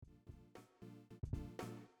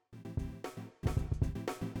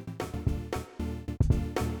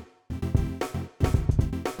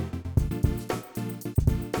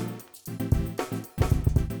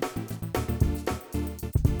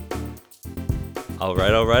All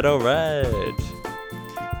right.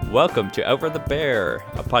 Welcome to Outrun the Bear,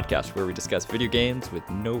 a podcast where we discuss video games with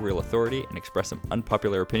no real authority and express some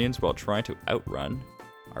unpopular opinions while trying to outrun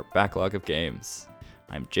our backlog of games.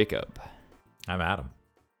 I'm Jacob. I'm Adam.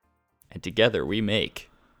 And together we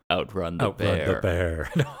make Outrun the Bear. Outrun the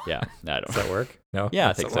Bear. Yeah, I don't Does that work? No? Yeah,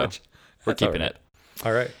 I think so. We're keeping it.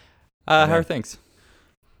 All right. How are things?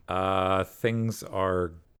 Things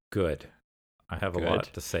are good. I have Good. a lot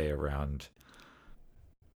to say around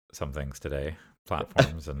some things today,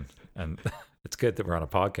 platforms, and it's good that we're on a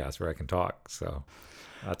podcast where I can talk. So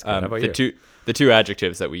that's good. How about you? The two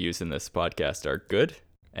adjectives that we use in this podcast are good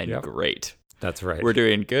and Yep. great. That's right. We're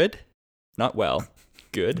doing good, not well,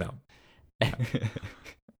 good. No.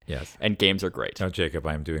 Yes. And games are great. No, Jacob,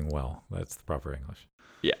 I'm doing well. That's the proper English.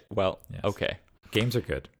 Yeah, well, Yes. okay. Games are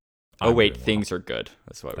good. Oh, I'm wait, doing well. things are good.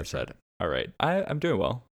 That's what we That's said. right. All right. I'm doing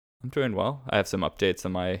well. I have some updates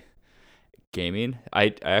on my gaming.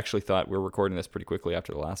 I actually thought we were recording this pretty quickly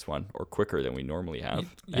after the last one, or quicker than we normally have.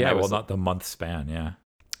 And Yeah, I well, was- not the month span, yeah.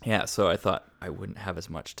 Yeah, so I thought I wouldn't have as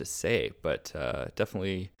much to say, but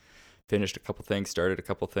definitely finished a couple things, started a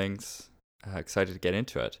couple things. Excited to get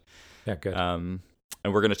into it. Yeah, good. And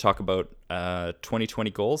we're going to talk about 2020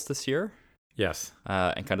 goals this year. Yes.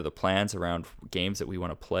 And kind of the plans around games that we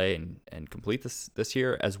want to play and complete this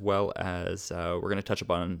year, as well as we're going to touch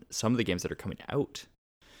upon some of the games that are coming out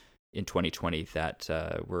in 2020 that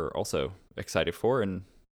we're also excited for and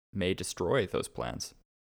may destroy those plans.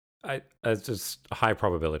 It's just a high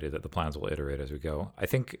probability that the plans will iterate as we go. I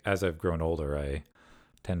think as I've grown older, I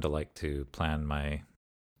tend to like to plan my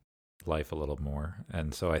life a little more.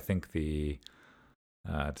 And so I think the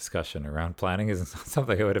discussion around planning isn't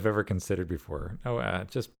something I would have ever considered before. No,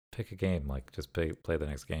 just pick a game, like just play the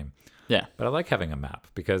next game. Yeah. But I like having a map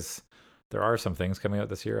because there are some things coming out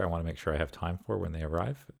this year I want to make sure I have time for when they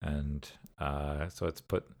arrive. And so it's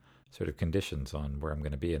put sort of conditions on where I'm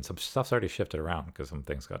going to be. And some stuff's already shifted around because some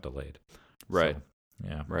things got delayed. Right. So,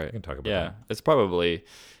 yeah. Right. We can talk about Yeah. that. It's probably,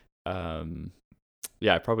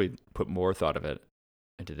 I probably put more thought of it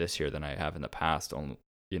into this year than I have in the past.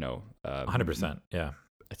 100%. Yeah.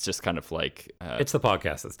 It's just kind of like It's the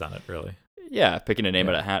podcast that's done it, really. yeah, picking a name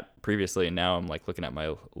Yeah. out of a hat previously, and now I'm like looking at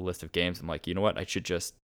my list of games. I'm like, you know what?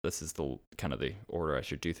 This is the kind of the order I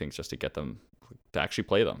should do things just to get them to actually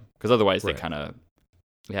play them, because otherwise Right. they kind of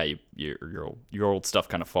your old stuff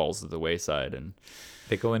kind of falls to the wayside, and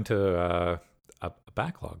They go into a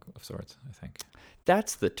backlog of sorts, I think.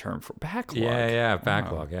 that's the term for backlog. Yeah,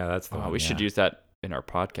 backlog. Yeah, that's the Oh, one. we should yeah. use that in our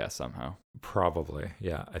podcast somehow. Probably.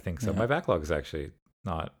 Yeah, I think so. Yeah. My backlog is actually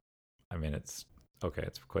not, I mean, it's okay.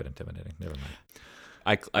 It's quite intimidating. Never mind.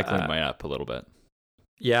 I cleaned mine up a little bit.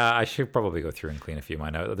 Yeah, I should probably go through and clean a few of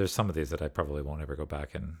mine out. There's some of these that I probably won't ever go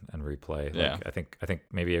back and replay. Like, Yeah. I think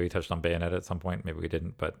maybe we touched on Bayonetta at some point. Maybe we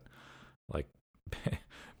didn't, but like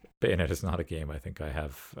Bayonetta is not a game I think I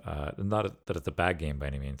have. Not that it's a bad game by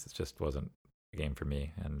any means. It just wasn't a game for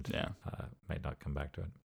me, and Yeah. might not come back to it.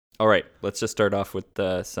 All right, let's just start off with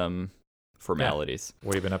some formalities.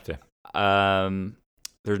 What have you been up to?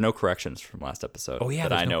 There's no corrections from last episode that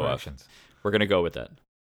there's I no know corrections. of. We're gonna go with it.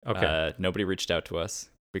 Okay. Nobody reached out to us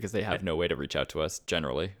because they have no way to reach out to us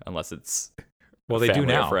generally, unless it's Well, they do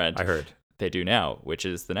family or now. friend. I heard. They do now, which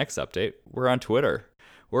is the next update. We're on Twitter.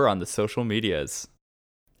 We're on the social medias,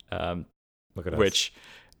 Look at us. which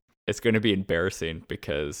is going to be embarrassing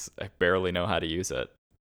because I barely know how to use it.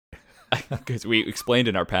 Because we explained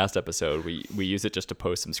in our past episode, we use it just to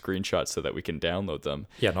post some screenshots so that we can download them.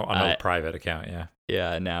 Yeah, no, on a private account. Yeah.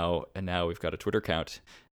 Yeah, and now we've got a Twitter account.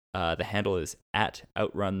 The handle is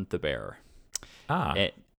 @OutrunTheBear.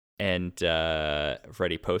 And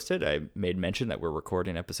Freddie posted. I made mention that we're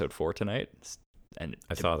recording episode 4 tonight, and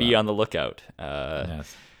I saw be that. on the lookout.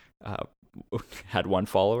 Yes. Had one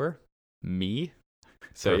follower, me.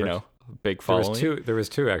 So Perfect. big following. There was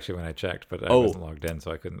two actually when I checked, but I wasn't logged in,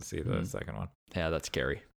 so I couldn't see the second one. Yeah, that's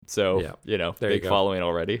scary. So Yeah. There you big go. following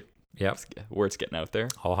already. Yep. Word's getting out there.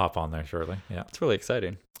 I'll hop on there shortly. Yeah. It's really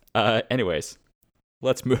exciting. Anyways,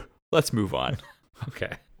 let's move on.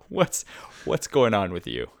 Okay. What's going on with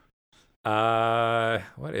you?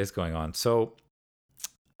 What is going on? So,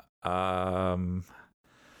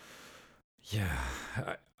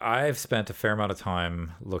 I've spent a fair amount of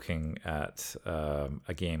time looking at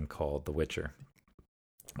a game called The Witcher.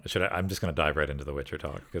 I'm just going to dive right into The Witcher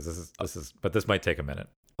talk because but this might take a minute.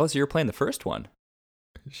 Oh, so you're playing the first one?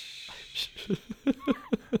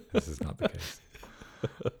 This is not the case.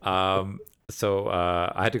 So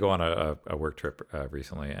I had to go on a work trip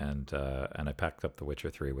recently, and I packed up The Witcher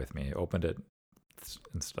 3 with me. Opened it,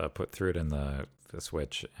 threw it in the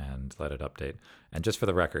Switch, and let it update. And just for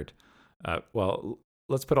the record, Well,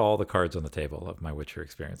 let's put all the cards on the table of my Witcher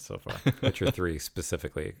experience so far. Witcher 3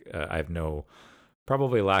 specifically, I have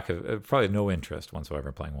probably no interest whatsoever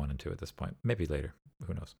in playing 1 and 2 at this point. Maybe later,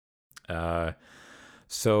 who knows.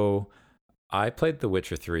 So I played The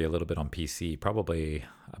Witcher 3 a little bit on PC probably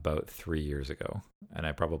about 3 years ago, and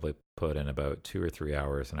I probably put in about 2 or 3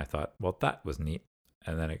 hours, and I thought, well, that was neat,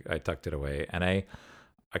 and then I tucked it away, and I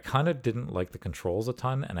kind of didn't like the controls a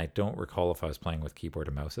ton, and I don't recall if I was playing with keyboard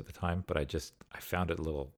and mouse at the time, but I found it a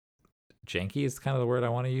little janky is kind of the word I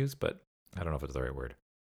want to use, but I don't know if it's the right word.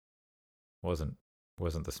 Wasn't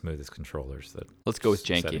the smoothest controllers. That Let's go with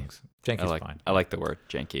janky. Settings. Janky's fine. I like the word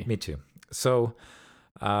janky. Me too. So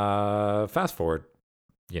fast forward,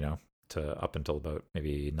 to up until about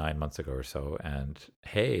maybe 9 months ago or so, and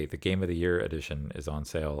hey, the Game of the Year edition is on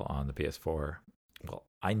sale on the PS4. Well,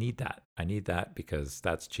 I need that because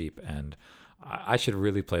that's cheap, and I should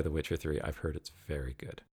really play The Witcher 3. I've heard it's very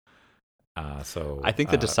good. So I think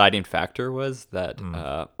the deciding factor was that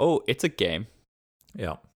it's a game.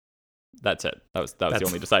 Yeah, that's it. That's the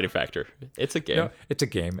only deciding factor. It's a game. No, it's a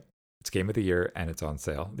game. It's Game of the Year, and it's on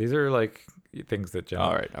sale. These are like things that John.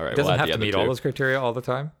 All right. It doesn't have to meet all those criteria all the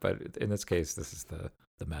time, but in this case, this is the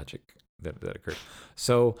magic that occurred.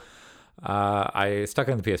 So I stuck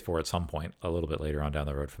it in the PS4 at some point, a little bit later on down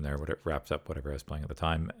the road from there, when it wraps up whatever I was playing at the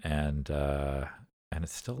time, and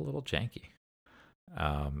it's still a little janky.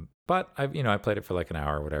 But I played it for like an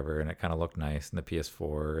hour or whatever, and it kind of looked nice, and the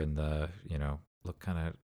PS4 and the looked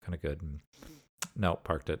kind of good. And no,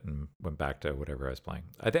 parked it and went back to whatever I was playing.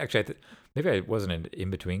 I think maybe I wasn't an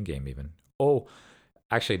in-between game even. Oh,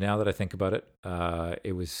 actually, now that I think about it, I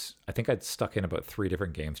think I'd stuck in about 3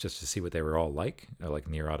 different games just to see what they were all like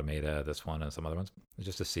Nier Automata, this one, and some other ones,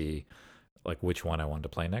 just to see like which one I wanted to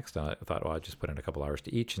play next. And I thought, I'd just put in a couple hours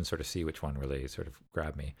to each and sort of see which one really sort of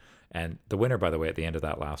grabbed me. And the winner, by the way, at the end of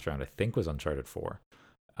that last round, I think was Uncharted 4,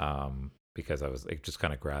 because it just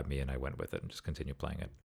kind of grabbed me and I went with it and just continued playing it.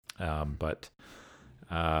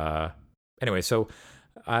 Anyway, so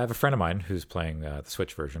I have a friend of mine who's playing the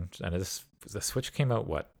Switch version, and the Switch came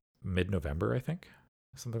out mid-November, I think,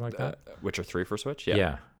 something like that. Witcher 3 for Switch,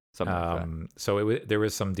 yeah, something like that. So there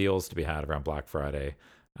was some deals to be had around Black Friday,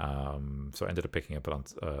 so I ended up picking up it on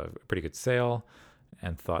a pretty good sale,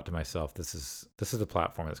 and thought to myself, this is the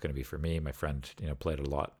platform that's going to be for me. My friend, played it a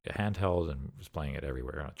lot handheld and was playing it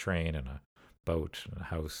everywhere, on a train and a boat and a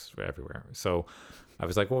house, everywhere. So I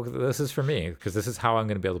was like, well, this is for me, because this is how I'm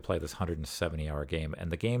going to be able to play this 170-hour game.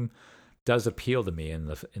 And the game does appeal to me in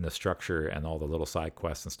the structure and all the little side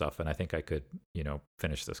quests and stuff. And I think I could,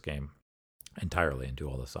 finish this game entirely and do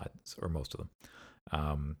all the sides, or most of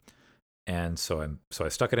them. And so I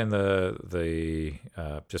stuck it in the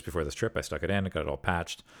just before this trip. I stuck it in, got it all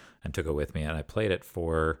patched, and took it with me. And I played it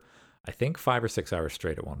for, I think, 5 or 6 hours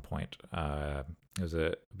straight at one point. It was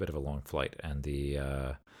a bit of a long flight, and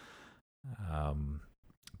the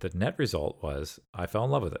net result was I fell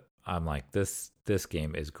in love with it. I'm like, this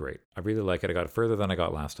game is great. I really like it. I got further than I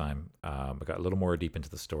got last time. I got a little more deep into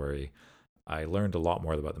the story. I learned a lot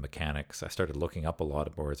more about the mechanics. I started looking up a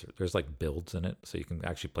lot more. There's like builds in it, so you can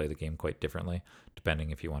actually play the game quite differently, depending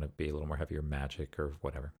if you want to be a little more heavier magic or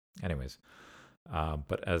whatever. Anyways,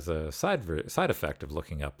 but as a side effect of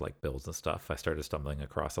looking up like builds and stuff, I started stumbling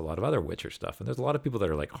across a lot of other Witcher stuff. And there's a lot of people that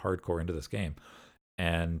are like hardcore into this game.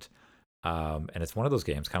 And it's one of those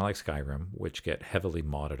games, kind of like Skyrim, which get heavily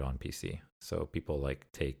modded on PC. So people like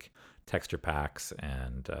take texture packs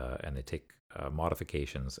and they take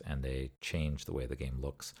modifications, and they change the way the game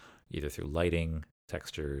looks, either through lighting,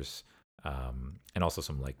 textures, and also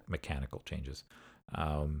some like mechanical changes.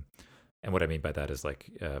 And what I mean by that is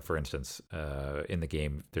like, for instance, in the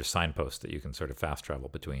game, there's signposts that you can sort of fast travel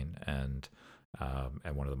between, and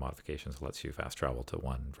one of the modifications lets you fast travel to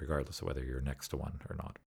one, regardless of whether you're next to one or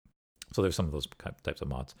not. So there's some of those types of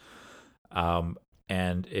mods.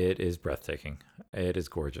 And it is breathtaking. It is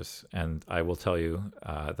gorgeous. And I will tell you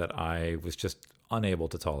that I was just unable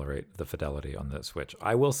to tolerate the fidelity on the Switch.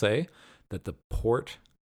 I will say that the port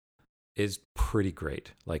is pretty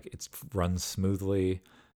great. Like, it runs smoothly.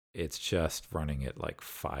 It's just running at like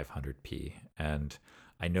 500p. And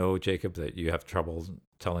I know, Jacob, that you have trouble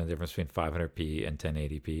telling the difference between 500p and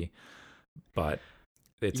 1080p, but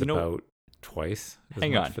it's about twice as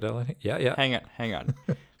much fidelity. Yeah. Hang on.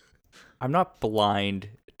 I'm not blind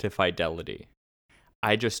to fidelity.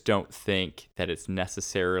 I just don't think that it's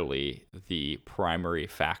necessarily the primary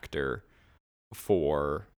factor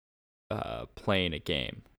for playing a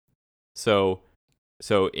game. So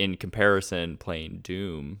in comparison, playing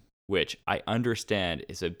Doom, which I understand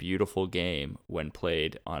is a beautiful game when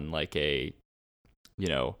played on like a,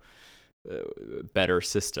 better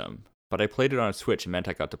system. but I played it on a Switch and meant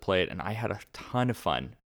I got to play it, and I had a ton of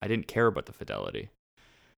fun. I didn't care about the fidelity.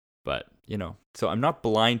 But, so I'm not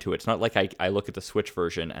blind to it. It's not like I look at the Switch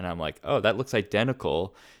version and I'm like, oh, that looks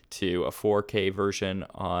identical to a 4K version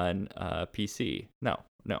on PC. No,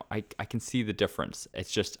 I can see the difference.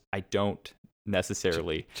 It's just I don't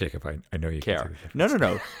necessarily Jacob, I know you care. Can see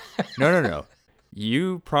the No. No.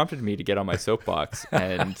 You prompted me to get on my soapbox,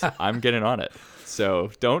 and I'm getting on it.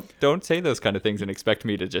 So don't say those kind of things and expect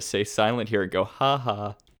me to just stay silent here and go, ha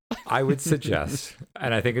ha. I would suggest,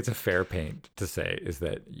 and I think it's a fair paint to say, is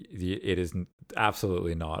that it is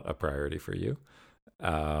absolutely not a priority for you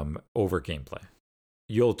over gameplay.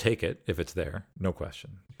 You'll take it if it's there, no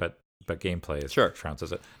question. But gameplay is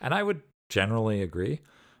trounces it. And I would generally agree,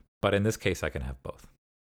 but in this case, I can have both.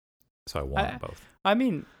 So I want both. I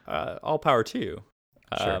mean, all power to you.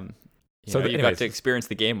 Sure. You got to experience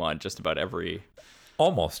the game on just about every...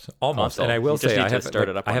 Almost. console. And I will say, I have that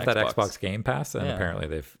Xbox Game Pass, and apparently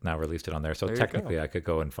they've now released it on there. So technically, I could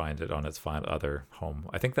go and find it on its other home.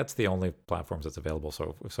 I think that's the only platforms that's available.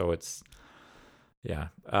 So it's, yeah.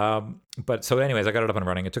 But so anyways, I got it up and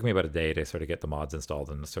running. It took me about a day to sort of get the mods installed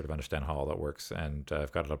and sort of understand how all that works. And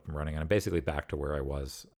I've got it up and running. And I'm basically back to where I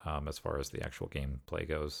was as far as the actual gameplay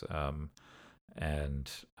goes.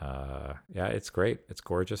 Yeah, it's great. It's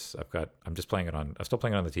gorgeous. I'm still playing it on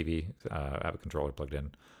the TV. I have a controller plugged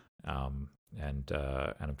in. And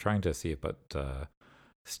I'm trying to see about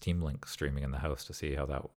Steam Link streaming in the house to see how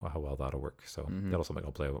well that'll work. So that'll something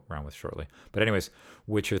I'll play around with shortly. But anyways,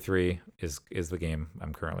 Witcher 3 is the game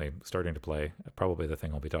I'm currently starting to play. Probably the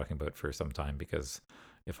thing I'll be talking about for some time, because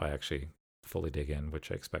if I actually fully dig in,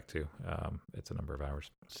 which I expect to, it's a number of hours.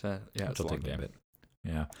 It's a long game. A bit.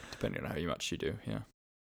 Yeah. Depending on how much you do, yeah.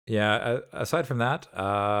 Yeah. Aside from that,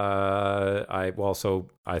 I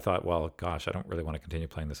thought, well, gosh, I don't really want to continue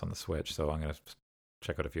playing this on the Switch, so I'm going to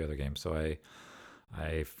check out a few other games. So I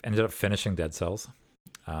ended up finishing Dead Cells.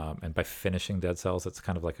 And by finishing Dead Cells, it's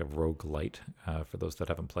kind of like a roguelite. For those that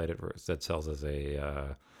haven't played it, Dead Cells is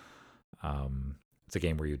it's a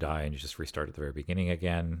game where you die and you just restart at the very beginning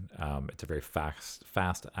again. It's a very fast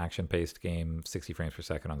action-paced game, 60 frames per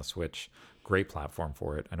second on the Switch. Great platform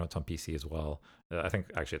for it. I know it's on PC as well. I think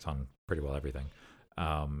actually it's on pretty well everything.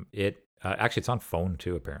 Actually it's on phone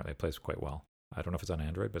too. Apparently, it plays quite well. I don't know if it's on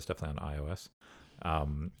Android, but it's definitely on iOS.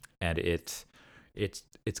 And it's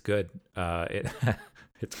good.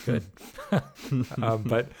 It's good.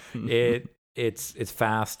 But it's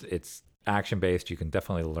fast. It's action-based. You can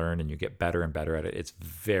definitely learn, and you get better and better at it. It's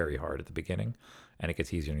very hard at the beginning, and it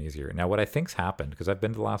gets easier and easier. Now, what I think's happened, because I've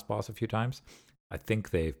been to the last boss a few times, I think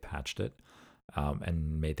they've patched it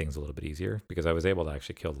and made things a little bit easier, because I was able to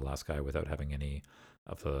actually kill the last guy without having any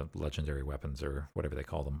of the legendary weapons or whatever they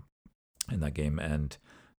call them in that game, and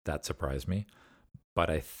that surprised me.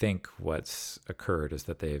 But I think what's occurred is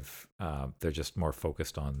that they're just more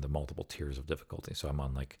focused on the multiple tiers of difficulty. So I'm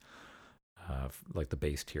on like the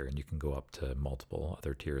base tier, and you can go up to multiple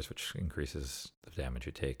other tiers, which increases the damage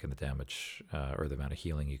you take and the damage or the amount of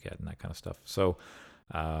healing you get and that kind of stuff. So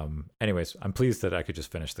anyways, I'm pleased that I could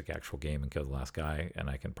just finish the actual game and kill the last guy, and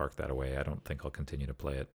I can park that away. I don't think I'll continue to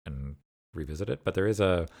play it and revisit it, but there is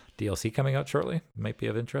a DLC coming out shortly. It might be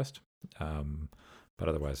of interest. But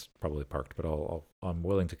otherwise probably parked, but I'm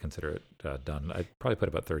willing to consider it done. I'd probably put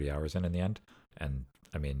about 30 hours in the end. And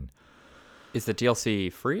I mean, is the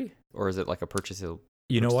DLC free, or is it like a purchase?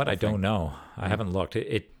 You know what? I don't know. I haven't looked.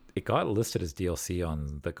 It got listed as DLC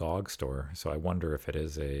on the GOG store. So I wonder if it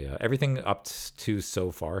is everything up to so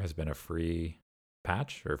far has been a free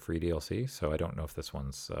patch or free DLC. So I don't know if this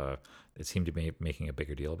one's, it seemed to be making a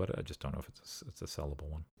bigger deal about it. I just don't know if it's a sellable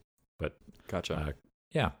one, but gotcha.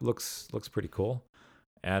 Yeah, looks pretty cool.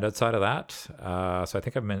 And outside of that, so I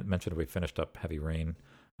think I mentioned we finished up Heavy Rain.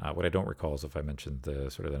 What I don't recall is if I mentioned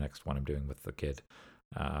the next one I'm doing with the kid,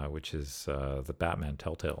 which is the Batman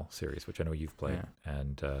Telltale series, which I know you've played,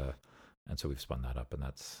 and so we've spun that up, and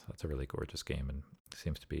that's a really gorgeous game, and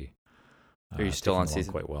seems to be. Are you still on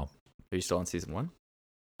season? Quite well. Are you still on season 1?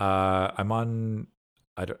 I'm on.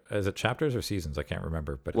 Is it chapters or seasons? I can't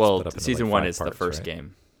remember. But well, it's split up into season like 1 5 is parts, the first right?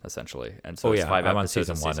 game. Essentially, and so it's 5 I'm on episodes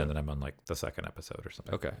season 1, and then I'm on like the second episode or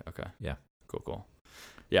something. Okay. Yeah. Cool.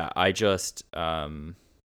 Yeah, I just oh,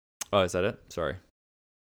 is that it? Sorry.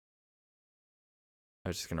 I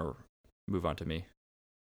was just gonna move on to me.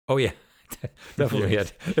 Oh yeah, definitely. Yeah.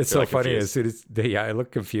 It's so funny. Confused. As soon as I look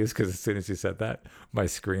confused, because as soon as you said that, my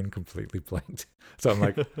screen completely blanked. So I'm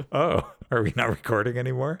like, oh, are we not recording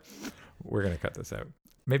anymore? We're gonna cut this out.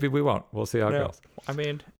 Maybe we won't. We'll see how it goes. I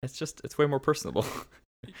mean, it's way more personable.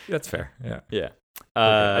 That's fair. Yeah. Yeah.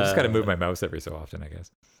 I just got to move my mouse every so often, I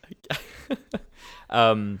guess.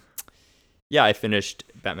 Yeah, I finished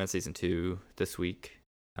Batman Season 2 this week.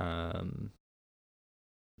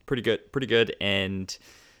 Pretty good, and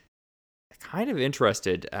kind of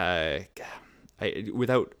interested.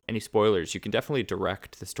 Without any spoilers, you can definitely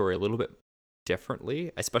direct the story a little bit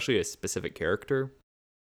differently, especially a specific character.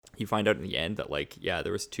 You find out in the end that, like, yeah,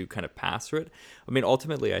 there was two kind of paths for it. I mean,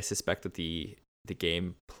 ultimately, I suspect that the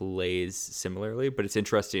game plays similarly, but it's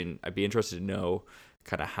interesting. I'd be interested to know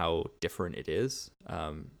kind of how different it is.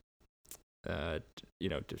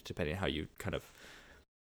 Depending on how you kind of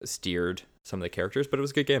steered some of the characters, but it was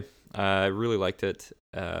a good game. I really liked it.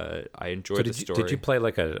 I enjoyed the story. Did you play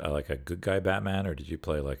like a good guy Batman, or did you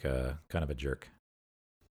play like a kind of a jerk?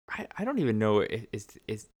 I don't even know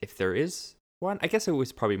if there is one. I guess it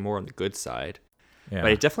was probably more on the good side,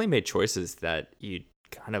 but it definitely made choices that you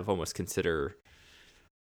kind of almost consider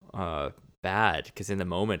bad, because in the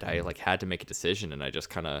moment I like had to make a decision, and I just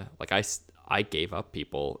kind of like I gave up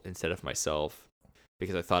people instead of myself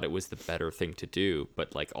because I thought it was the better thing to do,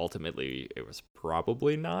 but like ultimately it was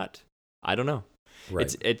probably not. I don't know.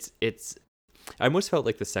 Right. It's I almost felt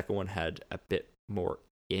like the second one had a bit more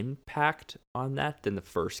impact on that than the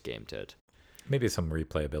first game did. Maybe some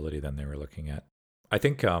replayability than they were looking at. I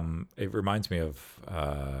think it reminds me of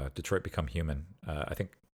Detroit Become Human. I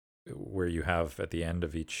think where you have at the end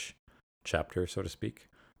of each chapter, so to speak,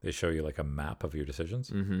 they show you like a map of your decisions,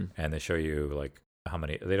 and they show you like how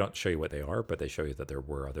many. They don't show you what they are, but they show you that there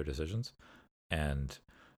were other decisions, and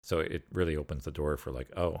so it really opens the door for like,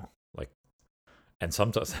 oh, like, and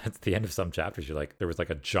sometimes at the end of some chapters, you're like, there was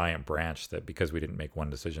like a giant branch that because we didn't make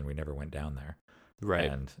one decision, we never went down there,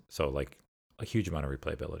 right? And so like a huge amount of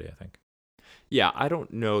replayability, I think. Yeah, I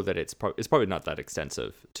don't know that it's probably not that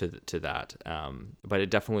extensive to that, but it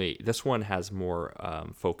definitely, this one has more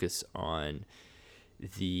focus on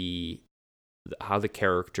how the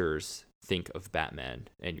characters think of Batman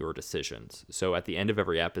and your decisions. So at the end of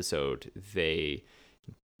every episode, they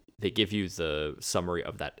give you the summary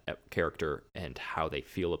of that character and how they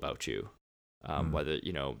feel about you, whether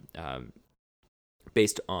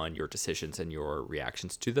based on your decisions and your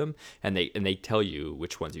reactions to them, and they tell you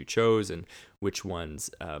which ones you chose and which ones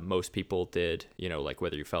most people did. Like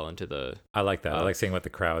whether you fell into the. I like that. I like seeing what the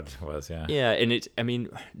crowd was. Yeah. Yeah, and I mean,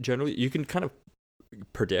 generally you can kind of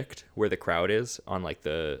predict where the crowd is on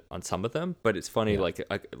on some of them, but it's funny. Yeah.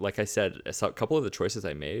 Like I said, a couple of the choices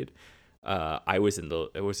I made, it was in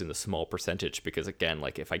the small percentage, because again,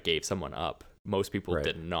 like if I gave someone up, most people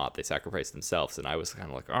did not. They sacrificed themselves, and I was kind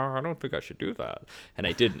of like, oh, I don't think I should do that, and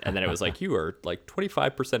I didn't. And then it was like, you were like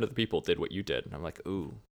 25% of the people did what you did, and I'm like,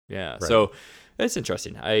 ooh, yeah. Right. So it's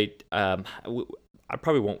interesting. I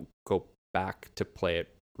probably won't go back to play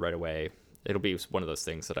it right away. It'll be one of those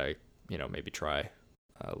things that I maybe try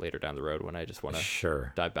later down the road when I just want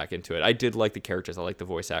to dive back into it. I did like the characters. I like the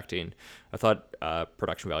voice acting. I thought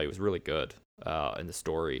production value was really good in the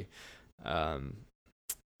story,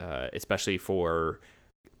 especially for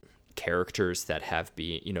characters that have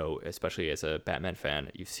been, especially as a Batman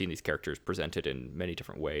fan, you've seen these characters presented in many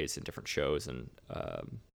different ways in different shows, and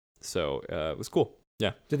so it was cool.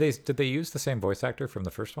 Yeah. Did they use the same voice actor from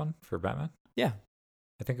the first one for Batman? Yeah.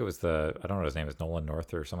 I think it was I don't know what his name is, Nolan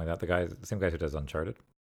North or something like that. The same guy who does Uncharted.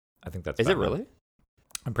 I think that's. Is Batman. It really?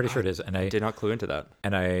 I'm pretty sure it is, and I did not clue into that.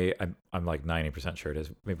 And I'm like 90% sure it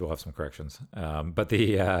is. Maybe we'll have some corrections. But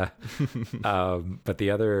the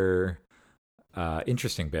other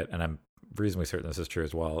interesting bit, and I'm reasonably certain this is true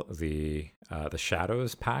as well, the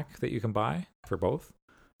Shadows pack that you can buy for both.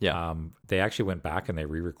 Yeah. They actually went back and they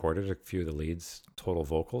re-recorded a few of the leads' total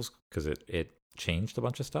vocals because it changed a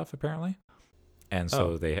bunch of stuff apparently. And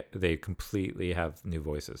so they completely have new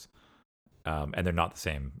voices, and they're not the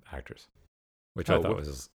same actors, which I thought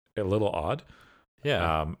was a little odd.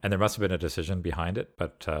 Yeah. And there must have been a decision behind it.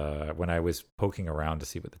 But when I was poking around to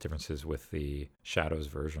see what the difference is with the Shadows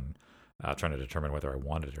version, trying to determine whether I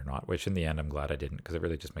wanted it or not, which in the end I'm glad I didn't, because it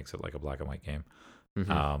really just makes it like a black and white game.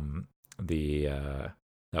 Mm-hmm.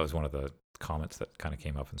 That was one of the comments that kind of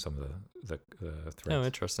came up in some of the threads. Oh,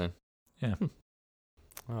 interesting. Yeah.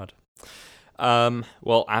 Odd.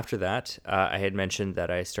 Well, after that, I had mentioned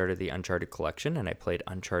that I started the Uncharted collection, and I played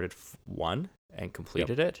Uncharted 1 and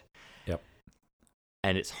completed it. Yep.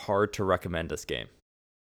 And it's hard to recommend this game.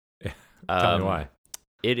 Tell me why.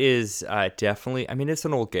 It is definitely, I mean, it's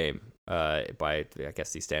an old game by, I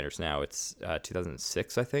guess, these standards now. It's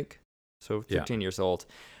 2006, I think. So 15 years old.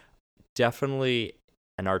 Definitely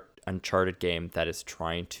an Uncharted game that is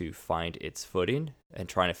trying to find its footing and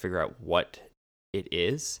trying to figure out what it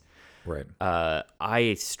is. Right.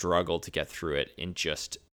 I struggled to get through it in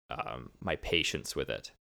just my patience with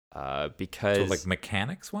it. because like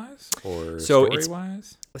mechanics wise or so story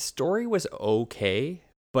wise? the story was okay,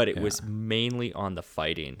 but it was Yeah. mainly on the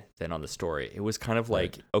fighting than on the story. It was kind of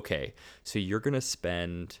like, Right. okay, so you're gonna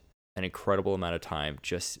spend an incredible amount of time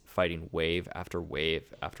just fighting wave after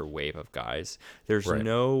wave after wave of guys. Right.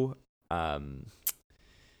 Um,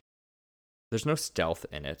 there's no stealth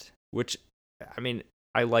in it, which, I mean,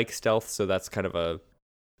 I like stealth, so that's kind of a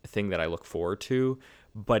thing that I look forward to,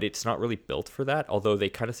 but it's not really built for that. Although they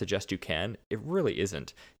kind of suggest you can, it really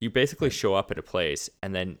isn't. You basically Right. show up at a place,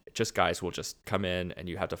 and then just guys will just come in, and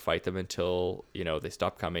you have to fight them until they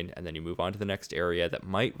stop coming, and then you move on to the next area that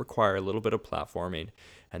might require a little bit of platforming,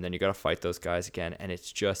 and then you got to fight those guys again, and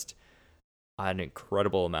it's just an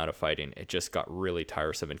incredible amount of fighting. It just got really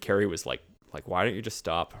tiresome, and Carrie was like, why don't you just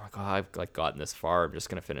stop? I'm like, oh, I've like gotten this far. I'm just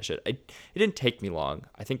gonna finish it. It didn't take me long.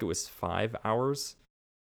 I think it was 5 hours.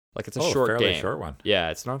 Like, it's a short fairly game. short one. Yeah,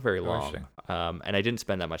 it's not very Oh, long. interesting. And I didn't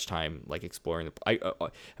spend that much time like exploring the. I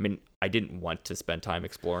mean, I didn't want to spend time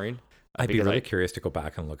exploring. I'd be because really curious to go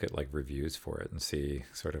back and look at like reviews for it and see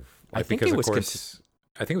sort of I like, think because it of was course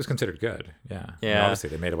I think it was considered good. Yeah. I mean, Yeah. obviously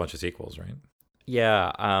they made a bunch of sequels, right?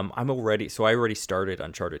 Yeah, I already started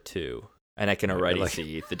Uncharted 2, and I can Right, already like-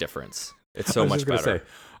 see the difference. It's I so was much just gonna better.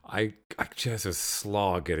 say, I just a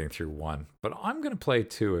slog getting through 1, but I'm gonna play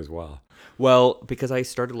 2 as well. Well, because I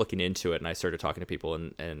started looking into it and I started talking to people,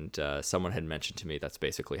 and someone had mentioned to me that's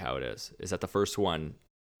basically how it is that the first one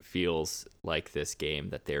feels like this game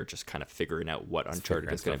that they're just kind of figuring out what Uncharted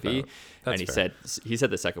figuring is going to stuff be. out. That's And fair. he said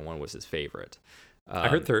the second one was his favorite. I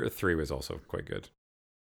heard 3 was also quite good.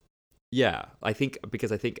 Yeah, I think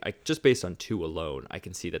just based on 2 alone, I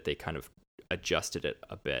can see that they kind of adjusted it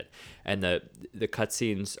a bit, and the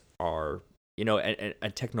cutscenes are,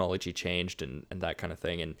 and technology changed and that kind of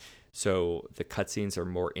thing, and so the cutscenes are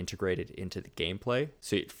more integrated into the gameplay,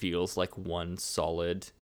 so it feels like one solid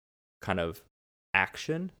kind of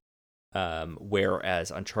action.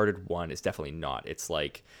 Whereas Uncharted 1 is definitely not. It's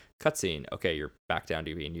like cutscene, okay, you're back down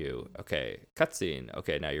to being you. Okay, cutscene,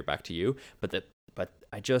 okay, now you're back to you. But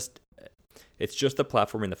it's just the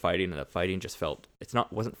platform and the fighting, and the fighting just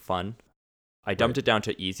wasn't fun. I dumped it down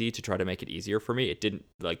to easy to try to make it easier for me. It didn't,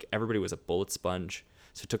 like, everybody was a bullet sponge,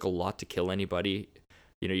 so it took a lot to kill anybody.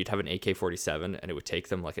 You'd have an AK-47, and it would take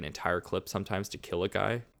them like an entire clip sometimes to kill a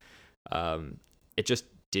guy. It just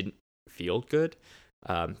didn't feel good.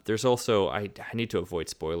 There's also, I need to avoid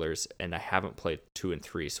spoilers, and I haven't played 2 and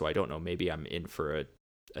 3, so I don't know. Maybe I'm in for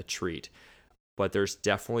a treat. But there's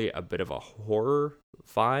definitely a bit of a horror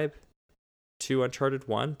vibe to Uncharted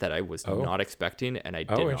 1 that I was not expecting, and I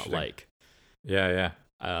did not like. Yeah.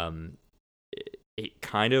 It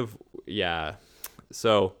kind of, yeah.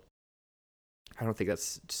 So I don't think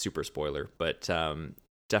that's super spoiler, but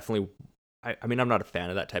definitely, I mean, I'm not a fan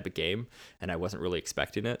of that type of game, and I wasn't really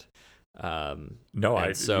expecting it.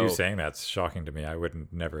 You saying that's shocking to me. I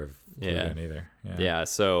wouldn't never have clued in either. Yeah,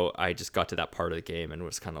 so I just got to that part of the game and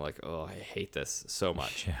was kind of like, oh, I hate this so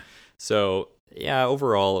much. Yeah. So yeah,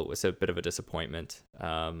 overall it was a bit of a disappointment.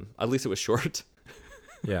 At least it was short.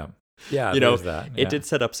 Yeah, there's that. It did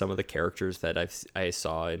set up some of the characters that I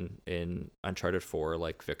saw in Uncharted 4,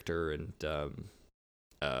 like Victor and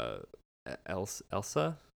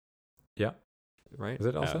Elsa. Yeah, right? Is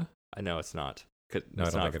it Elsa? I know it's not. No, I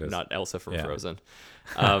don't think it is. Not Elsa from Yeah. Frozen.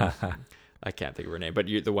 I can't think of her name, but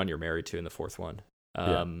the one you're married to in the fourth one.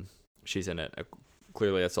 She's in it.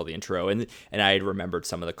 Clearly, that's all the intro, and I had remembered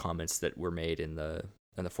some of the comments that were made in the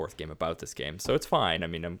fourth game about this game, so it's fine. I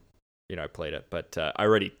mean, I played it, but I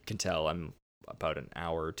already can tell I'm about an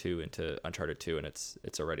hour or two into Uncharted 2, and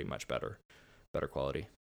it's already much better quality.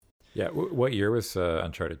 Yeah. What year was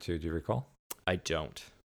Uncharted 2? Do you recall? I don't.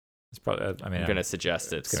 It's probably. I mean, I'm gonna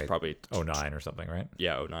suggest it's probably 09 or something, right?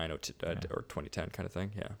 Yeah, 09 or 2010 kind of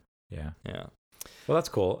thing. Yeah. Well, that's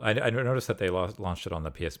cool. I noticed that they launched it on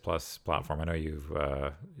the PS Plus platform. I know you've.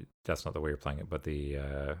 That's not the way you're playing it, but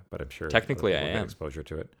but I'm sure technically I am exposure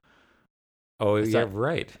to it. Oh, yeah,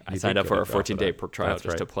 right. I signed up for a 14-day trial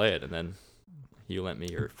just to play it, and then you lent me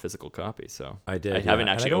your physical copy. So I did. I haven't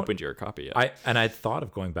actually opened your copy yet. I thought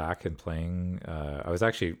of going back and playing. I was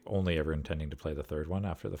actually only ever intending to play the third one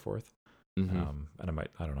after the fourth. Mm-hmm. And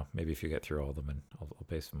I don't know, maybe if you get through all of them, and I'll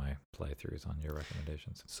base my playthroughs on your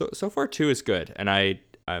recommendations. So far 2 is good, and I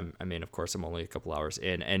mean, of course, I'm only a couple hours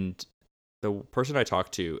in, and the person I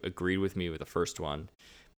talked to agreed with me with the first one,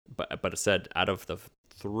 but it said out of the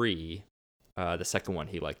 3, the second one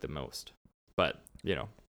he liked the most. But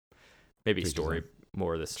maybe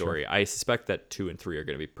more of the story. Sure. I suspect that 2 and 3 are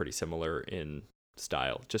going to be pretty similar in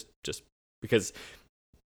style, just because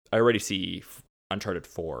I already see Uncharted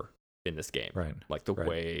 4 in this game, right? Like the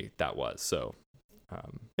way that was. So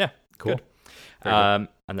Yeah, Cool. good. Very good.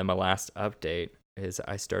 And then my last update is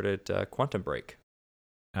I started Quantum Break.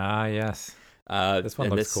 Ah, yes. This one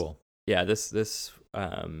And looks cool. yeah, this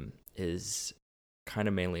is kind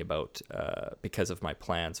of mainly about because of my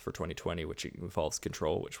plans for 2020, which involves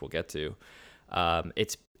Control, which we'll get to.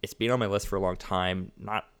 It's been on my list for a long time,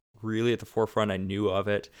 not really at the forefront. I knew of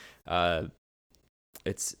it.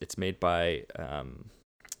 It's made by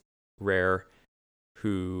Rare,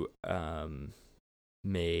 who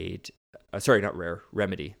made sorry, not Rare,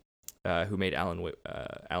 Remedy, who made Alan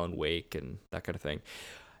Wake and that kind of thing.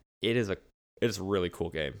 It is a really cool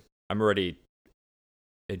game. I'm already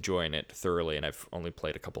enjoying it thoroughly, and I've only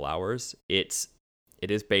played a couple hours. It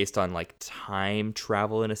is based on like time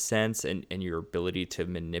travel in a sense, and your ability to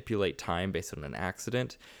manipulate time based on an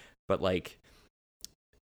accident, but like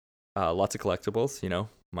lots of collectibles,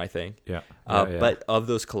 my thing. Yeah. But of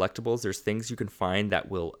those collectibles, there's things you can find that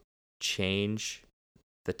will change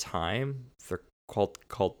the time. They're called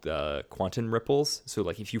quantum ripples. So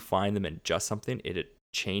like if you find them and adjust something, it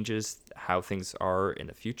changes how things are in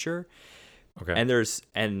the future. Okay. And there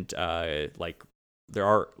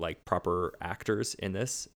are like proper actors in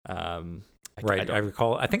this. Right. I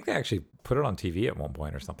recall. I think they actually put it on TV at one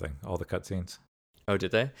point or something. All the cutscenes. Oh,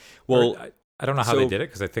 did they? Well, I don't know how they did it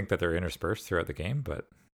because I think that they're interspersed throughout the game, but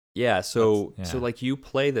yeah. So like you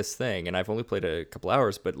play this thing, and I've only played a couple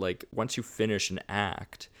hours, but like once you finish an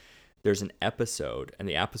act, there's an episode, and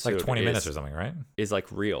the episode like 20 minutes or something, right? Is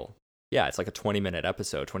like real. Yeah, it's like a 20-minute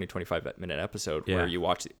episode, 25-minute episode where you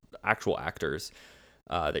watch the actual actors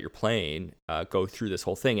that you're playing go through this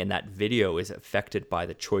whole thing, and that video is affected by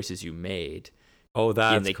the choices you made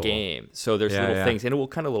in the game. So there's little things, and it will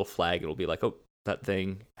kind of little flag. It'll be like, oh, that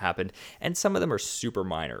thing happened, and some of them are super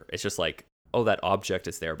minor. It's just like, oh, that object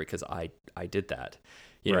is there because I did that.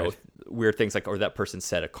 Weird things like, or that person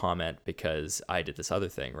said a comment because I did this other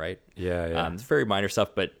thing, right? Yeah. It's very minor stuff,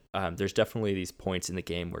 but there's definitely these points in the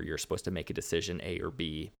game where you're supposed to make a decision, A or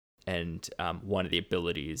B, and one of the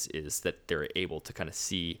abilities is that they're able to kind of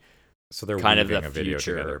see. So they're kind of the a video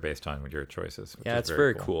future together based on your choices. Yeah, it's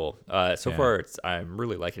very cool. So far, I'm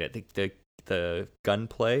really liking it. I think the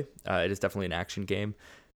gunplay, it is definitely an action game.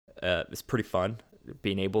 It's pretty fun.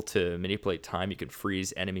 Being able to manipulate time, you can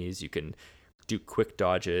freeze enemies, you can do quick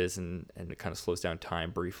dodges, and it kind of slows down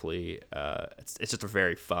time briefly. It's just a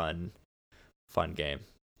very fun game.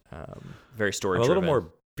 Very story driven. A little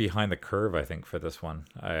more behind the curve, I think, for this one.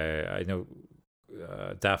 I know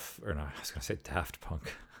I was going to say Daft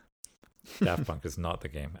Punk. Daft Punk is not the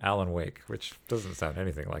game. Alan Wake, which doesn't sound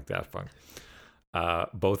anything like Daft Punk.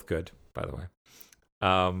 Both good, by the way.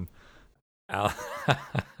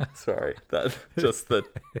 Sorry, that just the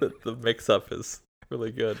mix up is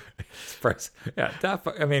really good. Yeah, Daft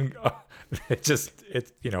Punk. I mean, it's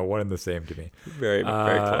one and the same to me. Very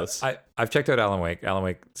close. I've checked out Alan Wake. Alan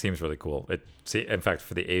Wake seems really cool. In fact,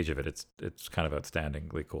 for the age of it, it's kind of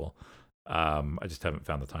outstandingly cool. I just haven't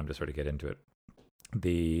found the time to sort of get into it.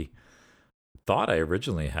 The thought I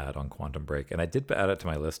originally had on Quantum Break, and I did add it to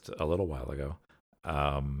my list a little while ago,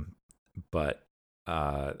 but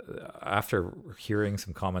after hearing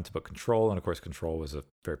some comments about Control, and of course Control was a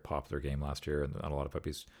very popular game last year, and on a lot of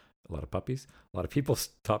people's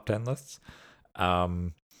top 10 lists,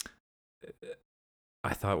 I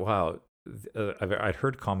thought, wow, I'd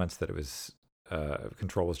heard comments that it was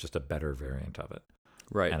Control was just a better variant of it,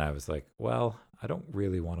 right? And I was like, well, I don't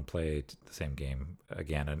really want to play the same game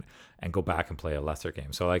again and go back and play a lesser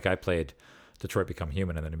game. So like I played Detroit Become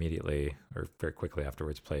Human, and then immediately or very quickly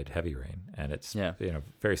afterwards played Heavy Rain, and it's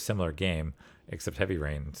very similar game, except Heavy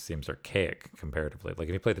Rain seems archaic comparatively. Like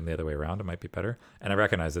if you played them the other way around, it might be better. And I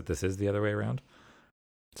recognize that this is the other way around,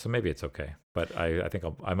 so maybe it's okay. But I think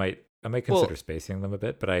I might consider spacing them a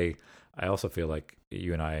bit. But I also feel like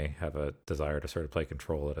you and I have a desire to sort of play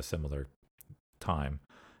Control at a similar time,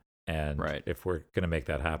 and if we're going to make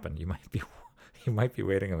that happen, you might be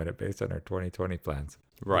waiting a minute based on our 2020 plans.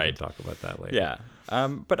 Right. We can talk about that later. Yeah.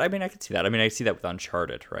 But I mean, I could see that. I mean, I see that with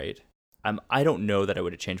Uncharted, right? I don't know that I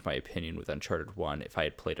would have changed my opinion with Uncharted 1 if I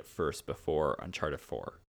had played it first before Uncharted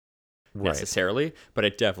 4 necessarily. But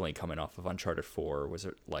it definitely coming off of Uncharted 4 was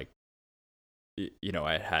like,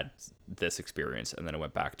 I had this experience, and then I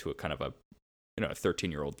went back to a kind of a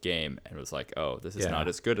 13-year-old game, and it was like, oh, this is not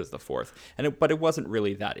as good as the fourth. But it wasn't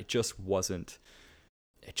really that. It just wasn't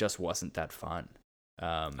that fun.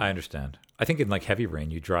 I understand. I think in like Heavy Rain,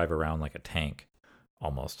 you drive around like a tank,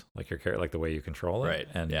 almost like your character, like the way you control it. Right.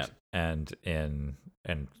 And in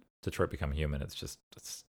Detroit Become Human, it's just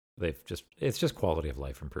quality of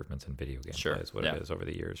life improvements in video games. Sure. Is what it is over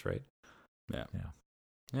the years, right? Yeah,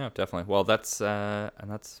 definitely. Well, that's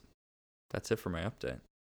That's it for my update.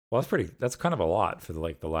 Well, that's kind of a lot for the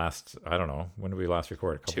last, I don't know, when did we last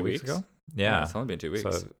record? A couple 2 weeks weeks ago? Yeah, it's only been 2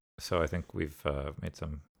 weeks. So I think we've made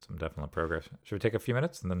some definite progress. Should we take a few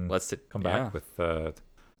minutes and then come back with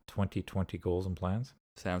 2020 goals and plans?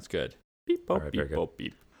 Sounds good. Beep, boop, right, beep, very good. boop,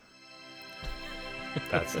 beep.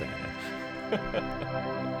 That's it.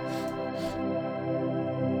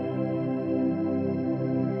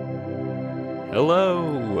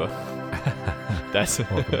 Hello. That's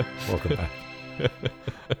welcome back.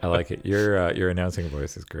 I like it. Your announcing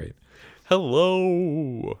voice is great.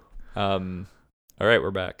 Hello. All right,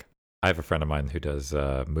 we're back. I have a friend of mine who does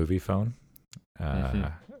movie phone,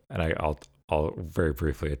 and I'll very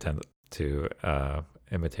briefly attempt to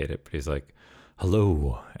imitate it. But he's like,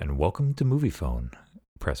 "Hello and welcome to movie phone.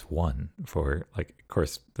 Press 1 for like." Of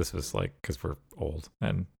course, this was like because we're old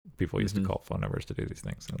and people used to call phone numbers to do these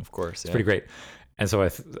things. And of course, it's pretty great. And so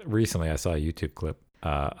recently I saw a YouTube clip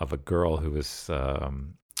of a girl who was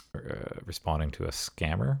responding to a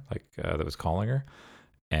scammer that was calling her,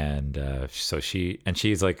 and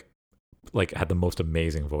she's like had the most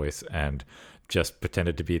amazing voice and just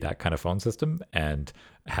pretended to be that kind of phone system and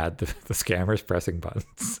had the scammers pressing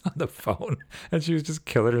buttons on the phone, and she was just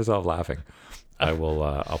killing herself laughing.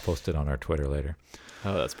 I'll post it on our Twitter later.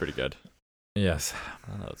 Oh, that's pretty good. Yes.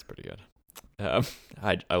 Oh, that's pretty good.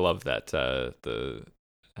 I love that the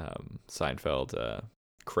Seinfeld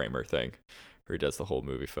Kramer thing where he does the whole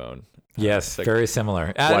movie phone. Yes, like, very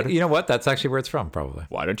similar. You know what? That's actually where it's from, probably.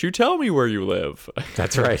 Why don't you tell me where you live?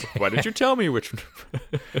 That's right. Why don't you tell me which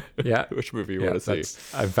which movie you want to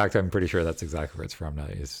see? In fact, I'm pretty sure that's exactly where it's from now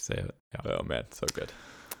that you say it. Yeah. Oh, man, so good.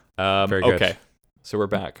 Very good. Okay, so we're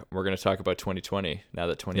back. We're going to talk about 2020 now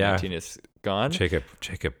that 2019 is gone. Jacob,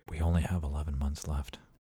 we only have 11 months left.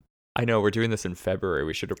 I know, we're doing this in February.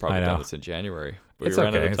 We should have probably done this in January. But It's we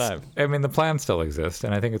ran okay. out of time. I mean, the plans still exist,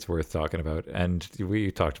 and I think it's worth talking about. And we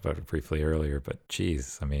talked about it briefly earlier, but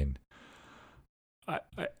geez, I mean,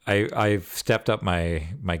 I've stepped up my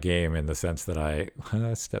game in the sense that I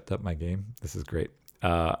stepped up my game. This is great.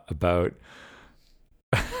 About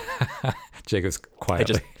Jacob's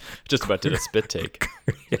quietly. I just about did a spit take.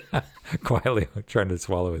 Yeah, quietly trying to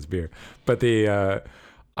swallow his beer. But I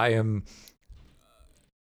am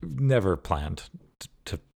never planned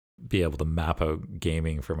to be able to map out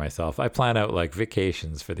gaming for myself. I plan out like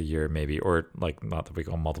vacations for the year maybe, or like not that we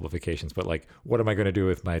go on multiple vacations, but like what am I going to do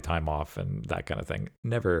with my time off and that kind of thing.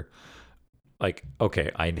 Never like, okay,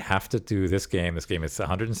 I have to do this game. This game is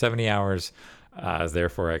 170 hours.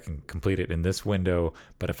 Therefore I can complete it in this window.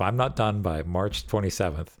 But if I'm not done by March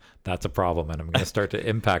 27th, that's a problem. And I'm going to start to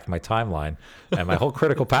impact my timeline and my whole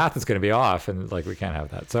critical path is going to be off. And like, we can't have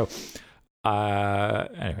that. So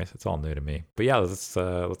anyways, it's all new to me. But yeah, let's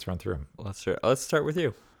run through them. Let's start with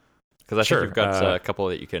you, because I think you've got a couple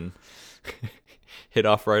that you can hit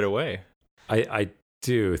off right away. I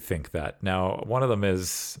do think that. Now, one of them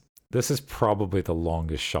is, this is probably the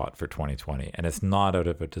longest shot for 2020, and it's not out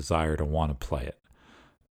of a desire to want to play it.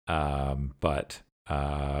 But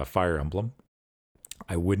Fire Emblem,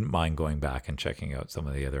 I wouldn't mind going back and checking out some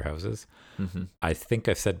of the other houses. Mm-hmm. I think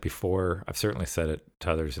I've said before, I've certainly said it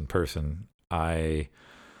to others in person, I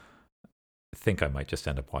think I might just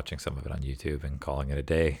end up watching some of it on YouTube and calling it a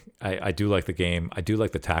day. I do like the game. I do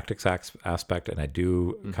like the tactics aspect, and I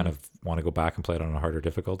do kind of want to go back and play it on a harder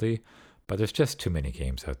difficulty. But there's just too many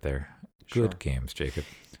games out there. Sure. Good games, Jacob.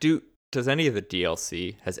 Does any of the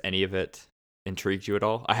DLC, has any of it intrigued you at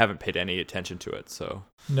all? I haven't paid any attention to it, so.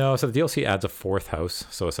 No, so the DLC adds a fourth house.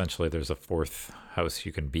 So essentially there's a fourth house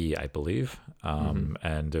you can be, I believe.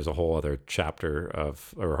 And there's a whole other chapter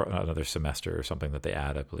or another semester or something that they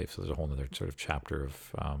add, I believe. So there's a whole other sort of chapter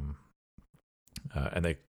of,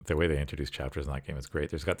 and the way they introduce chapters in that game is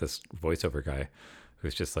great. There's got this voiceover guy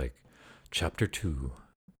who's just like, Chapter 2,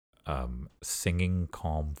 Singing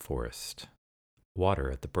Calm Forest,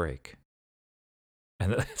 Water at the Break.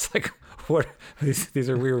 And it's like, what? These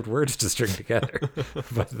are weird words to string together,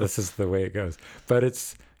 but this is the way it goes. But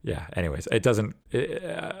it's, yeah. Anyways, it doesn't.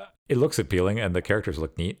 It looks appealing, and the characters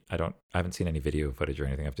look neat. I haven't seen any video footage or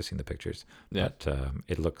anything. I've just seen the pictures. Yeah. But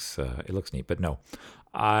it looks neat. But no,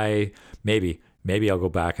 maybe I'll go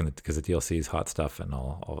back because the DLC is hot stuff, and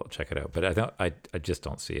I'll check it out. But I just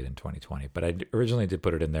don't see it in 2020. But I originally did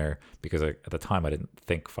put it in there because at the time I didn't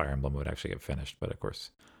think Fire Emblem would actually get finished. But of course,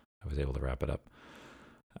 I was able to wrap it up.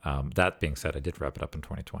 That being said, I did wrap it up in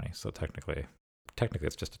 2020, so technically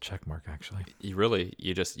it's just a check mark. Actually,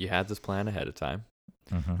 you had this plan ahead of time,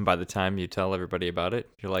 mm-hmm. and by the time you tell everybody about it,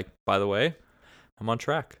 you're like, by the way, I'm on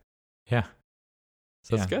track. Yeah,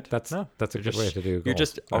 so that's good. That's a good way to do goals. You're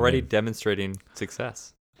just already demonstrating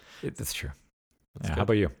success. That's true. That's How good.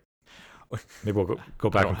 about you? Maybe we'll go I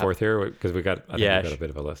back don't and have. forth here because we got I think Yeah, we got a bit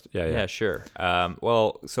of a list. Yeah, yeah. yeah, sure.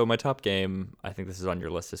 Well, so my top game, I think this is on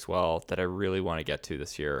your list as well, that I really want to get to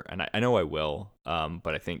this year, and I know I will.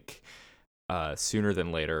 But I think sooner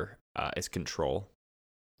than later is Control.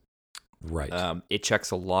 Right. It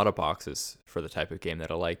checks a lot of boxes for the type of game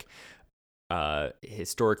that I like.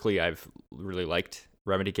 Historically, I've really liked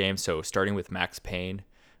Remedy games. So starting with Max Payne,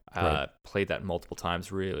 Right. played that multiple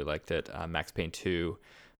times, really liked it. Max Payne 2.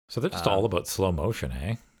 So they're just all about slow motion,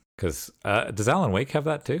 eh? Because does Alan Wake have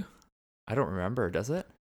that too? I don't remember, does it?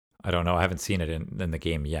 I don't know. I haven't seen it in the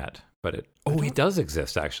game yet, but it don't- does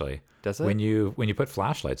exist actually. Does it? When you put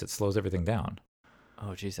flashlights, it slows everything down.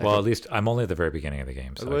 Oh, geez. Well, at least I'm only at the very beginning of the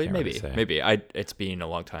game, so I well, can't maybe, really say. maybe. It's been a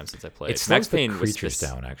long time since I played. It slows Max Payne the was creatures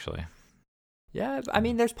down, actually. Yeah, I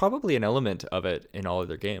mean, there's probably an element of it in all of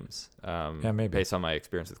their games. Yeah, maybe. Based on my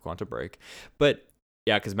experience with Quantum Break, but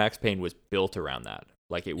yeah, because Max Payne was built around that.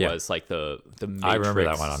 Like it was like the Matrix I remember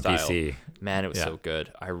that one on style. PC. Man, it was so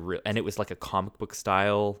good. And it was like a comic book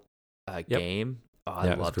style game. Oh, I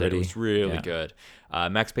Yeah, it was loved it. It gritty. was really Yeah. good.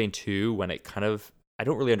 Max Payne 2, when it kind of, I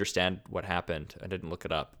don't really understand what happened. I didn't look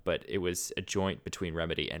it up, but it was a joint between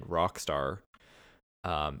Remedy and Rockstar.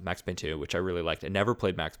 Max Payne 2, which I really liked. I never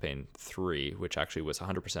played Max Payne 3, which actually was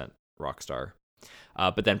 100% Rockstar.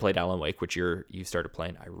 But then played Alan Wake, which you started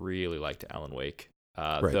playing. I really liked Alan Wake.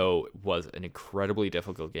 Though it was an incredibly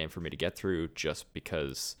difficult game for me to get through just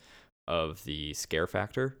because of the scare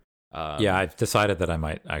factor. Yeah, I've decided that I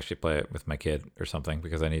might actually play it with my kid or something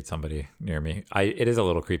because I need somebody near me. It is a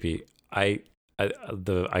little creepy. I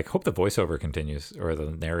hope the voiceover continues or the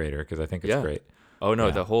narrator because I think it's great. Oh no,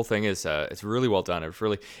 Yeah. the whole thing is it's really well done.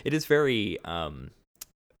 It is very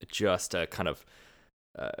just kind of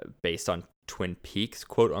based on Twin Peaks,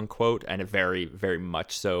 quote unquote, and a very, very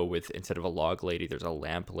much so with instead of a log lady, there's a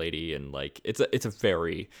lamp lady, and like it's a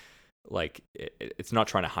very like it's not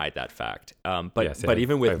trying to hide that fact. But Yes,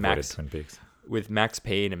 even I with avoided Twin Peaks. Max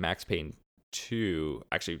Payne and Max Payne 2,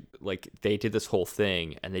 actually, like they did this whole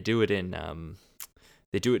thing, and they do it in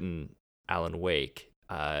Alan Wake.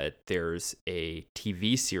 There's a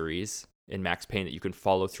TV series in Max Payne that you can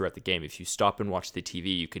follow throughout the game. If you stop and watch the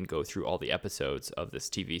TV, you can go through all the episodes of this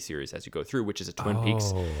TV series as you go through, which is a Twin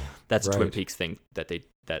Peaks. That's a Twin Peaks thing that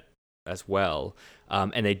as well.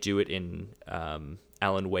 And they do it in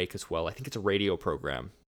Alan Wake as well. I think it's a radio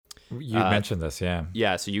program. You mentioned this, yeah.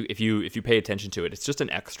 Yeah, so if you pay attention to it, it's just an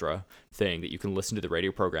extra thing that you can listen to the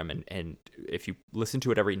radio program, and if you listen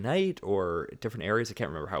to it every night or different areas, I can't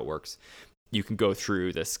remember how it works, you can go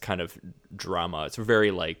through this kind of drama. It's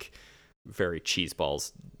very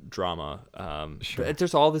cheeseballs drama. Sure. But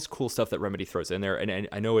there's all this cool stuff that Remedy throws in there, and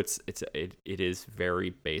I know it is very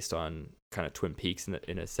based on kind of Twin Peaks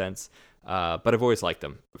in a sense, but I've always liked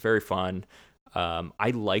them. Very fun.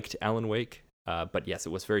 I liked Alan Wake. But yes, it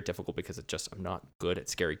was very difficult because I'm not good at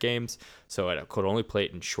scary games, so I could only play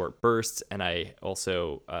it in short bursts. And I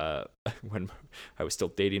also, when I was still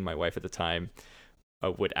dating my wife at the time,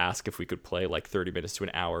 would ask if we could play like 30 minutes to an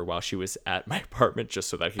hour while she was at my apartment, just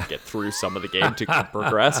so that I could get through some of the game to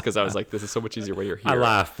progress. Because I was like, this is so much easier when you're here. I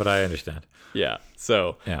laugh, but I understand. Yeah.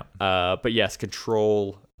 So. Yeah. But yes,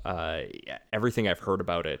 Control. Everything I've heard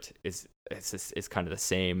about it is kind of the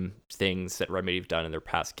same things that Remedy have done in their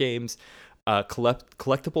past games.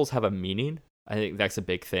 Collectibles have a meaning. I think that's a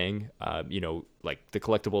big thing. Like the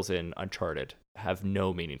collectibles in Uncharted have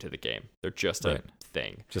no meaning to the game. They're just a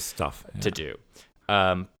thing, just stuff to do.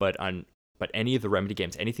 But any of the Remedy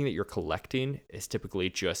games, anything that you're collecting is typically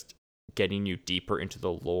just getting you deeper into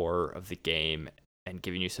the lore of the game and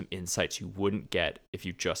giving you some insights you wouldn't get if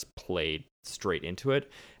you just played straight into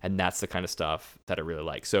it. And that's the kind of stuff that I really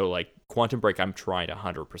like. So like Quantum Break, I'm trying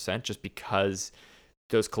 100% just because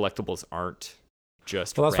those collectibles aren't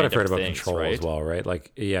just that's what I've heard about things, Control right? as well, right?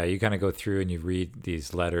 Like, yeah, you kind of go through and you read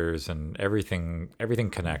these letters and everything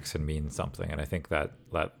connects and means something. And I think that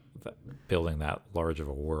building that large of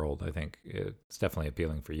a world, I think it's definitely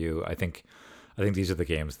appealing for you. I think these are the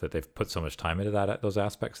games that they've put so much time into those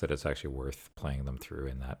aspects that it's actually worth playing them through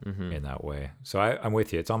in that way. So I'm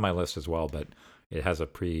with you. It's on my list as well, but it has a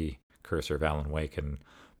precursor of Alan Wake, and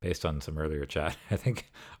based on some earlier chat,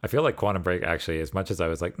 I feel like Quantum Break actually, as much as I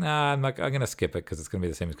was like, nah, I'm going to skip it because it's going to be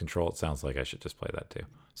the same as Control, it sounds like I should just play that too.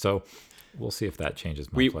 So we'll see if that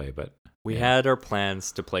changes my play. But we had our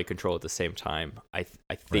plans to play Control at the same time. I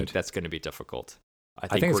think that's going to be difficult. I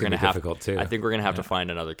think it's going to be difficult too. I think we're going to have to find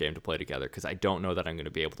another game to play together because I don't know that I'm going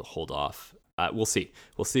to be able to hold off. We'll see.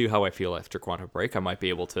 We'll see how I feel after Quantum Break. I might be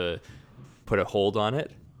able to put a hold on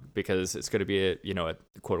it, because it's going to be a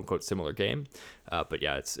quote unquote similar game. But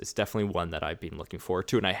yeah, it's definitely one that I've been looking forward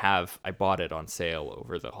to, and I bought it on sale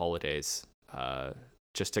over the holidays,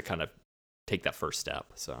 just to kind of take that first step.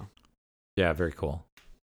 So yeah, very cool.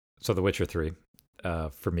 So The Witcher 3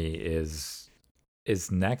 for me is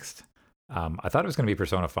next. I thought it was going to be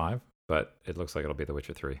Persona 5, but it looks like it'll be The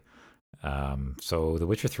Witcher 3. So The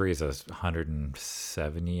Witcher 3 is a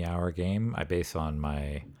 170-hour game. I base on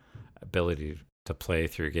my ability to play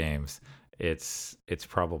through games. It's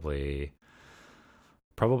probably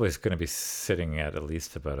going to be sitting at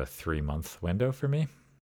least about a 3-month window for me.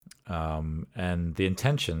 And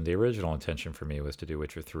the original intention for me was to do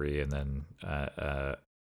Witcher 3 and then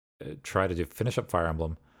try to finish up Fire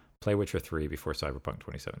Emblem, play Witcher 3 before Cyberpunk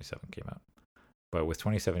 2077 came out. But with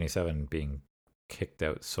 2077 being kicked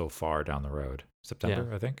out so far down the road,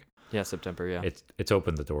 September, I think. Yeah, September, yeah. It's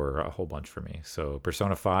opened the door a whole bunch for me. So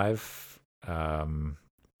Persona 5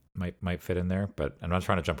 might fit in there, but I'm not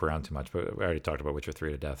trying to jump around too much, but we already talked about Witcher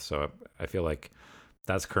 3 to death, so I feel like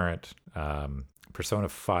that's current. Persona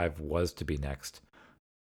 5 was to be next,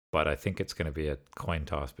 but I think it's going to be a coin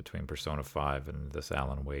toss between Persona 5 and this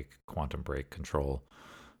Alan Wake Quantum Break Control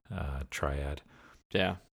triad.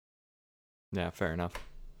 Yeah, fair enough.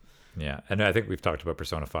 Yeah, and I think we've talked about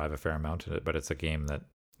Persona 5 a fair amount, but it's a game that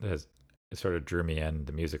it sort of drew me in.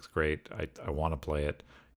 The music's great. I want to play it.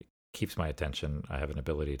 It keeps my attention. I have an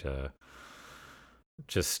ability to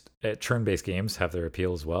turn-based games have their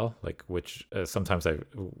appeal as well. Like sometimes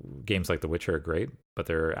games like The Witcher are great, but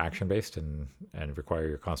they're action-based and require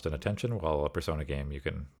your constant attention. While a Persona game, you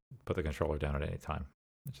can put the controller down at any time,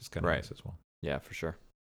 which is kind of nice as well. Yeah, for sure.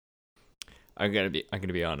 I'm gonna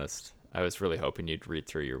be honest. I was really hoping you'd read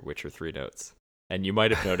through your Witcher 3 notes, and you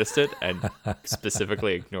might have noticed it and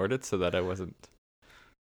specifically ignored it so that I wasn't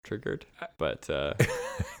triggered. But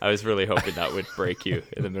I was really hoping that would break you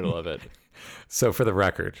in the middle of it. So for the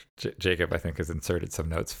record, Jacob, I think, has inserted some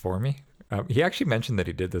notes for me. He actually mentioned that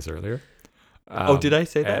he did this earlier. Did I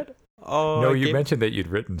say that? Oh, no, you mentioned that you'd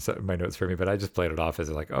written my notes for me, but I just played it off as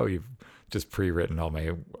like, oh, you've just pre-written all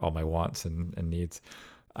my wants and needs,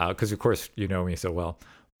 because of course you know me so well.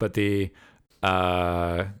 But it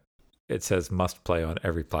says must play on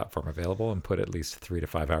every platform available and put at least 3 to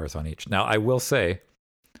 5 hours on each. Now I will say,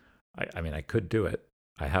 I mean, I could do it.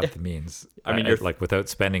 I have the means. I mean, you're like without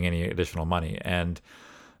spending any additional money, and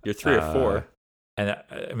you're 3 or 4. And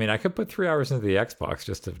I mean, I could put 3 hours into the Xbox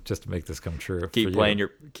just to make this come true. Keep playing your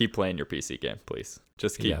PC game, please.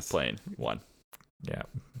 Just keep playing one. Yeah.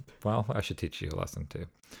 Well, I should teach you a lesson too.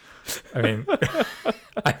 I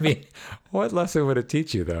mean, what lesson would it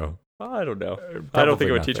teach you though? I don't know. I don't think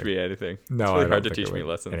it would teach me anything. No, it's really hard to teach me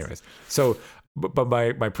lessons. Anyways, so but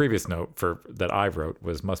my previous note that I wrote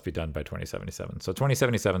was must be done by 2077. So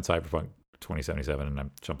 2077 Cyberpunk 2077, and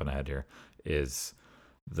I'm jumping ahead here, is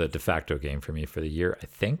the de facto game for me for the year. I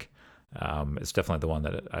think it's definitely the one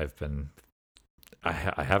that I've been. I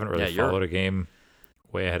haven't really followed a game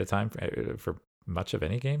way ahead of time for much of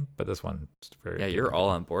any game, but this one is very. Yeah, you're all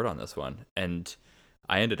on board on this one, and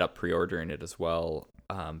I ended up pre-ordering it as well,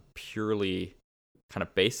 purely kind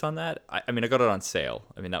of based on that. I mean, I got it on sale.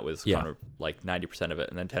 I mean, that was kind of like 90% of it,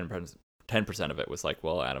 and then 10% of it was like,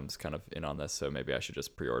 well, Adam's kind of in on this, so maybe I should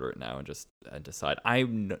just pre-order it now and just decide.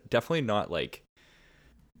 I'm definitely not like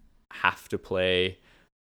have to play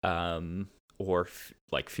or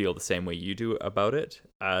like feel the same way you do about it.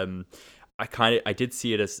 I did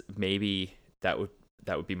see it as maybe that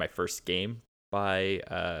would be my first game by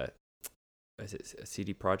is it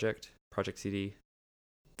CD Projekt CD,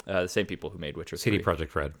 the same people who made Witcher 3. CD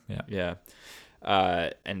Projekt Red. Yeah.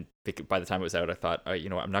 And by the time it was out, I thought, you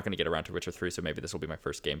know what, I'm not going to get around to Witcher 3, so maybe this will be my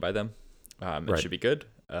first game by them. It should be good.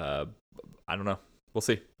 I don't know. We'll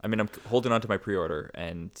see. I mean, I'm holding on to my pre-order,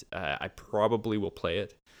 and I probably will play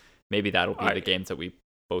it. Maybe that'll be the games that we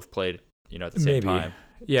both played, at the same time.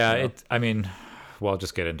 Yeah, I mean, well, I'll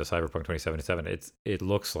just get into Cyberpunk 2077. It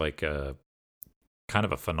looks like a kind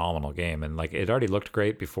of a phenomenal game, and like it already looked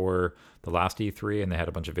great before the last E3, and they had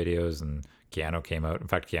a bunch of videos, and Keanu came out. In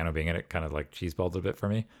fact, Keanu being in it kind of like cheeseballed a bit for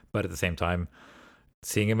me, but at the same time,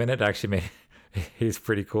 seeing him in it actually made he's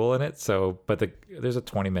pretty cool in it. So, but there's a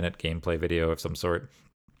 20-minute gameplay video of some sort,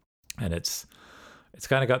 and it's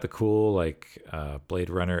kind of got the cool like Blade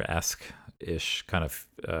Runner-esque ish kind of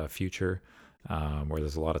future, where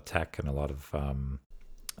there's a lot of tech and a lot of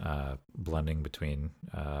blending between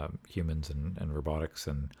humans and robotics,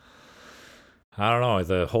 and I don't know,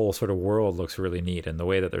 the whole sort of world looks really neat, and the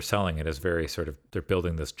way that they're selling it is very sort of, they're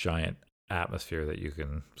building this giant atmosphere that you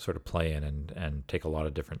can sort of play in and take a lot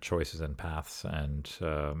of different choices and paths, and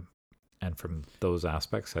And from those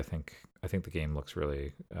aspects, I think the game looks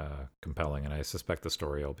really compelling, and I suspect the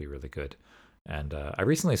story will be really good. And I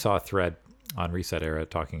recently saw a thread on Reset Era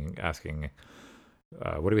asking,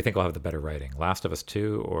 what do we think will have the better writing, Last of Us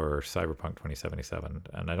 2 or Cyberpunk 2077?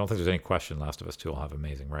 And I don't think there's any question Last of Us 2 will have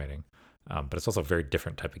amazing writing. But it's also a very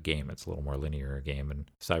different type of game. It's a little more linear game, and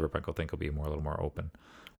Cyberpunk I think will be a little more open.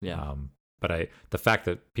 Yeah. But the fact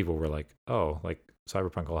that people were like, oh, like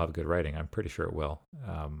Cyberpunk will have good writing, I'm pretty sure it will.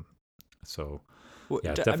 So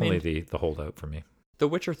yeah, it's definitely the holdout for me. The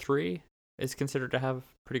Witcher 3 is considered to have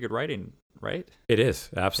pretty good writing, right? It is,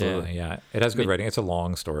 absolutely, yeah. It has good writing. It's a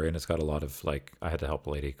long story, and it's got a lot of, like, I had to help a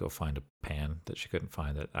lady go find a pan that she couldn't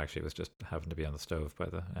find that actually was just happened to be on the stove by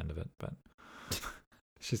the end of it. But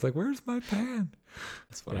she's like, where's my pan?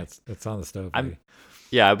 That's funny. Yeah, it's on the stove.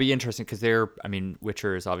 Yeah, it'd be interesting because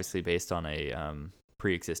Witcher is obviously based on a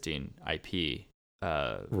pre-existing IP,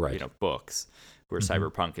 right. Books, where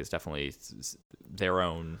Cyberpunk is definitely their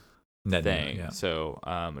own thing. Yeah. So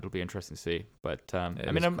it'll be interesting to see. But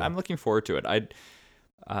I'm looking forward to it.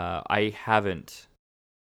 I haven't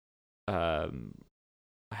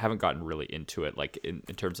gotten really into it, like in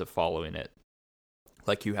terms of following it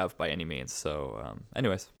like you have by any means. So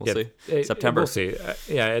anyways, we'll see. September. We'll see.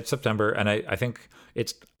 Yeah, it's September, and I think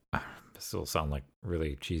it's this will sound like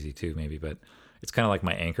really cheesy too, maybe, but it's kind of like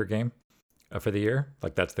my anchor game for the year.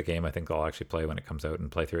 Like, that's the game I think I'll actually play when it comes out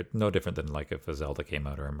and play through it. No different than like if a Zelda came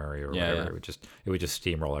out or a Mario or whatever. Yeah. It would just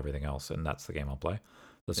steamroll everything else, and that's the game I'll play.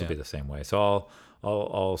 This will be the same way. So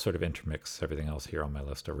I'll sort of intermix everything else here on my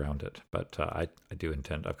list around it. But I do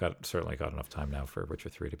intend. I've certainly got enough time now for Witcher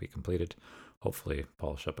 3 to be completed. Hopefully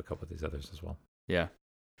polish up a couple of these others as well. Yeah.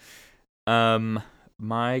 Another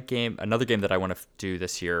game that I want to do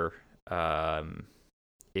this year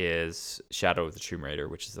is Shadow of the Tomb Raider,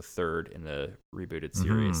 which is the third in the rebooted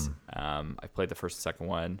series. I played the first and second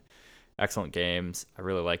one. Excellent games. I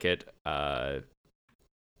really like it. I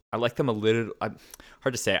like them a little.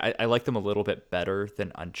 Hard to say. I like them a little bit better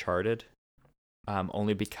than Uncharted,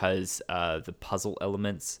 only because the puzzle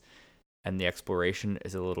elements and the exploration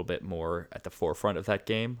is a little bit more at the forefront of that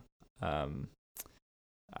game.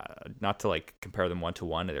 Not to like compare them one to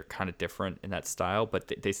one, they're kind of different in that style,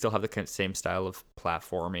 but they still have the same style of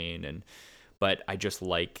platforming. But I just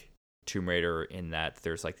like Tomb Raider in that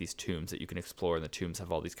there's like these tombs that you can explore, and the tombs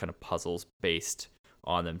have all these kind of puzzles based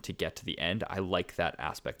on them to get to the end. I like that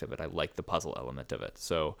aspect of it. I like the puzzle element of it.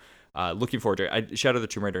 So looking forward to it. Shadow of the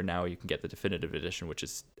Tomb Raider, now you can get the definitive edition, which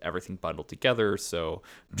is everything bundled together. So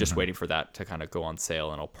just waiting for that to kind of go on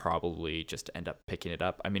sale, and I'll probably just end up picking it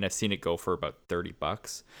up. I mean, I've seen it go for about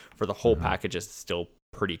 $30 for the whole package. Is still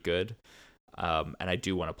pretty good. And I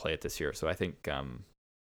do want to play it this year. So I think...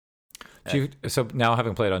 so now,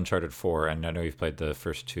 having played Uncharted 4, and I know you've played the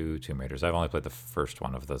first two Tomb Raiders, I've only played the first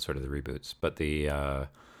one of the sort of the reboots, but the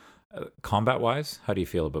combat-wise, how do you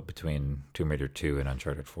feel about between Tomb Raider 2 and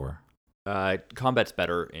Uncharted 4? Combat's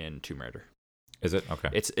better in Tomb Raider. Is it? Okay.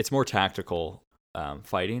 It's more tactical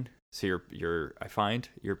fighting, so I find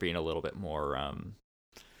you're being a little bit more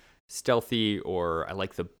stealthy, or I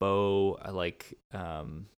like the bow. I like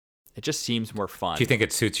it just seems more fun. Do you think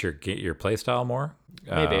it suits your play style more?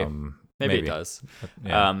 Maybe it does.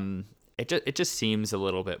 Yeah. It just seems a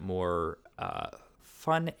little bit more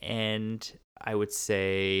fun, and I would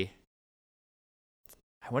say,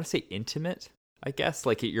 I want to say intimate, I guess.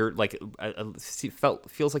 Like you're like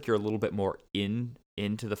feels like you're a little bit more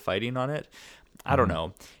into the fighting on it. I don't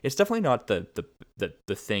know. It's definitely not the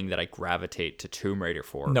thing that I gravitate to Tomb Raider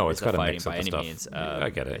for. No, it's got a fighting mix by of any stuff. means.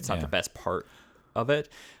 I get it. It's not the best part of it.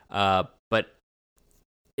 But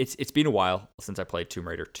it's been a while since I played Tomb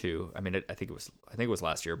Raider 2. I mean, I think it was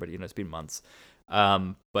last year, but it's been months.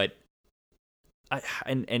 But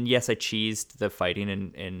yes, I cheesed the fighting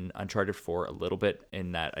in Uncharted 4 a little bit,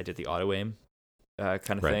 in that I did the auto aim kind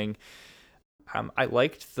of thing. I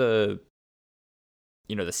liked the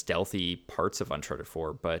stealthy parts of Uncharted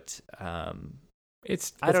 4, but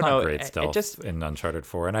it's I don't not know. Great stealth in Uncharted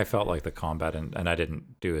 4, and I felt like the combat, and I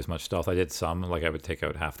didn't do as much stealth. I did some, like I would take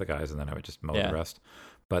out half the guys and then I would just mow the rest,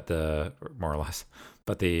 but more or less.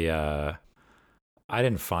 But I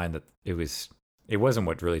didn't find that it wasn't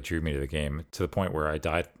what really drew me to the game, to the point where I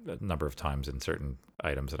died a number of times in certain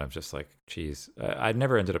items, and I'm just like, geez. I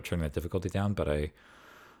never ended up turning that difficulty down, but I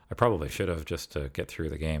probably should have, just to get through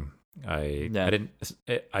the game. I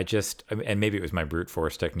just, and maybe it was my brute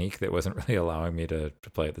force technique that wasn't really allowing me to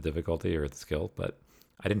play at the difficulty or the skill, but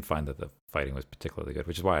I didn't find that the fighting was particularly good,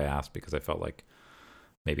 which is why I asked, because I felt like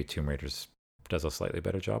maybe Tomb Raider does a slightly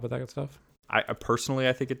better job with that stuff. I personally,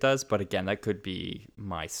 I think it does, but again, that could be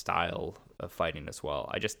my style of fighting as well.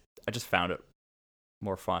 I just found it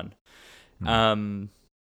more fun. Hmm.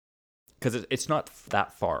 Because it's not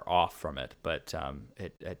that far off from it, but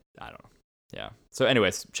it I don't know. Yeah. So,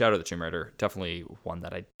 anyways, Shadow of the Tomb Raider, definitely one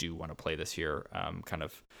that I do want to play this year. Kind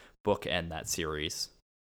of bookend that series.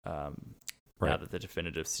 Now Right. that the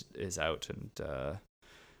definitive is out, and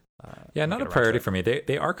Yeah, and not get a around to priority it. for me.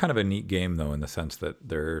 They are kind of a neat game though, in the sense that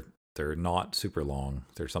they're not super long.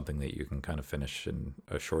 They're something that you can kind of finish in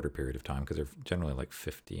a shorter period of time because they're generally like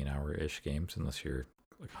 15-hour ish games, unless you're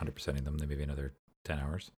like 100%ing them. They maybe another 10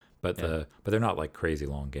 hours, but Yeah. but they're not like crazy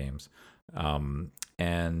long games. Um,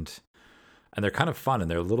 and and they're kind of fun,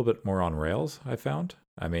 and they're a little bit more on rails, I found.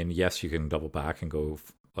 I mean, yes, you can double back and go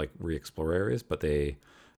like re-explore areas, but they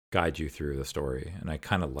guide you through the story, and I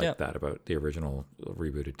kind of Yeah. like that about the original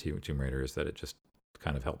rebooted Tomb Raider, is that it just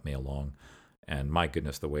kind of helped me along. And my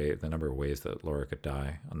goodness, the number of ways that Laura could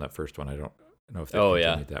die on that first one, I don't know if they've Oh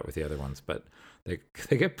yeah. continued that with the other ones, but they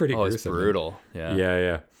they get pretty Oh, it's gruesome, and brutal. Yeah. yeah,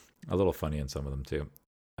 yeah, a little funny in some of them too.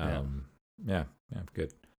 Yeah. Um, yeah, yeah,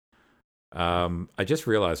 good. I just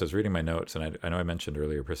realized I was reading my notes, and I know I mentioned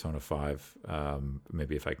earlier Persona 5.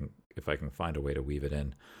 Maybe if I can find a way to weave it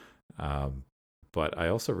in. Um, but I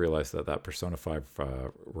also realized that Persona 5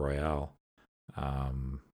 Royale,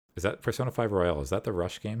 um, is that Persona 5 Royale? Is that the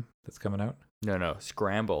Rush game that's coming out? No, no.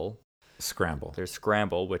 Scramble. Scramble. There's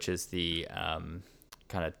Scramble, which is the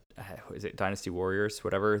kind of is it Dynasty Warriors,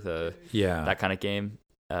 whatever the Yeah, that kind of game.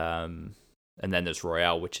 And then there's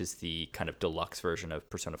Royale, which is the kind of deluxe version of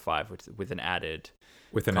Persona 5, with an added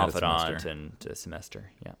with an added confidant semester. and a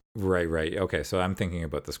semester. Yeah. Right, right. Okay, so I'm thinking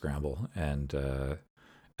about the Scramble, and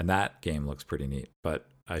that game looks pretty neat. But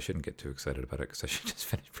I shouldn't get too excited about it because I should just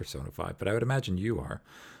finish Persona 5. But I would imagine you are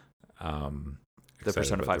um, The excited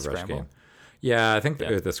Persona about 5 the Rush game. Scramble. Yeah, I think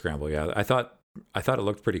Yeah. the Scramble. Yeah, I thought it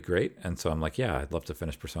looked pretty great, and so I'm like, yeah, I'd love to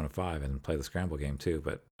finish Persona 5 and play the Scramble game too.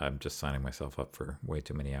 But I'm just signing myself up for way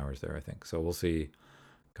too many hours there, I think. So we'll see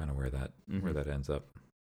kind of where Mm-hmm. that ends up.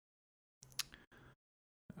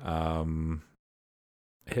 Um,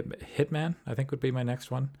 Hitman, I think, would be my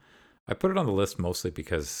next one. I put it on the list mostly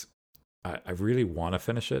because I really want to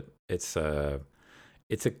finish it. It's a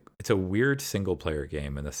weird single player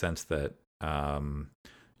game in the sense that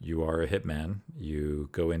you are a hitman. You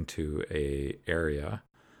go into a area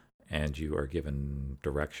and you are given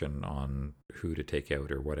direction on who to take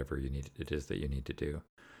out or whatever it is that you need to do.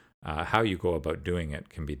 How you go about doing it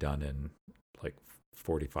can be done in like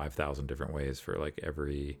 45,000 different ways for like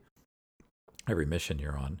every mission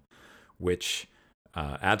you're on, which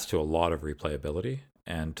adds to a lot of replayability,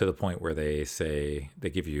 and to the point where they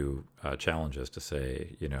give you challenges to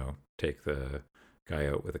say, take the guy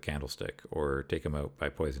out with a candlestick, or take him out by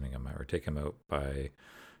poisoning him, or take him out by,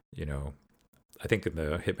 you know, I think in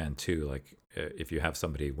the Hitman 2, like if you have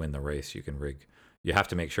somebody win the race, you can rig. You have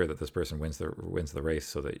to make sure that this person wins the race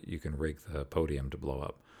so that you can rig the podium to blow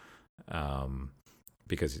up. Um,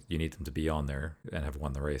 because you need them to be on there and have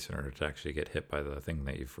won the race in order to actually get hit by the thing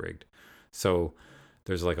that you've rigged. So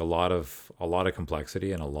there's like a lot of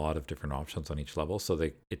complexity and a lot of different options on each level. So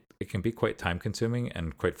it can be quite time consuming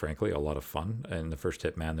and, quite frankly, a lot of fun. In the first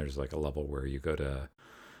Hitman, there's like a level where you go to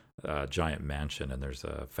a giant mansion and there's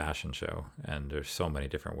a fashion show, and there's so many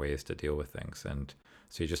different ways to deal with things, and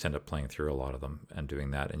so you just end up playing through a lot of them and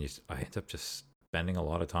doing that, and I end up just spending a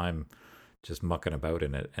lot of time just mucking about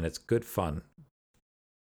in it, and it's good fun.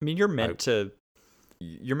 I mean, I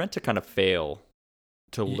you're meant to kind of fail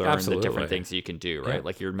to learn the different Absolutely. things that you can do, Yeah. right?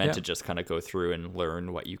 Like you're meant Yeah. to just kind of go through and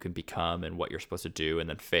learn what you can become and what you're supposed to do, and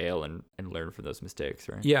then fail and learn from those mistakes,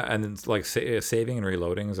 right? Yeah, and it's like saving and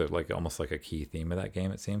reloading is like almost like a key theme of that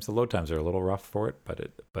game. It seems the load times are a little rough for it,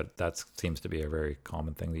 but that seems to be a very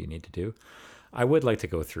common thing that you need to do. I would like to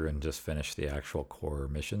go through and just finish the actual core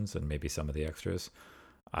missions and maybe some of the extras.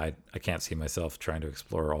 I can't see myself trying to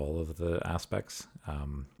explore all of the aspects.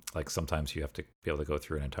 Like sometimes you have to be able to go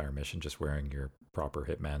through an entire mission just wearing your proper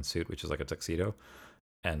hitman suit, which is like a tuxedo,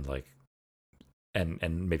 and like and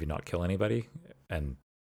maybe not kill anybody, and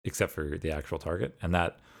except for the actual target, and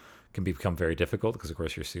that can become very difficult because of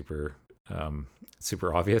course you're super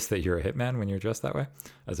obvious that you're a hitman when you're dressed that way,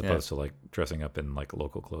 as Yeah. opposed to like dressing up in like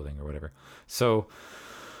local clothing or whatever. So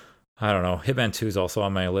I don't know. Hitman 2 is also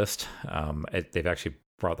on my list. They've actually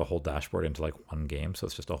brought the whole dashboard into like one game, so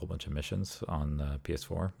it's just a whole bunch of missions on the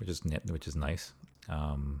PS4, which is nice.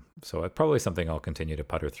 So it's probably something I'll continue to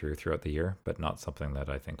putter throughout the year, but not something that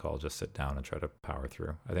I think I'll just sit down and try to power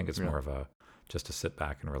through. I think it's Yeah. more of a just to sit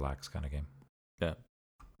back and relax kind of game. Yeah.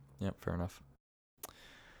 Yeah. Fair enough.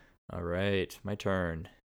 All right, my turn.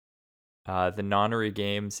 The Nonary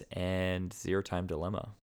games and Zero Time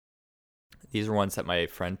Dilemma. These are ones that my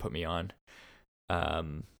friend put me on.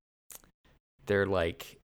 Um, they're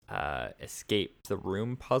like escape the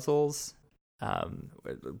room puzzles,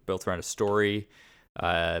 built around a story.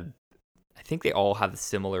 I think they all have a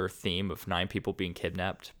similar theme of 9 people being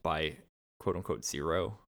kidnapped by quote unquote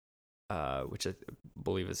Zero, which I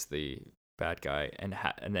believe is the bad guy, and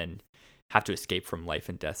then have to escape from life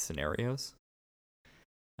and death scenarios.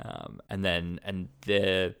 And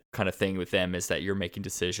the kind of thing with them is that you're making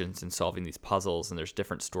decisions and solving these puzzles, and there's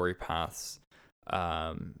different story paths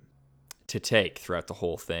to take throughout the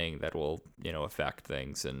whole thing that will, affect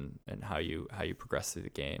things and how you progress through the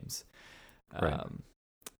games. Right.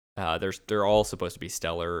 They're all supposed to be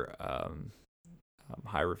stellar,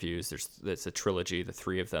 high reviews. It's a trilogy, the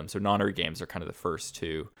 3 of them. So Nonary Games are kind of the first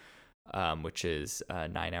 2, which is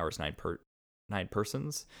 9 hours, 9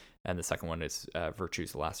 persons, and the second one is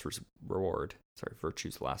Virtue's Last Reward. Sorry,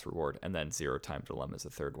 Virtue's Last Reward, and then Zero Time Dilemma is the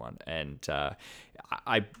third one. And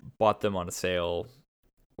I bought them on a sale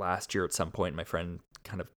last year at some point. My friend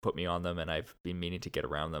kind of put me on them, and I've been meaning to get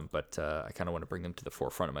around them, but I kind of want to bring them to the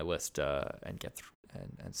forefront of my list and get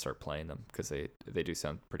and start playing them, because they do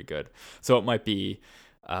sound pretty good. So it might be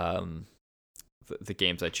the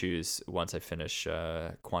games I choose once I finish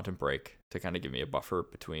Quantum Break, to kind of give me a buffer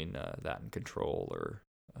between that and Control or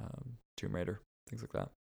Tomb Raider, things like that.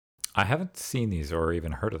 I haven't seen these or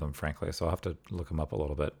even heard of them, frankly, so I'll have to look them up a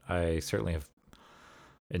little bit. I certainly have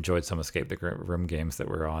enjoyed some Escape the Room games that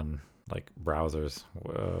were on like browsers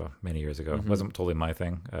many years ago. It wasn't totally my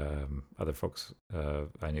thing. Other folks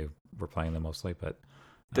I knew were playing them mostly, but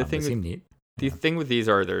the thing they seem neat. The thing with these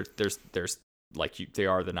are there's like they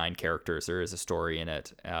are the 9 characters. There is a story in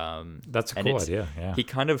it. That's a cool idea. Yeah. He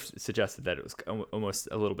kind of suggested that it was almost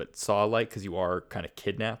a little bit Saw-like, because you are kind of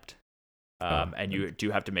kidnapped, and you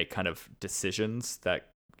do have to make kind of decisions that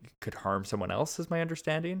could harm someone else, is my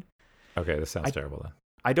understanding. Okay, this sounds terrible then.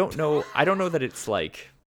 I don't know that it's like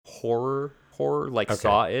horror like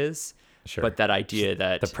Saw is. Sure. But that idea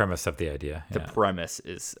that the premise of the idea, the premise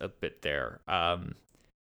is a bit there.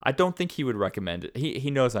 I don't think he would recommend it.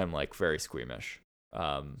 He knows I'm like very squeamish,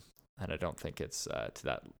 and I don't think it's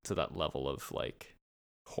to that level of like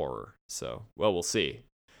horror. So, well, we'll see.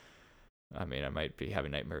 I mean, I might be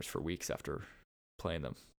having nightmares for weeks after playing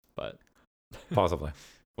them, but possibly.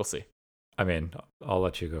 We'll see. I mean, I'll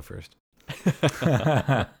let you go first.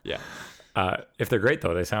 Yeah. If they're great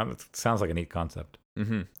though, sounds like a neat concept.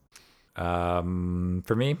 Mm-hmm.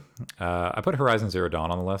 For me, I put Horizon Zero Dawn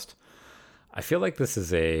on the list. I feel like this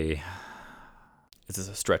is a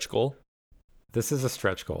stretch goal. This is a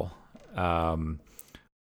stretch goal. The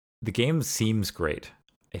game seems great.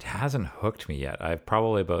 It hasn't hooked me yet. I've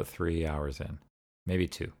probably about 3 hours in, maybe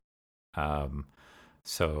 2.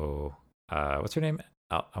 So what's her name?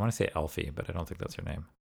 I want to say Elfie, but I don't think that's her name.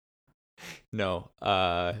 No,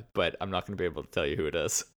 but I'm not going to be able to tell you who it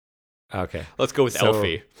is. Okay. Let's go with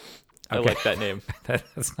Elfie. I like that name.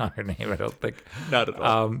 That's not her name, I don't think. Not at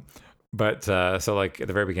all. But so like at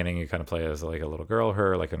the very beginning, you kind of play as like a little girl,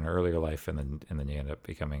 her like in her earlier life, and then you end up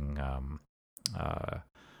becoming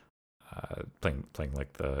playing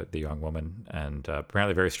like the young woman, and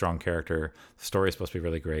apparently very strong character. The story is supposed to be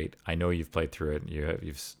really great. I know you've played through it.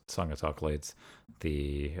 You've sung its accolades.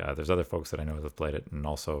 There's other folks that I know that have played it and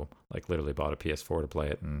also like literally bought a PS4 to play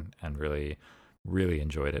it and really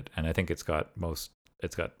enjoyed it. And I think it's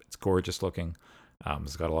gorgeous looking.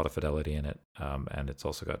 It's got a lot of fidelity in it, and it's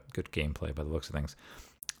also got good gameplay by the looks of things.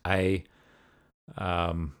 I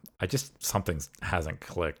just something hasn't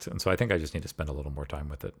clicked, and so I think I just need to spend a little more time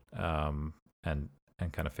with it, and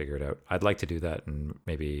kind of figure it out. I'd like to do that, and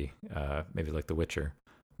maybe like The Witcher,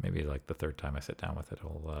 maybe like the third time I sit down with it,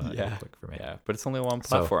 it'll click for me. Yeah, but it's only on one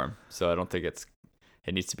platform, so I don't think it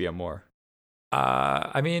needs to be on more.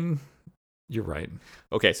 I mean, you're right.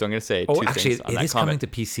 Okay, so I'm going to say two things on that comment. Actually, it is coming to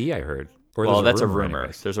PC, I heard. Well, that's a rumor.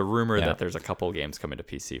 Anyways. There's a rumor that there's a couple games coming to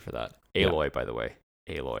PC for that. Aloy, by the way.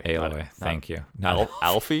 Aloy. Thank you.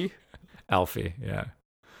 Alfie? Alfie, yeah.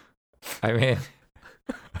 I mean,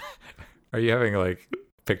 are you having like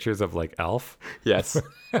pictures of like Alf? Yes.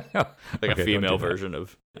 Like a female version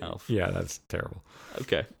of Alf. Yeah, that's terrible.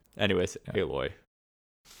 Okay. Anyways, Aloy.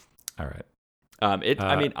 All right.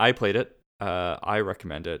 I mean, I played it. I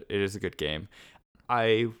recommend it. It is a good game.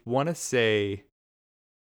 I want to say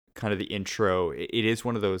kind of the intro, it is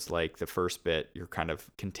one of those, like the first bit, you're kind of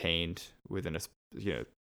contained within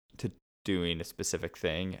to doing a specific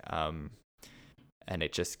thing. And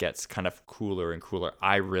it just gets kind of cooler and cooler.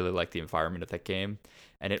 I really like the environment of that game.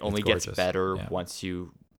 And it only gets better once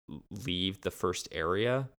you leave the first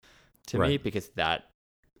area to me, because that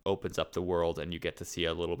opens up the world and you get to see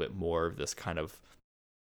a little bit more of this kind of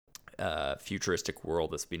futuristic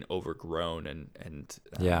world that's been overgrown and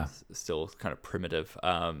Yeah. still kind of primitive.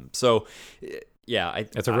 So yeah,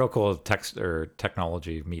 It's a real cool text or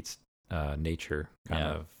technology meets nature kind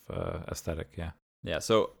Yeah. of aesthetic. Yeah. Yeah,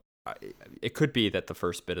 so it could be that the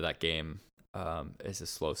first bit of that game is a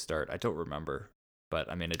slow start. I don't remember, but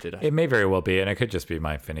I mean, it did. It may very well be, and it could just be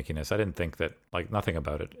my finickiness. I didn't think that, like, nothing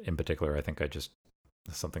about it in particular. I think I just,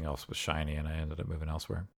 something else was shiny and I ended up moving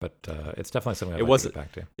elsewhere. But it's definitely something I'd like to get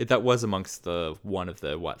back to. That was amongst one of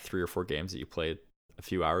the 3 or 4 games that you played a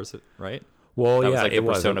few hours, right? Well, That yeah, was like it the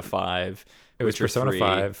was. Persona 5. It was Witcher Persona 3,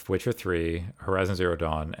 5, Witcher 3, Horizon Zero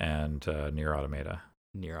Dawn, and Nier Automata.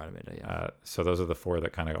 Nier Automata. Yeah. So those are the 4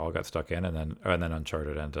 that kind of all got stuck in, and then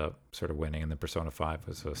Uncharted ended up sort of winning, and then Persona 5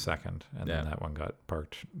 was a second, and then that one got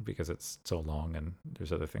parked because it's so long, and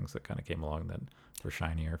there's other things that kind of came along that were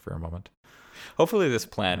shinier for a moment. Hopefully, this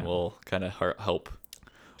plan will kind of help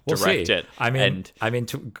We'll direct see. it. I mean,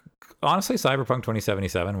 honestly, Cyberpunk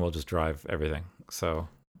 2077 will just drive everything. So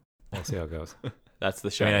we'll see how it goes. That's the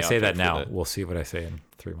I shiny. mean, I say that object now. for the- We'll see what I say in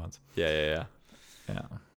 3 months. Yeah. Yeah.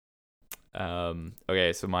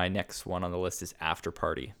 Okay, so my next one on the list is After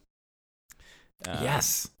Party.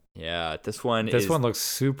 Yes. Yeah, this one looks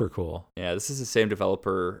super cool. Yeah, this is the same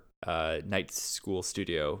developer, Night School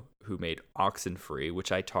Studio, who made Oxenfree,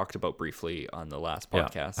 which I talked about briefly on the last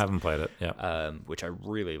podcast. Yeah, haven't played it. Yeah. Which I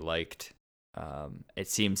really liked. It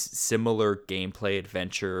seems similar gameplay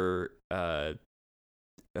adventure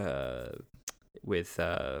with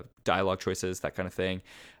dialogue choices, that kind of thing.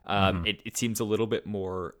 It seems a little bit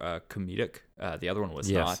more comedic. The other one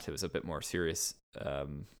was not. It was a bit more serious.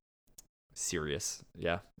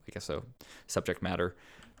 Yeah, I guess so. Subject matter.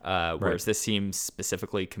 Whereas this seems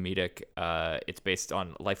specifically comedic. It's based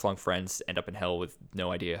on lifelong friends end up in hell with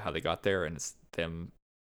no idea how they got there, and it's them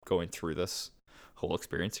going through this whole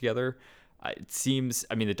experience together. It seems,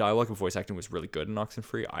 I mean, the dialogue and voice acting was really good in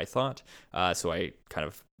Oxenfree, I thought. So I kind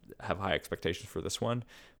of have high expectations for this one,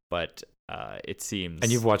 but it seems.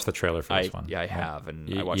 And you've watched the trailer for this one? Yeah, I have,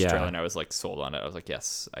 and I watched the trailer and I was like sold on it. I was like,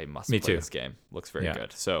 yes, I must play this game. Looks very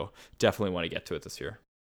good. So definitely want to get to it this year.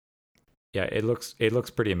 Yeah, it looks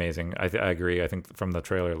pretty amazing. I agree. I think from the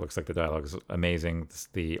trailer, it looks like the dialogue is amazing.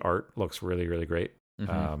 The art looks really, really great.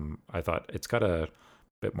 Mm-hmm. I thought it's got a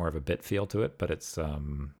bit more of a bit feel to it, but it's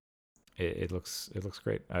it looks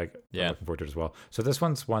great. I'm looking forward to it as well. So this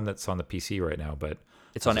one's one that's on the PC right now, but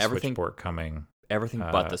it's on everything. Switch port coming. Everything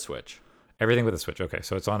but the Switch. Everything but the Switch. Okay,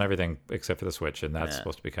 so it's on everything except for the Switch, and that's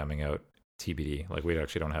supposed to be coming out TBD. Like, we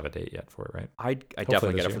actually don't have a date yet for it, right? I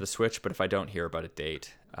definitely get it for the Switch, but if I don't hear about a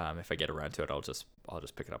date, if I get around to it, I'll just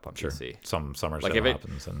pick it up on PC. Some summer like stuff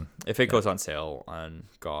happens, and if it goes on sale on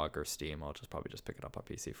GOG or Steam, I'll probably just pick it up on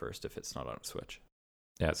PC first if it's not on Switch.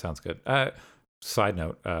 Yeah, it sounds good. Side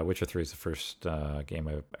note: Witcher 3 is the first game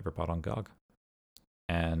I've ever bought on GOG.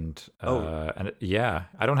 And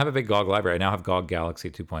I don't have a big GOG library. I now have GOG Galaxy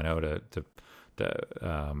 2.0 to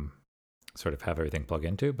sort of have everything plug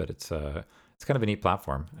into, but it's kind of a neat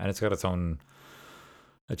platform, and it's got its own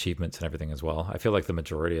achievements and everything as well. I feel like the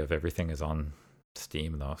majority of everything is on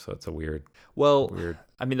Steam though, so it's a weird.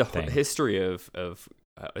 I mean, the whole history of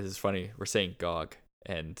this is funny. We're saying GOG,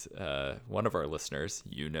 and one of our listeners,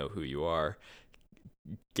 you know who you are,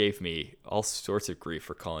 gave me all sorts of grief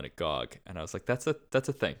for calling it GOG, and I was like, that's a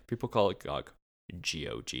thing. People call it GOG.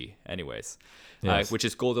 GOG, anyways, which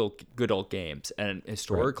is good old games, and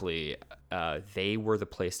historically, they were the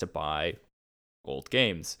place to buy old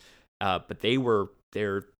games, but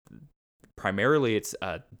they're primarily it's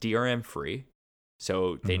DRM free,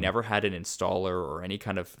 so they never had an installer or any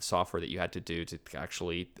kind of software that you had to do to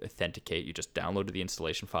actually authenticate. You just downloaded the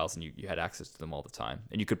installation files and you had access to them all the time,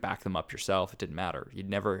 and you could back them up yourself. It didn't matter. You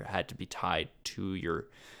never had to be tied to your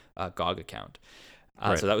GOG account.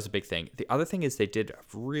 So that was a big thing. The other thing is they did a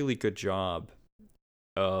really good job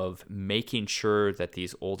of making sure that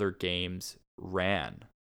these older games ran.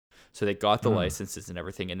 So they got the licenses and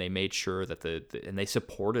everything, and they made sure that and they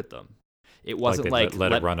supported them. It wasn't like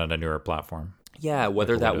let it run on a newer platform. Yeah,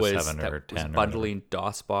 whether that was was bundling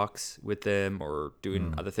DOSBox with them or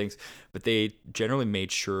doing other things, but they generally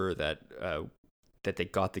made sure that they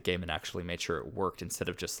got the game and actually made sure it worked, instead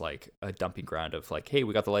of just like a dumping ground of like, hey,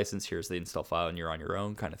 we got the license, here's the install file, and you're on your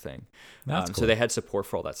own kind of thing. That's cool. So they had support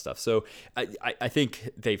for all that stuff. So I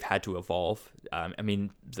think they've had to evolve. I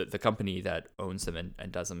mean, the company that owns them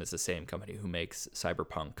and does them is the same company who makes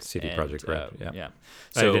Cyberpunk. CD Projekt Red. Yeah.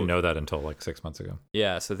 So, I didn't know that until like 6 months ago.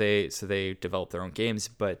 Yeah, so they developed their own games,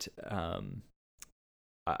 but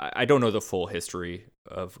I don't know the full history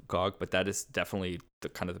of GOG, but that is definitely the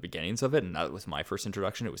kind of the beginnings of it, and that was my first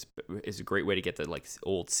introduction. It's a great way to get the like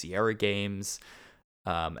old Sierra games,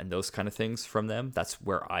 and those kind of things from them. That's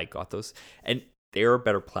where I got those. And they're a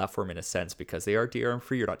better platform in a sense because they are DRM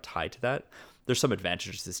free. You're not tied to that. There's some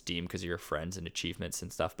advantages to Steam because of your friends and achievements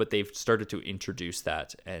and stuff, but they've started to introduce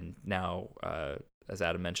that. And now, as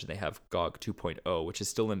Adam mentioned, they have GOG 2.0, which is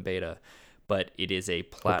still in beta, but it is a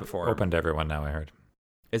platform. Open to everyone now, I heard.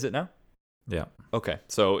 Is it now? Yeah. Okay,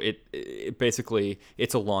 so it basically,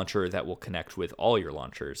 it's a launcher that will connect with all your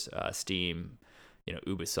launchers, Steam,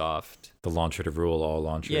 Ubisoft. The launcher to rule all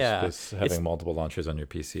launchers. Yeah, because having multiple launchers on your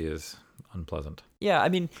PC is unpleasant. Yeah, I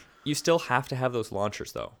mean, you still have to have those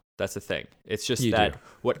launchers, though. That's the thing. It's just You that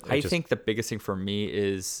do. I think the biggest thing for me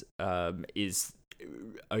is a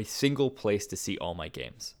single place to see all my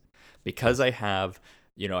games, because I have.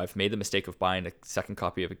 I've made the mistake of buying a second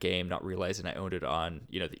copy of a game, not realizing I owned it on,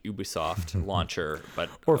 the Ubisoft launcher.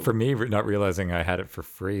 Or for me, not realizing I had it for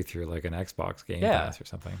free through like an Xbox Game Pass or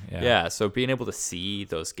something. Yeah. So being able to see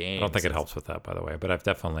those games. I don't think it helps with that, by the way. But I've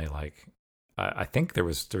definitely I think there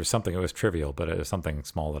was something. It was trivial, but it was something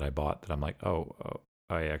small that I bought that I'm like, oh,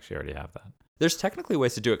 I actually already have that. There's technically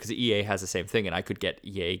ways to do it because EA has the same thing, and I could get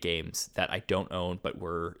EA games that I don't own but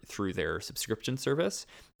were through their subscription service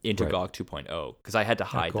into GOG 2.0 because I had to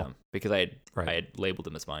hide them because I had labeled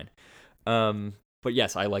them as mine. But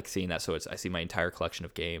yes, I like seeing that. So I see my entire collection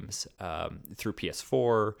of games through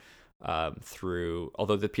PS4,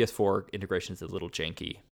 although the PS4 integration is a little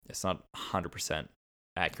janky. It's not 100%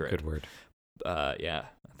 accurate. Good word. Yeah,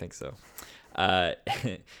 I think so.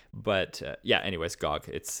 But anyways, GOG,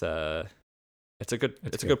 it's a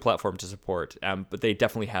good platform to support. But they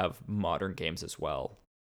definitely have modern games as well.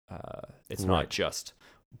 It's not just,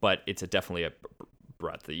 but it's definitely a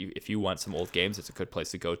breadth. If you want some old games, it's a good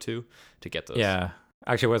place to go to get those. Yeah.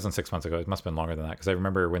 Actually, it wasn't 6 months ago. It must have been longer than that because I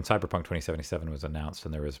remember when Cyberpunk 2077 was announced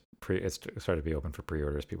and there was it started to be open for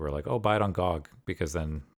pre-orders. People were like, "Oh, buy it on GOG," because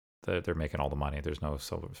then they're making all the money. There's no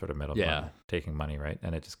sort of middleman taking money, right?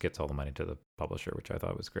 And it just gets all the money to the publisher, which I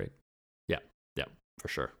thought was great. Yeah, for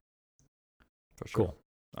sure. Cool.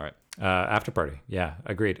 All right. Afterparty. Yeah,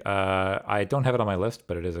 agreed. I don't have it on my list,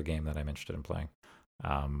 but it is a game that I'm interested in playing.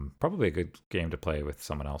 Probably a good game to play with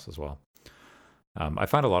someone else as well. I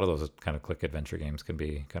find a lot of those kind of click adventure games can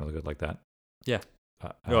be kind of good like that. Yeah.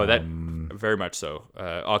 No, that very much so.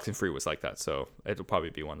 Oxenfree was like that, so it'll probably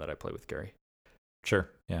be one that I play with Gary. Sure.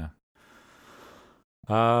 Yeah.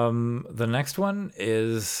 The next one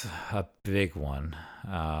is a big one.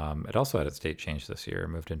 It also had its date changed this year,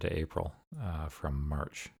 moved into April from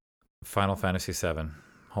March. Final Fantasy VII.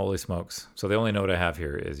 Holy smokes. So the only note I have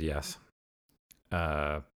here is yes.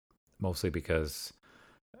 Mostly because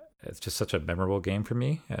it's just such a memorable game for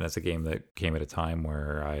me, and it's a game that came at a time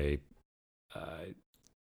where I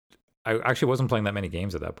actually wasn't playing that many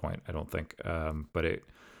games at that point, I don't think. But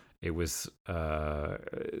it was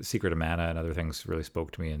Secret of Mana and other things really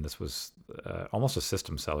spoke to me, and this was almost a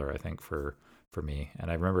system seller, I think, for me. And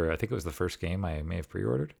I remember, I think it was the first game I may have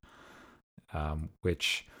pre-ordered,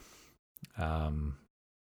 which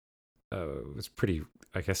was pretty,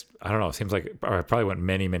 I guess, I don't know, it seems like I probably went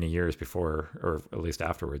many, many years before, or at least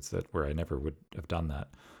afterwards, where I never would have done that.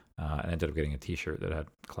 And I ended up getting a t-shirt that had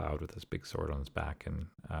Cloud with this big sword on his back, and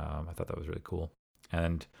I thought that was really cool.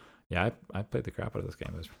 And yeah, I played the crap out of this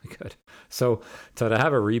game. It was really good. So to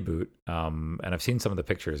have a reboot, and I've seen some of the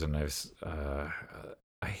pictures, and I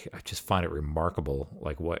just find it remarkable,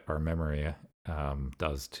 like what our memory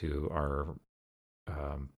does to our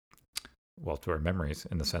to our memories,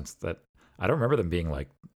 in the sense that I don't remember them being like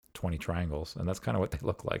 20 triangles, and that's kind of what they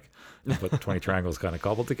look like. But the 20 triangles kind of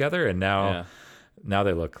cobbled together, and now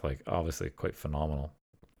they look like obviously quite phenomenal.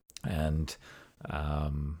 And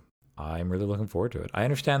I'm really looking forward to it. I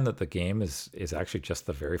understand that the game is actually just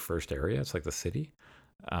the very first area. It's like the city,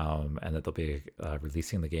 and that they'll be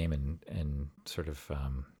releasing the game in sort of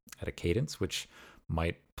at a cadence, which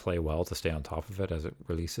might play well to stay on top of it as it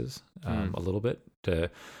releases a little bit.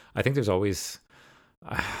 I think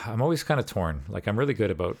I'm always kind of torn. Like, I'm really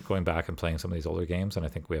good about going back and playing some of these older games, and I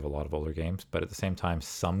think we have a lot of older games, but at the same time,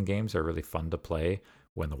 some games are really fun to play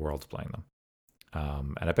when the world's playing them.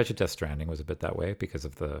 And I bet you Death Stranding was a bit that way because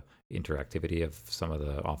of the interactivity of some of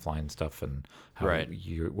the offline stuff, and how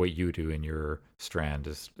what you do in your strand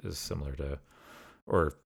is similar to,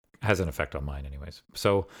 or has an effect on mine anyways.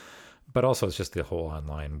 So, but also it's just the whole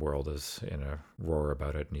online world is in a roar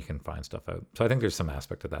about it, and you can find stuff out. So I think there's some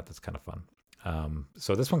aspect of that that's kind of fun.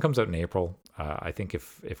 So this one comes out in April. I think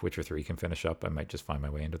if Witcher 3 can finish up, I might just find my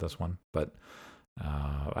way into this one. But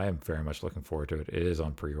I am very much looking forward to it. It is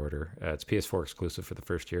on pre-order. It's PS4 exclusive for the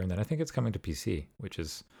first year, and then I think it's coming to PC, which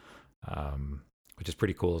is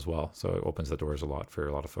pretty cool as well. So it opens the doors a lot for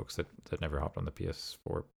a lot of folks that never hopped on the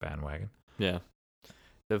PS4 bandwagon. Yeah.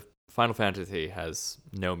 the Final Fantasy has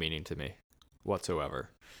no meaning to me whatsoever.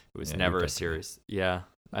 It was Yeah, never you're a dead to me. series. Yeah,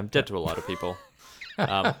 I'm dead to a lot of people.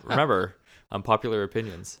 Remember, unpopular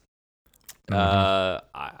opinions. Hmm.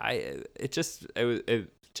 It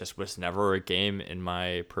just was never a game in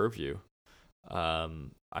my purview.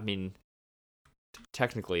 I mean,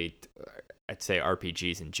 technically, I'd say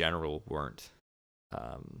RPGs in general weren't,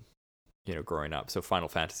 growing up. So Final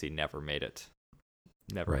Fantasy never made it.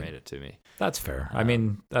 Never Right. made it to me. That's fair. I Um,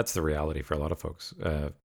 mean, that's the reality for a lot of folks.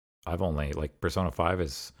 I've only like Persona 5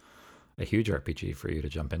 is a huge RPG for you to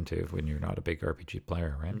jump into when you're not a big RPG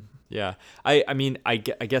player, right? yeah. I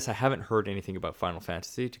guess I haven't heard anything about Final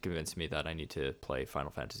Fantasy to convince me that I need to play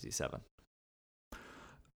Final Fantasy 7.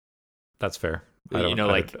 That's fair. I You don't. know,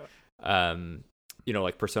 I don't. like, um,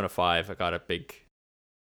 like Persona 5, I got a big,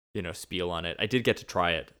 spiel on it. I did get to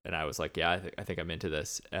try it, and I was like, yeah, I think I'm into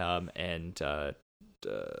this. Uh,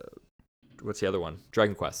 what's the other one?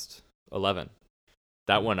 Dragon Quest 11.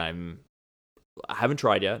 That one I haven't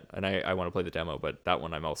tried yet, and I want to play the demo, but that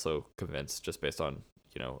one I'm also convinced just based on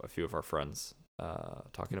a few of our friends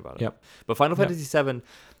talking about it. Yep. But Final Yep. Fantasy 7,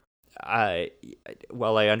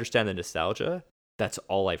 while I understand the nostalgia, that's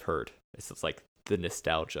all I've heard. It's like the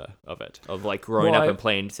nostalgia of it, of like growing Well, up I and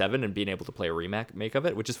playing 7 and being able to play a remake of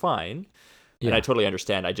it, which is fine. And I yeah. totally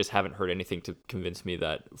understand. I just haven't heard anything to convince me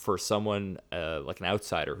that for someone like an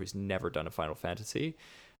outsider who's never done a Final Fantasy,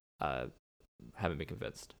 haven't been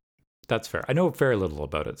convinced. That's fair. I know very little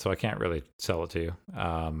about it, so I can't really sell it to you.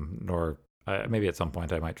 Nor maybe at some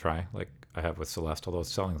point I might try, like I have with Celeste. Although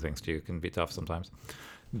selling things to you can be tough sometimes.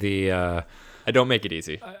 The I don't make it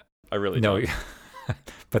easy. I really no, don't.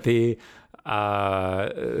 but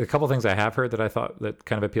a couple things I have heard that I thought that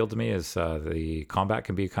kind of appealed to me is the combat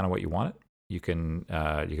can be kind of what you want it. You can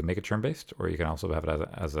make it turn based, or you can also have it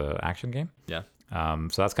as an action game. Yeah.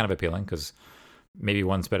 So that's kind of appealing because maybe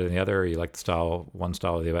one's better than the other. Or you like the style, one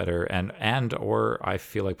style or the better, and or I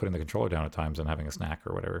feel like putting the controller down at times and having a snack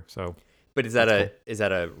or whatever. So, But is that's cool. is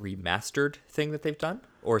that a remastered thing that they've done,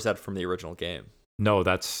 or is that from the original game? No,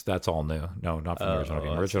 that's all new. No, not from the original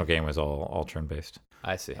game. I Original see. game was all turn based,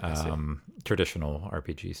 I see. I see. traditional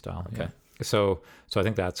RPG style. Okay. Yeah. So I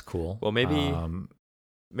think that's cool. Well,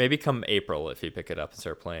 maybe come April, if you pick it up and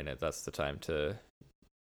start playing it, that's the time to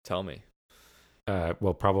tell me.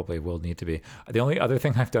 Well, probably will need to be. The only other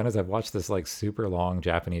thing I've done is I've watched this like super long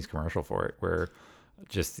Japanese commercial for it, where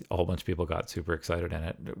just a whole bunch of people got super excited in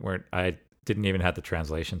it. Where I didn't even have the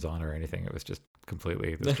translations on or anything. It was just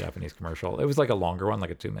completely this Japanese commercial. It was like a longer one, like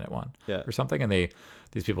a 2-minute one Yeah. or something. And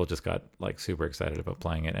these people just got like super excited about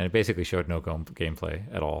playing it, and it basically showed no gameplay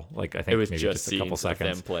at all. Like I It think was maybe just just a couple scenes of them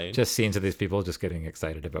seconds, playing. just scenes of these people just getting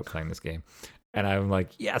excited about playing this game. And I'm like,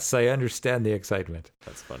 yes, I understand the excitement.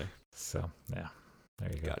 That's funny. So yeah, there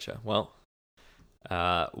you go. Gotcha. Well,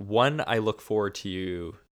 one I look forward to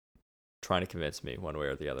you trying to convince me one way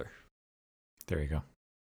or the other. There you go.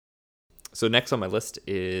 So next on my list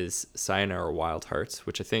is Sayonara Wild Hearts,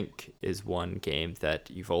 which I think is one game that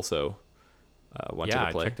you've also wanted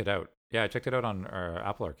to play. I checked it out. Yeah, I checked it out on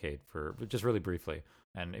Apple Arcade for just really briefly,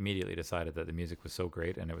 and immediately decided that the music was so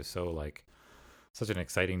great and it was so like such an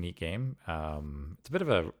exciting, neat game. It's a bit of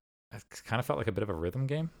it kind of felt like a bit of a rhythm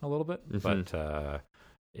game a little bit, but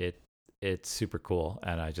it's super cool.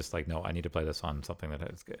 And I just like, no, I need to play this on something that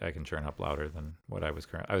I can turn up louder than what I was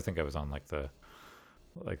I think I was on like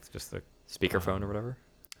just the Speakerphone or whatever.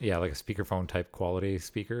 yeah, like a speakerphone type quality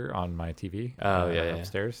speaker on my TV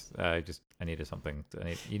upstairs. I needed something.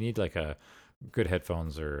 You need like a good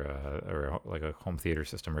headphones or like a home theater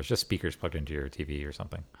system, or it's just speakers plugged into your TV or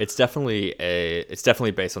something. It's definitely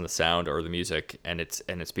based on the sound or the music, and it's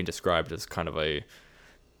been described as kind of like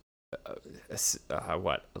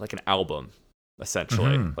an album,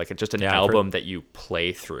 essentially, like just an album that you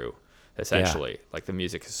play through, essentially. Like the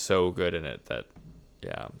music is so good in it that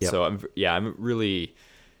So I'm really.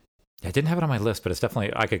 I didn't have it on my list, but it's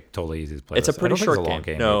definitely I could totally easily play. It's a pretty short long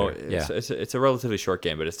game. game. No, either. it's a relatively short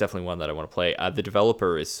game, but it's definitely one that I want to play. The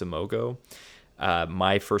developer is Sumogo.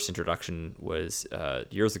 My first introduction was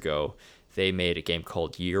years ago. They made a game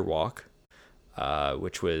called Year Walk,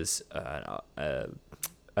 which was an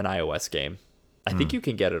iOS game. I think you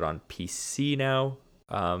can get it on PC now,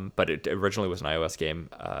 but it originally was an iOS game.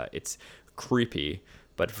 It's creepy,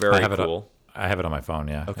 but very cool. I have it on my phone.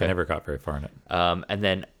 Yeah, okay. I never got very far in it. And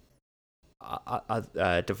then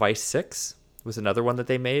Device 6 was another one that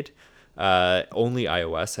they made. Only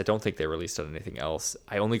iOS. I don't think they released on anything else.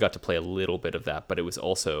 I only got to play a little bit of that, but it was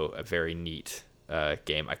also a very neat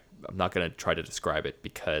game. I'm not going to try to describe it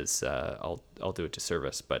because I'll do it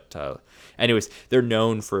disservice. But anyways, they're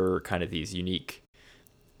known for kind of these unique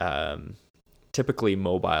typically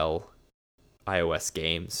mobile iOS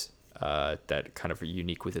games that kind of are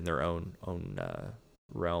unique within their own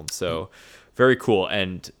realm. So very cool.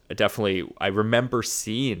 And definitely, I remember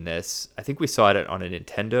seeing this. I think we saw it on a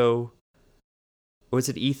Nintendo. Was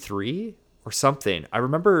it E3 or something? I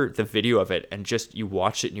remember the video of it, and just you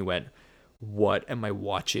watched it and you went, "What am I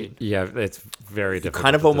watching?" Yeah, it's very difficult.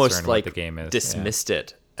 Kind of to almost discern like what the game is. dismissed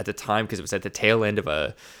it at the time because it was at the tail end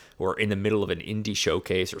of or in the middle of an indie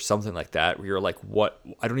showcase or something like that, where you're like, what?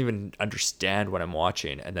 I don't even understand what I'm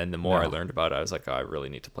watching. And then the more I learned about it, I was like, oh, I really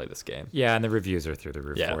need to play this game. Yeah, and the reviews are through the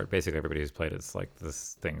roof Yeah. for it. Basically, everybody who's played it's like,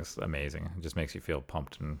 this thing is amazing. It just makes you feel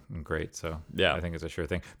pumped and great. So Yeah. I think it's a sure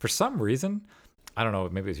thing. For some reason, I don't know,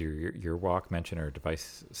 maybe it was your walk mention or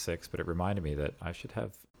Device 6, but it reminded me that I should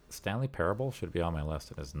have Stanley Parable should be on my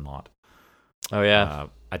list, and it's not. Oh, yeah.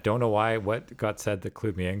 I don't know what got said that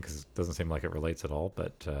clued me in, because it doesn't seem like it relates at all,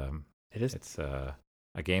 but it is. it's a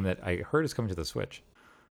game that I heard is coming to the Switch.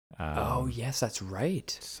 Oh, yes, that's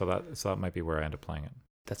right. So that might be where I end up playing it.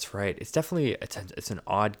 That's right. It's definitely it's an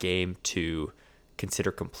odd game to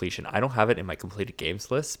consider completion. I don't have it in my completed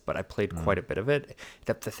games list, but I played quite a bit of it.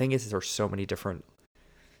 The thing is there's so many different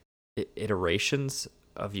iterations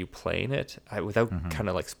of you playing it. Without kind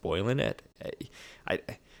of like spoiling it,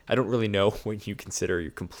 I don't really know when you consider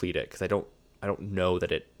you complete it, because I don't know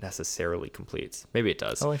that it necessarily completes. Maybe it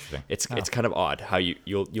does. Oh, interesting. It's kind of odd how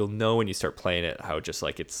you'll know when you start playing it how just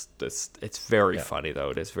like it's very funny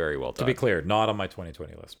though. It is very well done. To be clear, not on my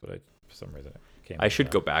 2020 list, but for some reason it came. I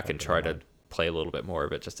should go back and try to play a little bit more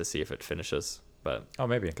of it just to see if it finishes. But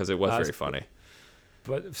maybe because it was very funny.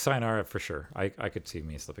 But Sayonara for sure. I could see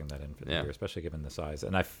me slipping that in for the year, especially given the size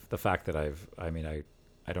and the fact that I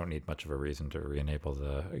don't need much of a reason to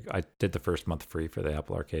re-enable I did the first month free for the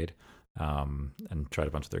Apple Arcade, and tried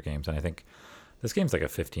a bunch of their games, and I think this game's like a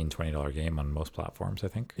 $15-$20 game on most platforms, I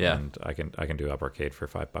think. Yeah. And I can do Apple Arcade for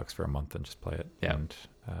 $5 for a month and just play it. Yeah. And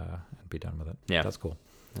be done with it. Yeah. That's cool.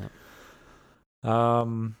 Yeah.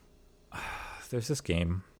 There's this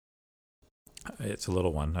game. It's a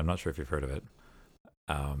little one. I'm not sure if you've heard of it.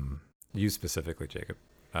 You specifically, Jacob,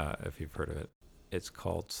 if you've heard of it. It's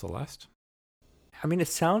called Celeste. I mean, it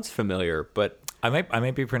sounds familiar, but I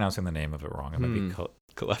might be pronouncing the name of it wrong. It might be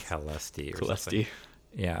Celeste or something.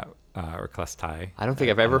 Yeah, or Celestai. I don't think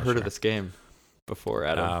I've ever heard of this game before,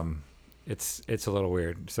 Adam. It's a little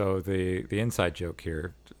weird. So the inside joke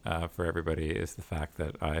here for everybody is the fact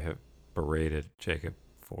that I have berated Jacob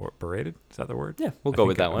for berated. Is that the word? Yeah, we'll go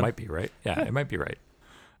with that one. It might be right. Yeah, it might be right.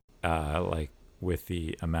 Like with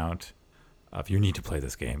the amount of you need to play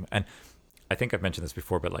this game, and I think I've mentioned this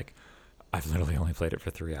before, but like I've literally only played it for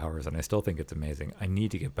 3 hours, and I still think it's amazing. I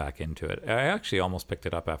need to get back into it. I actually almost picked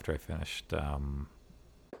it up after I finished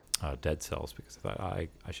Dead Cells, because I thought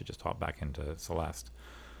I should just hop back into Celeste.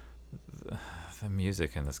 The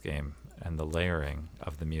music in this game and the layering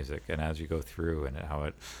of the music, and as you go through and how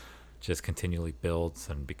it just continually builds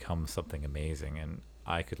and becomes something amazing, and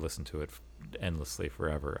I could listen to it endlessly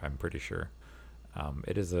forever, I'm pretty sure.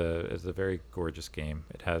 It is a very gorgeous game.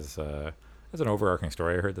 It has an overarching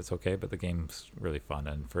story, I heard, that's okay, but the game's really fun,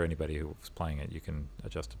 and for anybody who's playing it, you can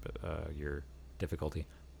adjust a bit your difficulty.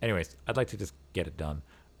 Anyways, I'd like to just get it done.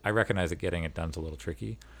 I recognize that getting it done is a little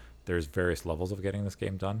tricky. There's various levels of getting this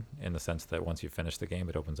game done, in the sense that once you finish the game,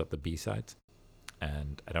 it opens up the B-sides.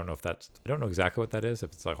 And I don't know exactly what that is,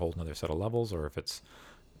 if it's a whole another set of levels, or if it's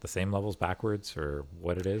the same levels backwards, or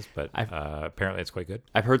what it is, but apparently it's quite good.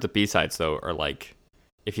 I've heard the B-sides, though, are like,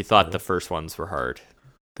 if you thought the first ones were hard,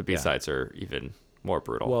 the B-sides are even more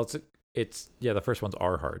brutal. Well, it's the first ones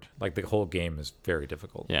are hard. Like, the whole game is very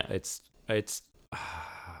difficult. Yeah. It's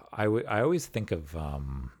I always think of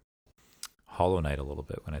Hollow Knight a little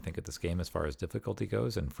bit when I think of this game, as far as difficulty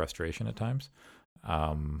goes and frustration at times.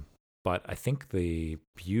 But I think the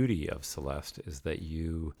beauty of Celeste is that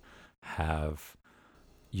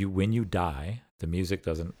when you die, the music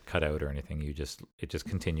doesn't cut out or anything. It just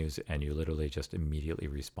continues, and you literally just immediately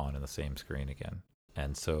respawn in the same screen again.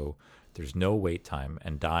 And so there's no wait time,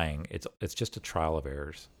 and dying, it's just a trial of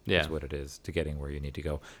errors. Yeah. Is what it is to getting where you need to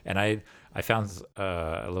go. And I found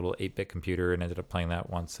a little 8-bit computer and ended up playing that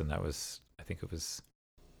once, and that was I think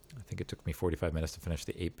it took me 45 minutes to finish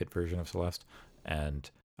the 8-bit version of Celeste, and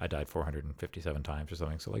I died 457 times or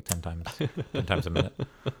something, so like 10 times a minute.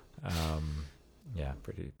 Yeah,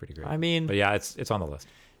 pretty great. I mean, but yeah, it's on the list.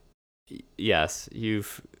 Yes,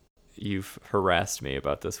 you've harassed me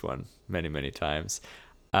about this one many times,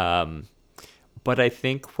 But I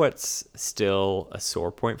think what's still a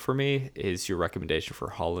sore point for me is your recommendation for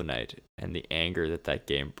Hollow Knight and the anger that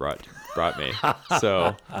game brought me.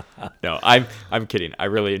 So no, I'm kidding. I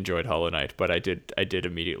really enjoyed Hollow Knight, but I did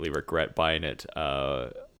immediately regret buying it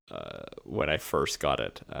when I first got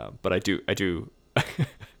it. But I do I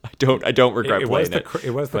don't regret playing it. It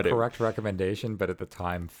was the correct recommendation, but at the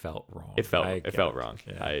time felt wrong. It felt wrong.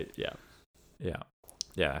 Yeah.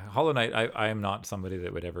 Yeah, Hollow Knight. I am not somebody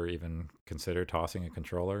that would ever even consider tossing a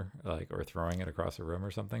controller, or throwing it across a room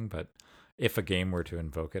or something. But if a game were to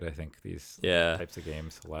invoke it, I think these types of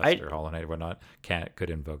games, Celeste or Hollow Knight or whatnot, could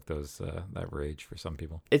invoke those that rage for some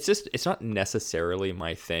people. It's not necessarily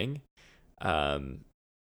my thing.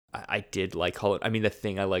 I did like Hollow. I mean, the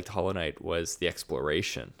thing I liked Hollow Knight was the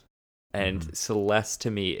exploration, and Celeste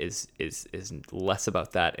to me is less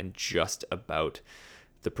about that and just about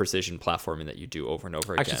the precision platforming that you do over and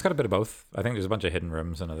over again. Actually, it's got a bit of both. I think there's a bunch of hidden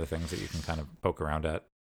rooms and other things that you can kind of poke around at.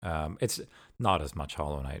 It's not as much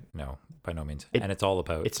Hollow Knight, no, by no means. And it's all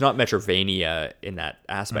about... It's not Metroidvania in that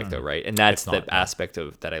aspect, though, right? And that's aspect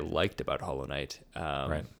of that I liked about Hollow Knight.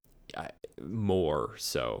 Right. More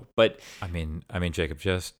so. But... I mean, Jacob,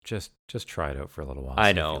 just try it out for a little while.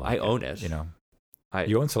 I know. I own it. You know?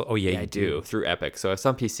 You own... Oh, yeah, I do. Through Epic. So it's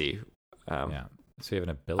on PC. Yeah. So you have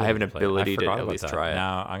an ability. I have an ability to at least try it.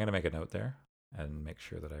 Now I'm gonna make a note there and make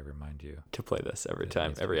sure that I remind you to play this every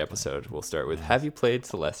time. Every episode, we'll start with, "Have you played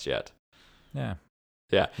Celeste yet?" Yeah.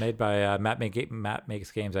 Yeah. Made by Matt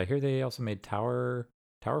Makes Games. I hear they also made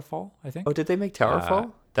Towerfall. I think. Oh, did they make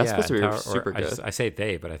Towerfall? That's supposed to be super good. I say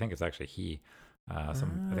they, but I think it's actually he. I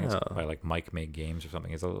think it's by like Mike Made Games or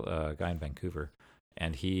something. He's a guy in Vancouver,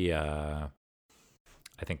 and he.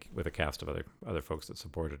 I think with a cast of other folks that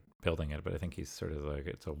supported building it, but I think he's sort of like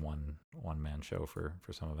it's a one man show for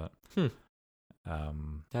some of it.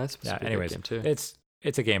 That's anyways, game too. It's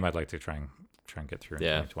a game I'd like to try and get through in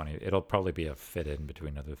 2020. It'll probably be a fit in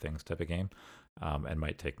between other things type of game, and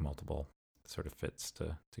might take multiple sort of fits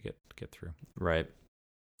to get through. Right.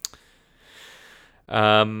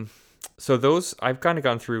 So those I've kind of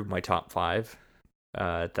gone through my top 5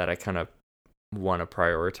 that I kind of want to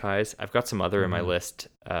prioritize. I've got some other in my list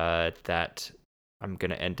that I'm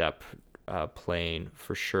going to end up playing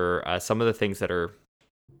for sure. Some of the things that are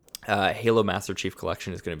Halo Master Chief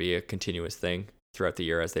Collection is going to be a continuous thing throughout the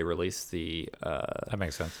year as they release the that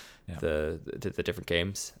makes sense. Yeah. The different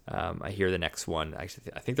games. I hear the next one. Actually,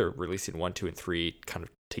 I think they're releasing 1, 2, and 3 kind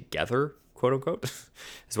of together, quote unquote,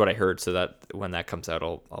 is what I heard. So that when that comes out,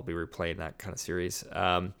 I'll be replaying that kind of series.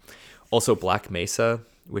 Also, Black Mesa,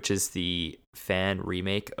 which is the fan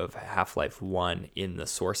remake of Half-Life 1 in the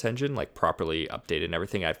Source engine, like properly updated and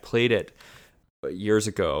everything. I've played it years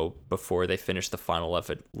ago before they finished the final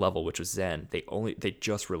level, which was Zen. They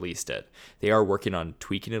just released it. They are working on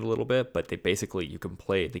tweaking it a little bit, but you can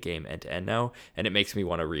play the game end to end now, and it makes me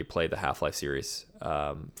want to replay the Half-Life series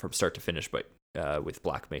from start to finish, but with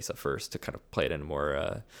Black Mesa first to kind of play it in a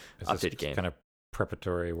more updated game. Kind of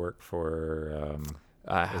preparatory work for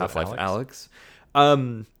Half-Life Alyx.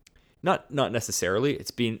 Not necessarily.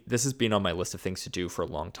 This has been on my list of things to do for a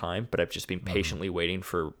long time, but I've just been patiently waiting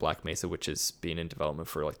for Black Mesa, which has been in development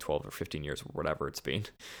for like 12 or 15 years or whatever it's been,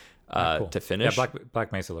 cool. to finish. Yeah,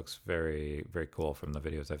 Black Mesa looks very, very cool from the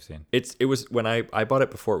videos I've seen. It was when I bought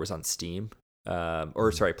it before it was on Steam, I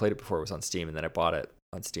played it before it was on Steam, and then I bought it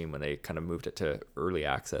on Steam when they kind of moved it to early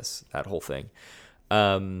access, that whole thing.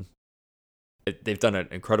 They've done an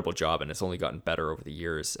incredible job, and it's only gotten better over the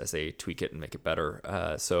years as they tweak it and make it better.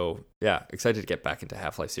 So yeah, excited to get back into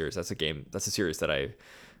Half-Life series. That's a series that I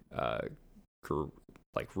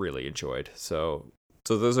really enjoyed. So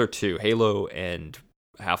those are 2, Halo and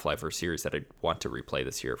Half-Life, are series that I want to replay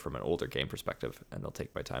this year from an older game perspective, and they'll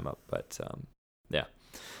take my time up. But yeah,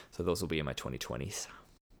 so those will be in my 2020s.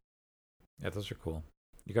 Yeah, those are cool.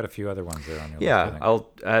 You got a few other ones there on your list. Yeah,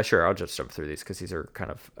 I'll just jump through these because these are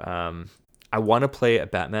kind of I want to play a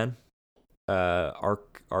Batman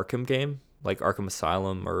Arkham game, like Arkham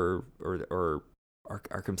Asylum or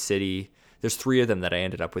Arkham City. There's 3 of them that I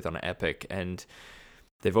ended up with on Epic, and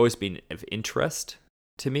they've always been of interest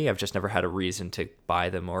to me. I've just never had a reason to buy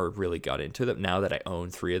them or really got into them. Now that I own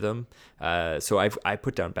 3 of them, so I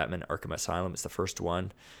put down Batman Arkham Asylum. It's the first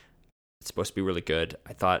one. It's supposed to be really good.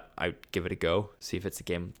 I thought I'd give it a go, see if it's a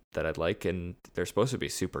game that I'd like, and they're supposed to be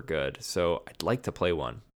super good. So I'd like to play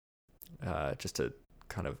one. Just to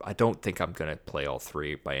kind of, I don't think I'm going to play all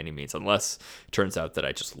 3 by any means, unless it turns out that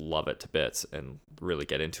I just love it to bits and really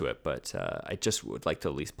get into it. But I just would like to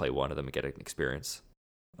at least play one of them and get an experience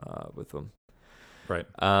with them. Right.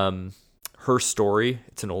 Her Story,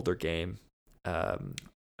 it's an older game.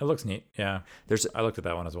 It looks neat. Yeah, I looked at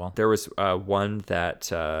that one as well. There was one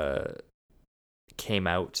that came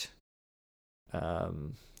out.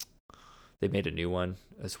 They made a new one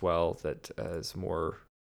as well that is more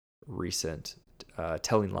recent,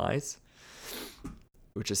 Telling Lies,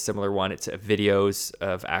 which is a similar one. It's videos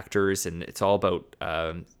of actors, and it's all about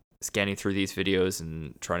scanning through these videos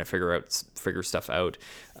and trying to figure stuff out.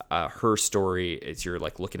 Her story is you're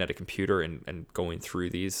like looking at a computer and going through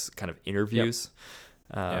these kind of interviews.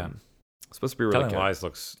 Yep. It's supposed to be really Telling good. Lies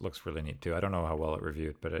looks really neat too. I don't know how well it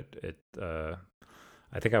reviewed, but it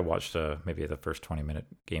I think I watched maybe the first 20-minute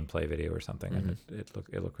gameplay video or something, and it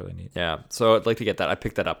looked really neat. Yeah, so I'd like to get that. I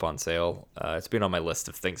picked that up on sale. It's been on my list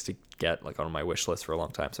of things to get, like on my wish list for a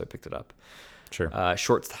long time, so I picked it up. Sure.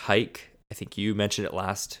 Short Hike. I think you mentioned it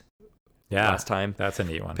last time. That's a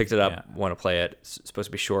neat one. Picked it up. Want to play it. It's supposed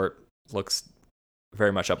to be short. Looks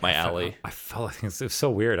very much up my alley. I felt like it was so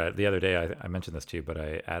weird. The other day I mentioned this to you, but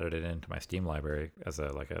I added it into my Steam library as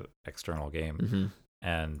a external game,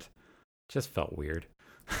 and just felt weird.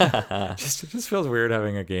 It just feels weird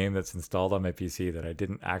having a game that's installed on my PC that I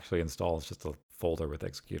didn't actually install. It's just a folder with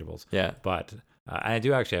executables. Yeah. But I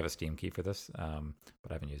do actually have a Steam key for this, but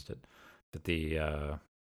I haven't used it. But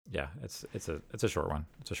it's a short one.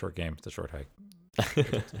 It's a short game. It's a short hike.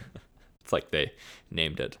 It's like they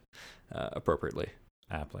named it appropriately.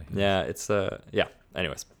 Aptly. Yeah. It's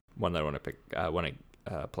Anyways, one that I want to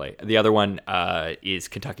play. The other one is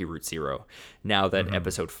Kentucky Route Zero. Now that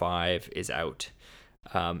episode 5 is out.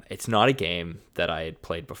 It's not a game that I had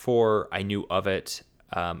played before. I knew of it,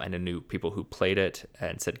 and I knew people who played it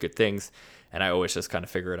and said good things, and I always just kind of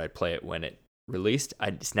figured I'd play it when it released.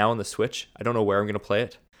 It's now on the Switch. I don't know where I'm going to play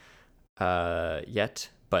it yet,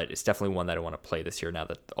 but it's definitely one that I want to play this year now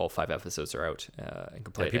that all 5 episodes are out and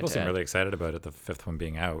can play it. People seem really excited about it, the 5th one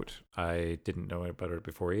being out. I didn't know about it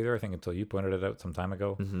before either, I think, until you pointed it out some time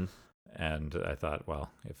ago. And I thought,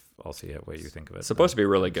 well, if I'll see what you think of it. It's supposed to be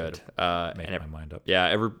really good. Make my mind up. Yeah,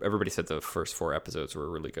 everybody said the first 4 episodes were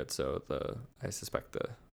really good, so I suspect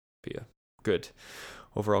be a good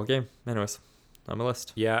overall game. Anyways, on my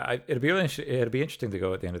list. Yeah, it'd be interesting to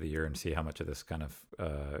go at the end of the year and see how much of this kind of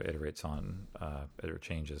iterates on or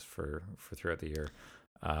changes for throughout the year.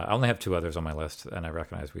 I only have 2 others on my list, and I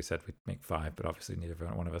recognize we said we'd make 5, but obviously neither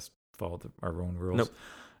one of us followed our own rules. Nope.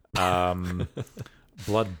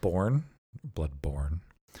 Bloodborne.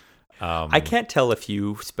 I can't tell if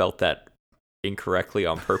you spelt that incorrectly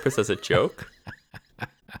on purpose as a joke.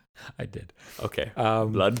 I did. Okay.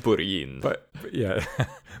 Bloodborne. But yeah,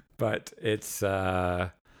 but it's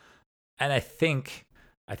and I think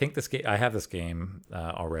this game. I have this game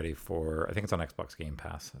already for. I think it's on Xbox Game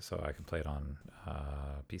Pass, so I can play it on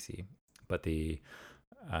PC. But the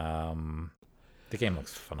game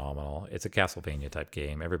looks phenomenal. It's a Castlevania type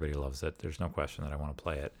game. Everybody loves it. There's no question that I want to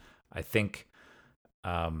play it. I think,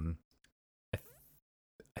 I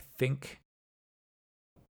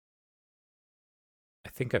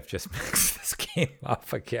think I've just mixed this game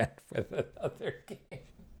up again with another game.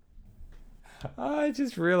 I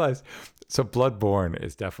just realized. So Bloodborne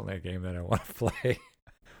is definitely a game that I want to play,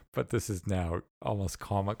 but this is now almost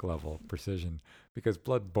comic level precision because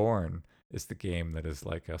Bloodborne is the game that is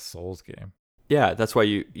like a Souls game. Yeah, that's why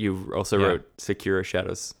you also wrote Sekiro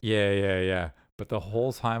Shadows. Yeah. But the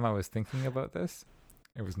whole time I was thinking about this,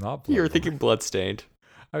 it was not Bloodborne. You were thinking Bloodstained.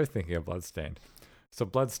 I was thinking of Bloodstained. So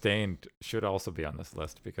Bloodstained should also be on this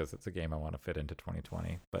list because it's a game I want to fit into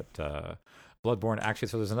 2020. But Bloodborne, actually,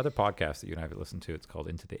 so there's another podcast that you and I have listened to. It's called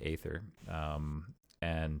Into the Aether.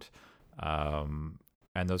 And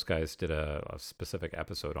those guys did a specific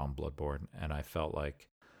episode on Bloodborne. And I felt like,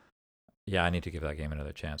 yeah, I need to give that game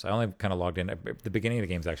another chance. I only kind of logged in. The beginning of the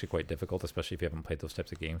game is actually quite difficult, especially if you haven't played those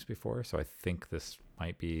types of games before. So I think this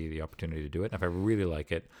might be the opportunity to do it. And if I really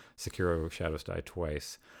like it, Sekiro Shadows Die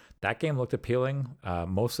Twice. That game looked appealing.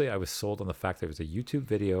 Mostly I was sold on the fact there was a YouTube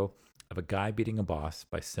video of a guy beating a boss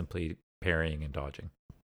by simply parrying and dodging.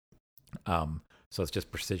 So it's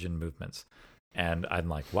just precision movements. And I'm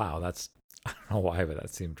like, wow, I don't know why, but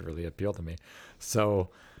that seemed to really appeal to me.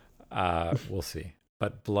 So we'll see.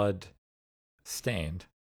 But Bloodstained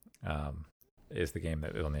is the game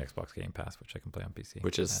that is on the Xbox Game Pass, which I can play on PC.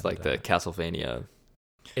 Which is like the Castlevania.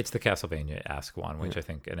 It's the Castlevania-esque one, which I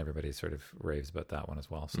think, and everybody sort of raves about that one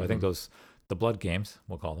as well. So I think the Blood games,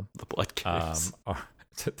 we'll call them. The Blood games.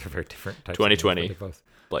 They're very different types 2020. of games, both.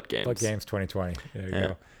 Blood games. Blood games 2020. There you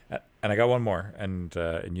go. And I got one more, and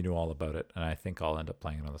you knew all about it, and I think I'll end up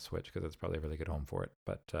playing it on the Switch because it's probably a really good home for it.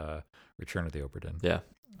 But Return of the Obra Dinn. Yeah.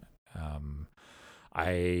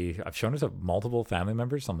 I've shown it to multiple family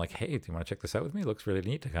members. I'm like, hey, do you want to check this out with me? It looks really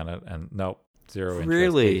neat to and no, zero interest.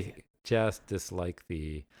 Really? just dislike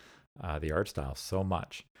the art style so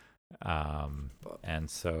much. And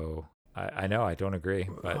so I know I don't agree,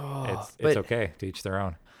 but it's okay to each their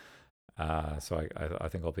own. So I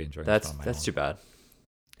think I'll be enjoying this on my own. That's too bad.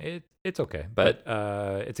 It's okay, but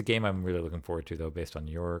it's a game I'm really looking forward to, though, based on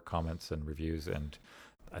your comments and reviews. And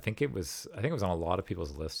I think it was on a lot of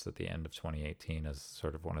people's lists at the end of 2018 as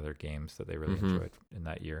sort of one of their games that they really enjoyed in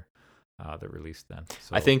that year that released then.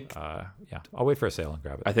 So, I think I'll wait for a sale and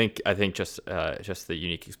grab it. I think just the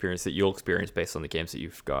unique experience that you'll experience based on the games that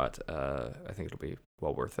you've got, I think it'll be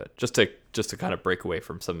well worth it. Just to kind of break away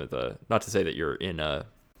from some of the, not to say that you're in a,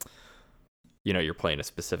 you're playing a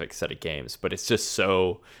specific set of games, but it's just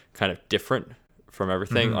so kind of different from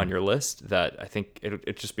everything on your list that I think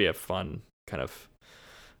it'd just be a fun kind of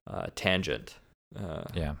tangent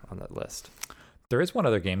on that list. There is one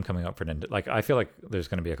other game coming up for Nintendo. Like, I feel like there's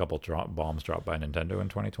going to be a couple bombs dropped by Nintendo in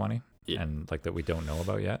 2020, and like that we don't know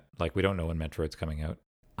about yet. Like, we don't know when Metroid's coming out.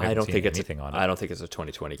 I don't think it's anything on it. I don't think it's a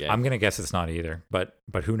 2020 game. I'm going to guess it's not either, but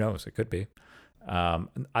who knows? It could be. I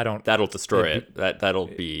don't. That'll destroy it. That'll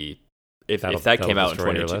be. If that came out in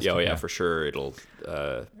 2020, for sure it'll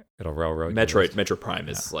railroad. Metroid Prime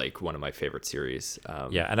is like one of my favorite series.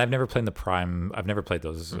 And I've never played the Prime. I've never played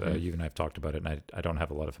those. You and I have talked about it, and I don't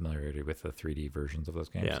have a lot of familiarity with the 3D versions of those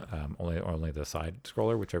games. Yeah. Only the side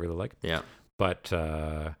scroller, which I really like. Yeah. But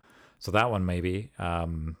so that one maybe.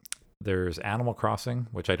 There's Animal Crossing,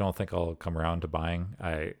 which I don't think I'll come around to buying.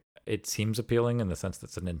 It seems appealing in the sense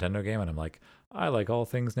that it's a Nintendo game, and I'm like, I like all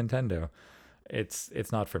things Nintendo.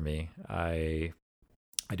 It's not for me. I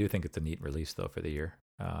do think it's a neat release though for the year,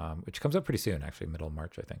 which comes up pretty soon, actually, middle of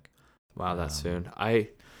March, I think. Wow, that's soon.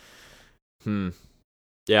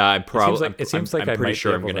 Yeah, I'm probably. It seems like I'm pretty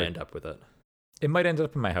sure I'm going to end up with it. It might end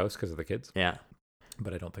up in my house because of the kids. Yeah,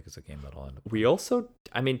 but I don't think it's a game that'll end up. We also,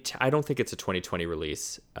 I mean, I don't think it's a 2020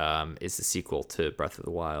 release. Is the sequel to Breath of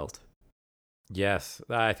the Wild? Yes,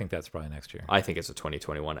 I think that's probably next year. I think it's a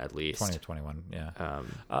 2021 at least. 2021, yeah.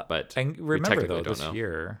 But and remember though, this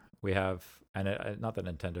year we have, and not that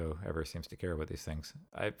Nintendo ever seems to care about these things.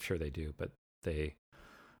 I'm sure they do, but they're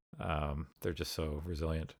just so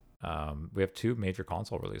resilient. We have 2 major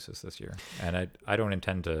console releases this year, and I don't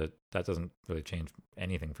intend to. That doesn't really change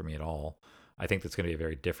anything for me at all. I think that's going to be a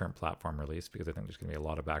very different platform release because I think there's going to be a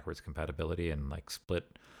lot of backwards compatibility and like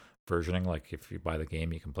split versioning. Like if you buy the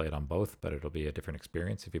game, you can play it on both, but it'll be a different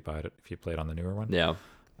experience if you play it on the newer one. Yeah.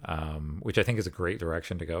 Which I think is a great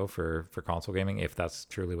direction to go for console gaming if that's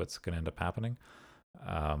truly what's going to end up happening.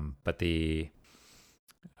 But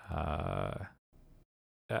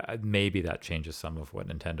maybe that changes some of what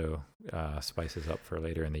Nintendo spices up for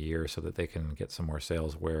later in the year so that they can get some more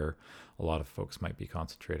sales where a lot of folks might be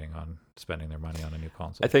concentrating on spending their money on a new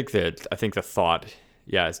console. I think the thought,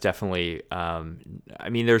 is definitely. I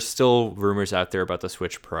mean, there's still rumors out there about the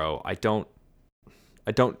Switch Pro. I don't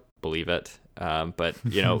believe it, but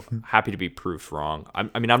happy to be proved wrong.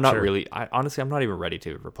 I'm not sure. really. Honestly, I'm not even ready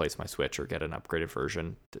to replace my Switch or get an upgraded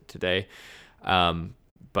version today.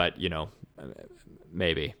 But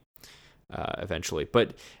maybe eventually.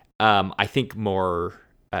 But I think more.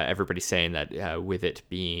 Everybody's saying that with it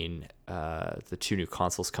being the 2 new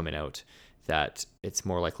consoles coming out, that it's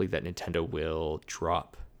more likely that Nintendo will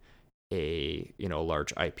drop a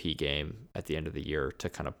large IP game at the end of the year to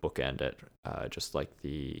kind of bookend it, just like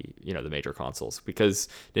the major consoles, because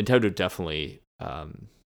Nintendo definitely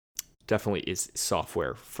is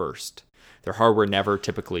software first. Their hardware never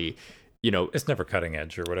typically, it's never cutting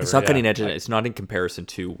edge or whatever. It's not cutting edge, and it's not in comparison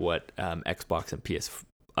to what Xbox and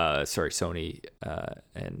Sony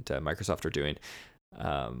and Microsoft are doing.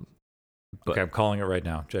 Okay, I'm calling it right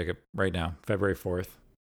now, Jacob. Right now, February 4th.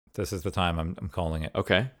 This is the time I'm calling it.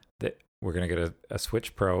 Okay. We're going to get a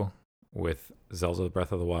Switch Pro with Zelda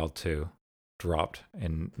Breath of the Wild 2 dropped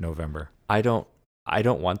in November. I don't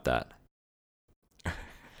want that.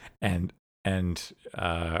 and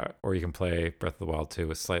or you can play Breath of the Wild 2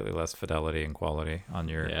 with slightly less fidelity and quality on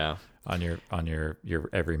your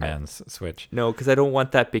everyman's Switch. No, because I don't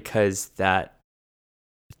want that, because that's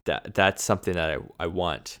something that I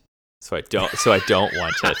want. So I don't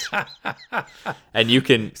want it. And you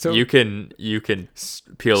can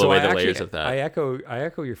peel away the layers of that. I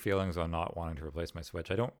echo your feelings on not wanting to replace my Switch.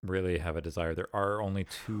 I don't really have a desire. There are only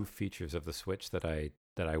 2 features of the Switch that I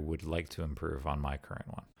would like to improve on my current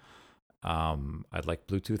one. I'd like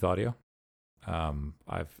Bluetooth audio.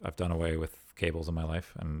 I've done away with cables in my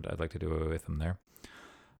life, and I'd like to do away with them there.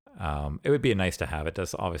 It would be nice to have. It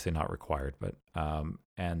does obviously not required, but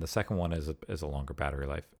and the second one is a longer battery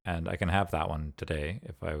life, and I can have that one today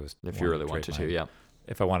if you really wanted to,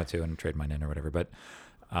 if I wanted to and trade mine in or whatever. But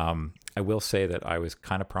I will say that I was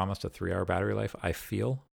kind of promised a 3-hour battery life, I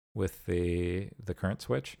feel, with the current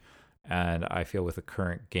Switch. And I feel with the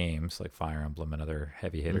current games like Fire Emblem and other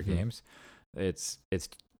heavy hitter games, it's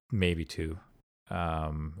maybe 2,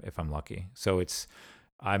 if I'm lucky. So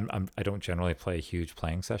I don't generally play huge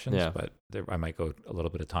playing sessions, but I might go a little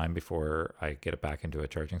bit of time before I get it back into a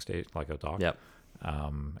charging state, like a dock. Yep.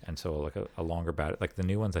 And so like a longer battery, like the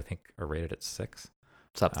new ones, I think are rated at 6.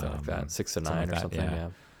 Something like that, 6 to 9 like or that, something. Yeah.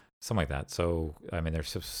 Something like that. So, I mean, they're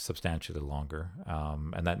substantially longer.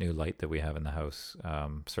 And that new light that we have in the house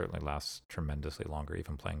certainly lasts tremendously longer,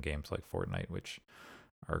 even playing games like Fortnite, which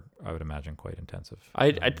are, I would imagine, quite intensive.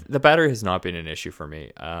 The battery has not been an issue for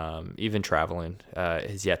me. Even traveling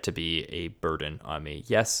has yet to be a burden on me.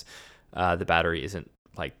 Yes, the battery isn't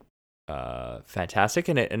like fantastic,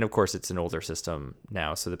 and of course it's an older system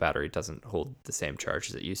now, so the battery doesn't hold the same charge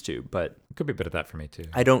as it used to. But it could be a bit of that for me too.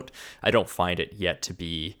 I don't find it yet to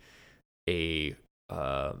be an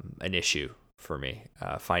issue for me.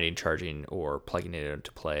 Finding charging or plugging it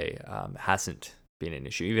into play hasn't been an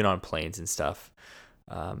issue, even on planes and stuff.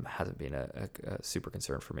 Hasn't been a super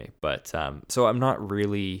concern for me. But so I'm not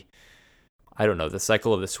really, I don't know, the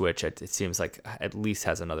cycle of the Switch, it seems like at least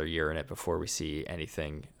has another year in it before we see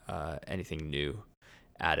anything new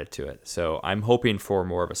added to it. So I'm hoping for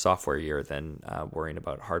more of a software year than worrying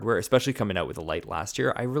about hardware, especially coming out with the Lite last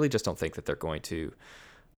year. I really just don't think that they're going to,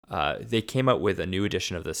 they came out with a new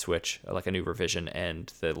edition of the Switch, like a new revision,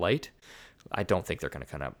 and the Lite. I don't think they're going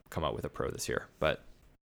to come out with a Pro this year, but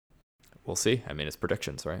we'll see. I mean, it's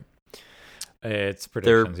predictions, right? It's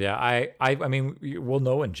predictions. Yeah. I mean, we'll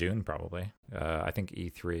know in June probably. I think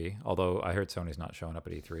E3, although I heard Sony's not showing up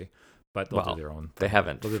at E3, but they'll do their own thing. They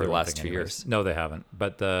haven't for the last 2 years. No, they haven't.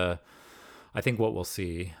 But I think what we'll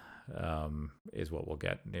see is what we'll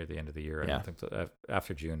get near the end of the year. I don't think so.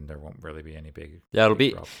 After June, there won't really be any big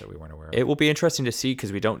drops that we weren't aware of. It will be interesting to see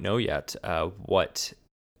because we don't know yet what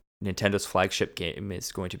Nintendo's flagship game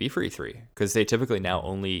is going to be for E3, because they typically now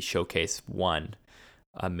only showcase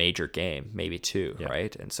a major game, maybe 2,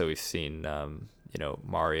 right? And so we've seen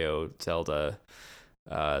Mario, Zelda,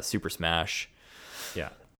 Super Smash. Yeah.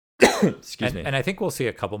 Excuse me. And I think we'll see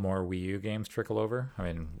a couple more Wii U games trickle over. I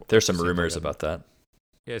mean, there's some rumors about that.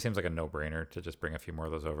 Yeah, it seems like a no-brainer to just bring a few more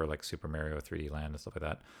of those over, like Super Mario 3D Land and stuff like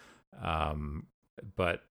that.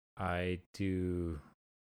 But I do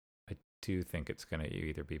think it's going to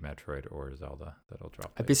either be Metroid or Zelda that'll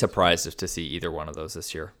drop. I'd be surprised to see either one of those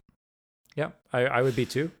this year. Yeah, I would be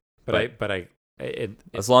too. But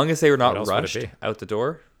as long as they were not rushed out the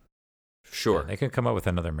door, sure. Yeah, they could come up with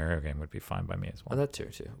another Mario game, would be fine by me as well. Oh, that too.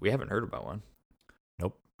 We haven't heard about one.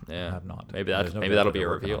 Nope. Yeah, I have not. Maybe that'll be a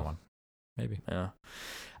reveal. One. Maybe. Yeah.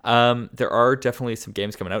 There are definitely some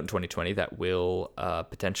games coming out in 2020 that will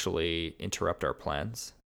potentially interrupt our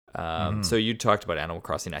plans. So you talked about Animal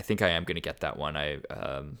Crossing. I think I am going to get that one.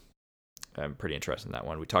 I'm pretty interested in that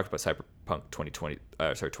one. We talked about Cyberpunk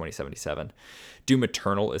 2077. Doom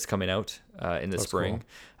Eternal is coming out in the spring.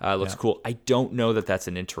 Cool. Looks cool. I don't know that that's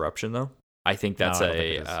an interruption though. I think that's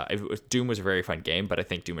Doom was a very fun game, but I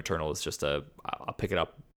think Doom Eternal is just I'll pick it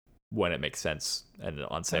up when it makes sense and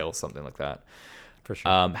on sale, something like that. For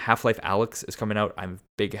sure. Half-Life Alyx is coming out. I'm a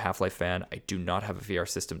big Half-Life fan. I do not have a VR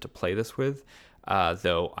system to play this with,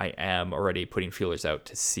 though I am already putting feelers out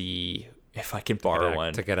to see if I can borrow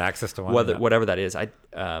one to get access to one. Whatever that is,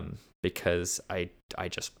 because I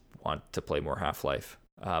just want to play more Half-Life.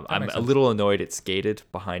 I'm a little annoyed it's gated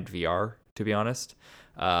behind VR, to be honest.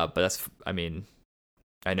 But that's, I mean,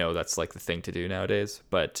 I know that's like the thing to do nowadays,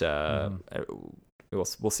 but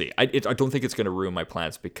we'll see. I don't think it's going to ruin my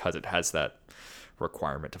plans because it has that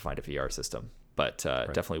requirement to find a VR system. But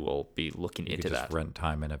definitely will be looking into that. Just rent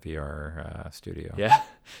time in a VR studio.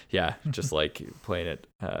 Yeah, just like playing it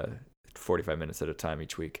 45 minutes at a time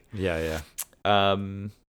each week. Yeah.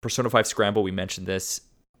 Persona 5 Scramble, we mentioned this.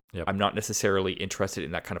 Yep. I'm not necessarily interested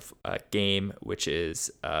in that kind of game, which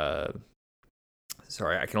is I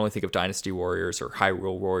can only think of Dynasty Warriors or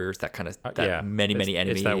Hyrule Warriors, that kind of many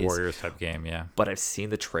enemies. It's that Warriors type game, yeah. But I've seen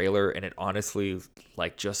the trailer and it honestly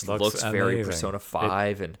looks very Persona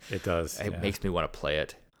 5 and it does. It makes me want to play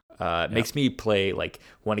it. It makes me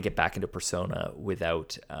want to get back into Persona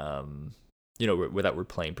without without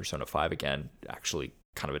replaying Persona 5 again, actually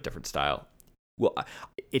kind of a different style. Well,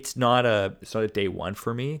 it's not a day one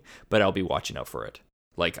for me, but I'll be watching out for it.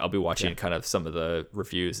 Like I'll be watching kind of some of the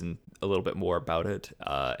reviews and a little bit more about it,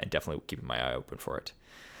 and definitely keeping my eye open for it.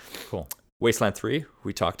 Cool. Wasteland 3,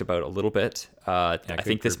 we talked about a little bit. I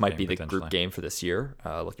think this might be the group potentially. game for this year.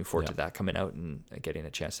 Looking forward to that coming out and getting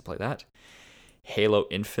a chance to play that. Halo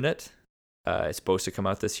Infinite. is supposed to come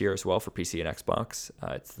out this year as well for PC and Xbox.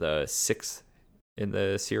 It's the 6th in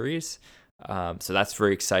the series. So that's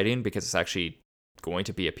very exciting because it's actually going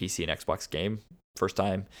to be a PC and Xbox game first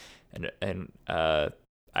time, and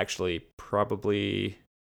actually probably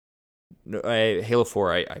Halo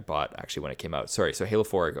 4 I bought actually when it came out. Sorry, so Halo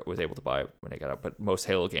 4 I was able to buy when it got out, but most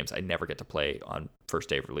Halo games I never get to play on first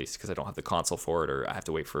day of release because I don't have the console for it, or I have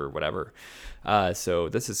to wait for whatever. So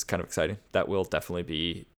this is kind of exciting. That will definitely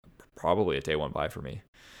be probably a day one buy for me.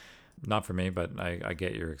 Not for me, but I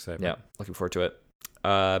get your excitement. Yeah, looking forward to it.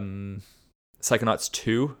 Psychonauts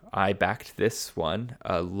 2, I backed this one.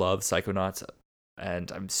 Love Psychonauts,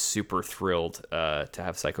 and I'm super thrilled to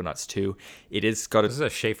have Psychonauts 2. It is got This is a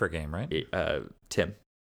Schafer game, right? Tim,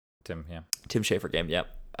 yeah. Tim Schafer game,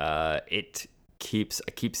 yep. I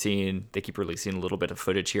keep seeing, they keep releasing a little bit of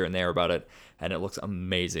footage here and there about it, and it looks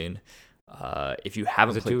amazing. If you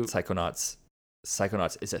haven't played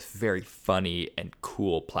Psychonauts is a very funny and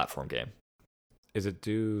cool platform game. Is it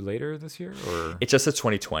due later this year, or It's just a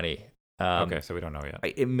 2020. Okay, so we don't know yet.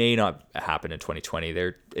 It may not happen in 2020.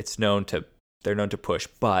 They're known to push,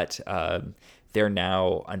 but they're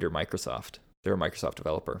now under Microsoft. They're a Microsoft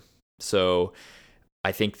developer, so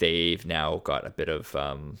I think they've now got a bit of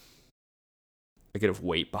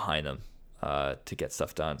weight behind them to get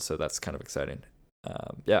stuff done. So that's kind of exciting.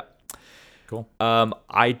 Yeah. Cool.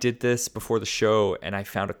 I did this before the show, and I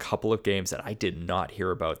found a couple of games that I did not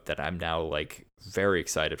hear about that I'm now like very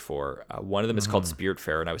excited for. One of them is called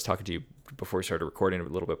Spiritfarer, and I was talking to you before we started recording a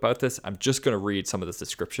little bit about this. I'm just going to read some of this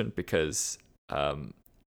description because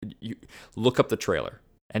you look up the trailer.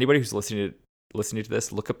 Anybody who's listening to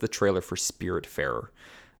this, look up the trailer for Spiritfarer.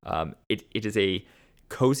 It is a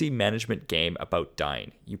cozy management game about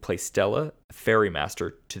dying. You play Stella, a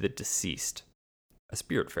ferrymaster to the deceased, a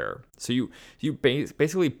Spiritfarer. So you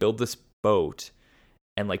basically build this boat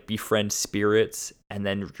and like befriend spirits, and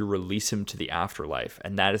then you release them to the afterlife,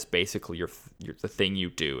 and that is basically your the thing you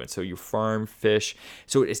do. And so you farm fish.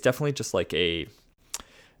 So it's definitely just like a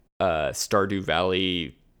Stardew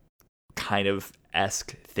Valley kind of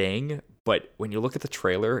esque thing. But when you look at the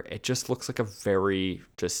trailer, it just looks like a very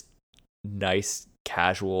just nice,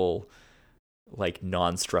 casual, like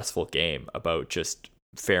non-stressful game about just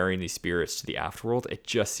ferrying these spirits to the afterworld. It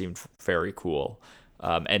just seemed very cool.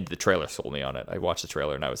 And the trailer sold me on it. I watched the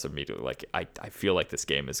trailer and I was immediately like, I feel like this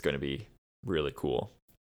game is going to be really cool.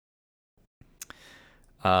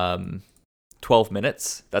 12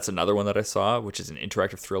 Minutes. That's another one that I saw, which is an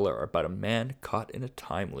interactive thriller about a man caught in a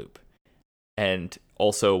time loop. And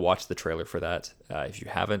also watch the trailer for that. If you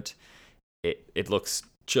haven't, it looks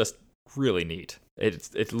just really neat.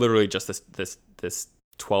 It's literally just this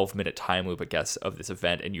 12-minute time loop, I guess, of this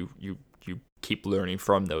event, and you keep learning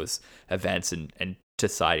from those events and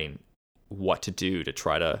deciding what to do to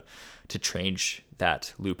try to change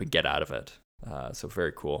that loop and get out of it. So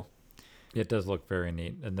very cool. It does look very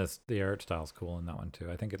neat, and the art style's cool in that one too.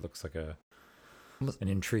 I think it looks like an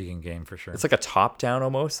intriguing game for sure. It's like a top down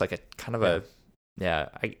almost, like a kind of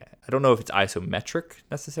I don't know if it's isometric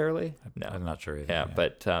necessarily. No, I'm not sure either. Yeah,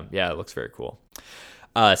 but it looks very cool.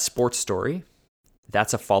 Sports Story.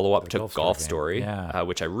 That's a follow-up to Golf Story,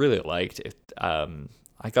 which I really liked.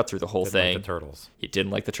 I got through the whole thing. Like the turtles. You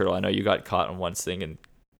didn't like the turtle. I know you got caught on one thing and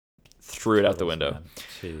threw it out the window.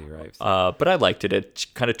 Right. But I liked it. It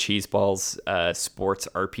kind of cheeseballs, sports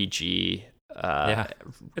RPG.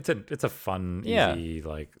 It's a fun, easy,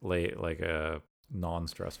 like a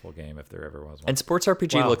non-stressful game if there ever was one. And sports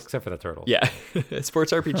RPG looks, except for the turtles. Yeah,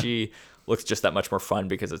 sports RPG looks just that much more fun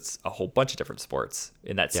because it's a whole bunch of different sports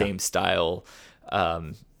in that same style,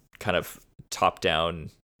 kind of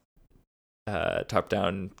top-down,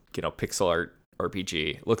 pixel art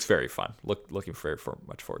RPG. Looks very fun. Looking very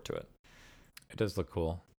much forward to it. It does look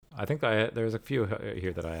cool. I think there's a few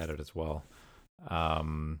here that I added as well.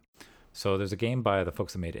 So there's a game by the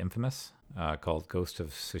folks that made Infamous called Ghost of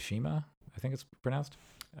Tsushima, I think it's pronounced.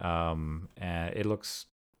 And it looks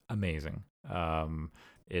amazing.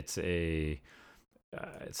 It's like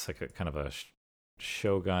a kind of a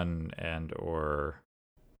Shogun or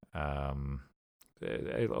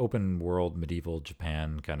open world medieval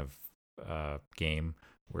Japan kind of game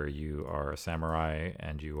where you are a samurai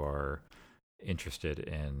and you are interested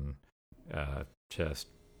in just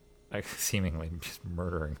seemingly just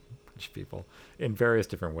murdering a bunch of people in various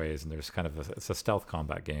different ways. And there's kind of it's a stealth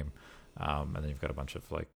combat game. And then you've got a bunch of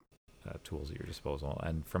like tools at your disposal.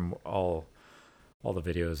 And from all the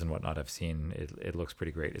videos and whatnot I've seen, it looks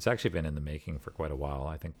pretty great. It's actually been in the making for quite a while.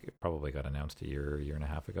 I think it probably got announced a year and a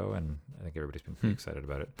half ago, and I think everybody's been pretty excited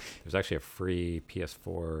about it. There's actually a free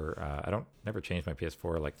PS4. I never changed my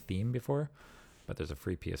PS4 like theme before, but there's a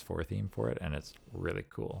free PS4 theme for it, and it's really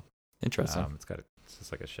cool. Interesting. It's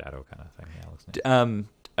just like a shadow kind of thing. Yeah, it looks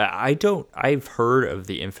nice. I've heard of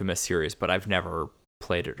the Infamous series, but I've never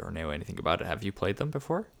played it or know anything about it. Have you played them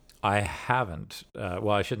before? I haven't. Well,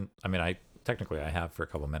 I shouldn't. I mean, I have for a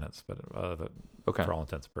couple minutes, but Okay. for all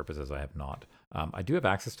intents and purposes, I have not. I do have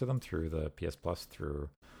access to them through the PS Plus through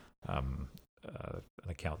an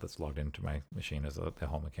account that's logged into my machine as the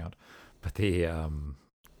home account. But no,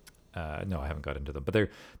 I haven't got into them. But they're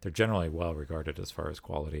generally well regarded as far as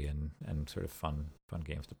quality and sort of fun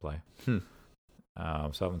games to play. So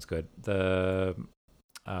that one's good. The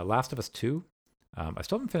Last of Us 2. I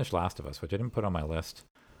still haven't finished Last of Us, which I didn't put on my list.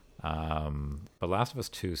 But Last of Us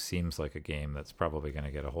 2 seems like a game that's probably going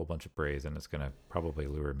to get a whole bunch of praise, and it's going to probably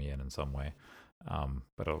lure me in some way.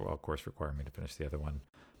 But it'll, of course, require me to finish the other one.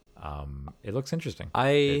 It looks interesting.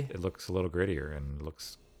 It looks a little grittier and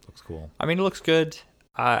looks cool. I mean, it looks good.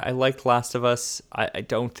 I liked Last of Us. I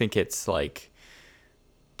don't think it's like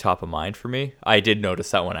top of mind for me. I did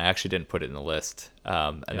notice that one. I actually didn't put it in the list,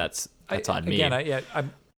 and that's on me. Again,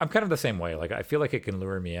 I'm kind of the same way. Like, I feel like it can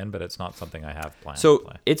lure me in, but it's not something I have planned to So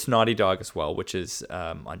play. it's Naughty Dog as well, which is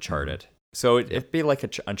Uncharted. So it'd be like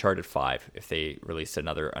Uncharted 5 if they released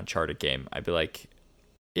another Uncharted game. I'd be like,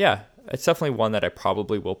 yeah, it's definitely one that I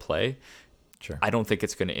probably will play. Sure. I don't think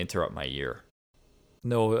it's going to interrupt my year.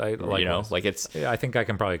 No, I think I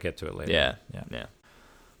can probably get to it later. Yeah.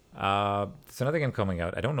 There's another game coming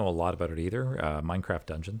out. I don't know a lot about it either. Minecraft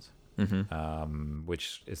Dungeons,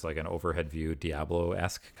 which is like an overhead view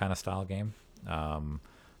Diablo-esque kind of style game,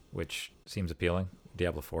 which seems appealing.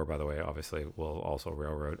 Diablo 4, by the way, obviously will also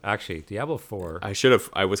railroad. Actually, Diablo 4. I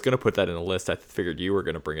was going to put that in the list. I figured you were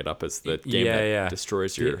going to bring it up as the game that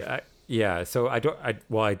destroys your. Yeah, so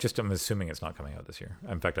I'm assuming it's not coming out this year.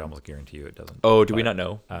 In fact, I almost guarantee you it doesn't. Oh, do we not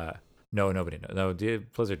know? No, nobody knows. No,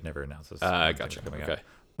 Blizzard never announces. Gotcha. Coming Okay. out.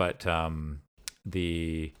 But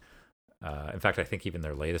in fact, I think even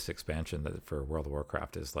their latest expansion for World of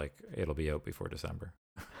Warcraft is like it'll be out before December.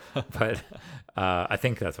 But I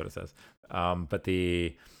think that's what it says. But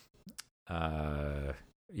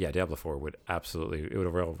Diablo 4 would have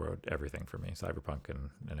railroad everything for me, Cyberpunk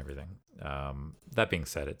and everything. That being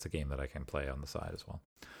said, it's a game that I can play on the side as well.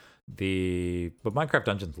 But Minecraft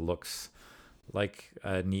Dungeons looks like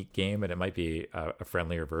a neat game, and it might be a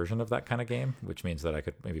friendlier version of that kind of game, which means that I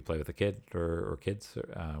could maybe play with a kid or kids,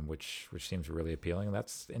 which seems really appealing. And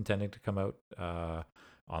that's intending to come out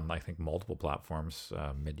on, I think, multiple platforms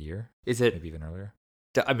mid-year. Is it maybe even earlier?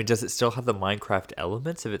 I mean, does it still have the Minecraft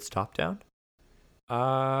elements if it's top-down?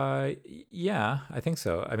 Yeah, I think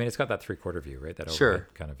so. I mean, it's got that 3/4 view, right? That sure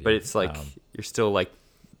overhead kind of view. But it's like you're still like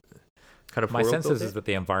kind of. My sense is that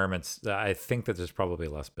the environments. I think that there's probably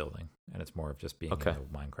less building, and it's more of just being in the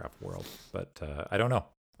Minecraft world. But I don't know.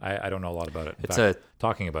 I don't know a lot about it. In fact,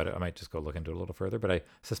 talking about it, I might just go look into it a little further. But I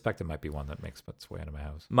suspect it might be one that makes its way into my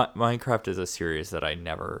house. Minecraft is a series that I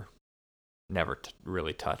never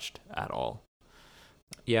really touched at all.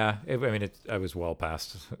 Yeah, I was well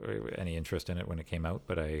past any interest in it when it came out,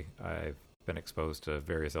 but I've been exposed to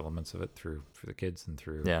various elements of it through the kids and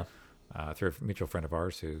through through a mutual friend of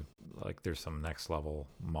ours who, like, there's some next level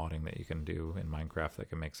modding that you can do in Minecraft that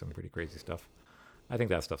can make some pretty crazy stuff. I think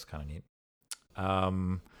that stuff's kind of neat.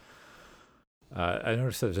 I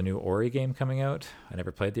noticed there's a new Ori game coming out. I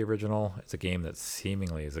never played the original. It's a game that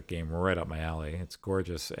seemingly is a game right up my alley. It's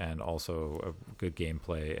gorgeous and also a good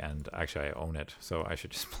gameplay, and actually I own it, so I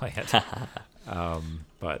should just play it.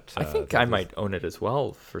 But I think I might own it as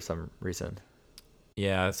well for some reason.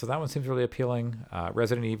 Yeah, so that one seems really appealing.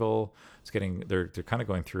 Resident Evil is they're kind of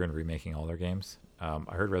going through and remaking all their games. I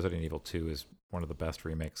heard Resident Evil 2 is one of the best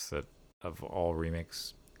remakes of all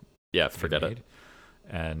remakes. Yeah, forget it.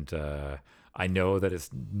 And I know that it's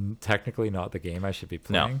technically not the game I should be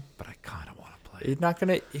playing, but I kind of want to play it.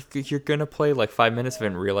 You're gonna play like 5 minutes of it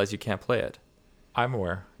and realize you can't play it. I'm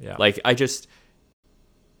aware. Yeah. Like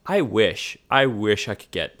I wish I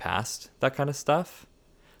could get past that kind of stuff,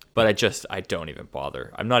 but I don't even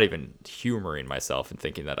bother. I'm not even humoring myself and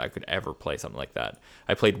thinking that I could ever play something like that.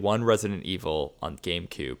 I played one Resident Evil on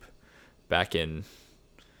GameCube back in.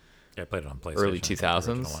 Yeah, I played it on PlayStation. Early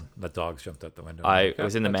 2000s. The dogs jumped out the window. I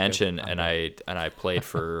was in the mansion and I played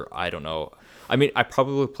for I don't know. I mean, I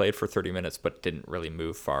probably played for 30 minutes, but didn't really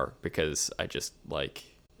move far because I just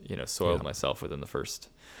soiled myself within the first.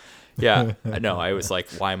 Yeah, no, I was like,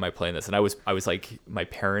 why am I playing this? And I was like, my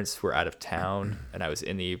parents were out of town and I was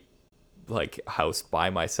in the house by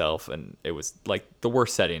myself, and it was like the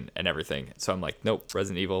worst setting and everything. So I'm like, nope,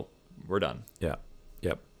 Resident Evil, we're done. Yeah.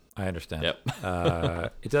 Yep. I understand.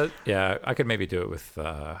 Yep. It does. Yeah, I could maybe do it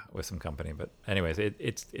with some company, but anyways,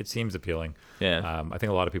 it seems appealing. Yeah. I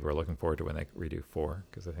think a lot of people are looking forward to when they redo 4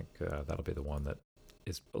 because I think that'll be the one that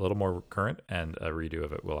is a little more current, and a redo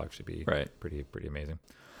of it will actually be Right. pretty amazing.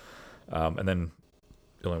 And then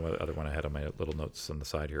the only other one I had on my little notes on the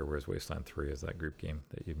side here, whereas Wasteland 3 is that group game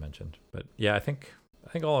that you mentioned. But yeah, I think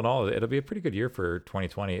all in all, it'll be a pretty good year for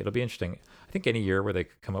 2020. It'll be interesting. I think any year where they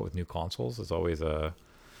come out with new consoles is always a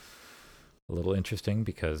little interesting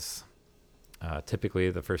because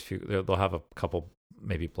typically the first few, they'll have a couple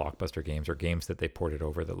maybe blockbuster games or games that they ported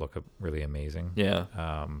over that look really amazing. Yeah.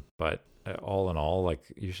 But all in all,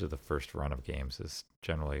 like usually the first run of games is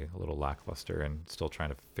generally a little lackluster and still trying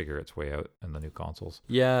to figure its way out in the new consoles.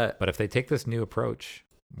 Yeah. But if they take this new approach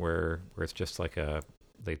where it's just like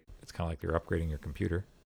it's kind of like you're upgrading your computer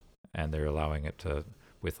and they're allowing it to,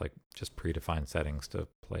 with like just predefined settings to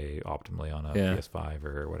play optimally on a PS5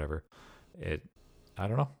 or whatever. I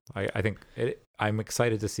don't know. I think I'm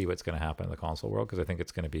excited to see what's going to happen in the console world because I think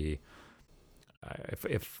it's going to be,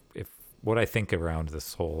 if what I think around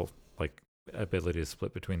this whole like ability to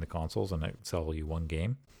split between the consoles and sell you one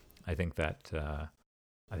game, I think that'll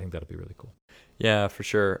be really cool. Yeah, for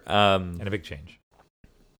sure. And a big change.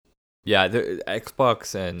 Yeah, the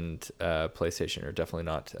Xbox and PlayStation are definitely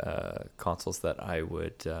not consoles that I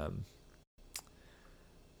would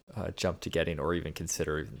jump to getting or even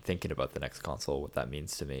consider even thinking about the next console, what that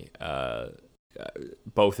means to me.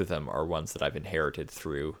 Both of them are ones that I've inherited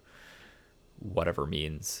through whatever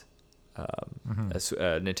means.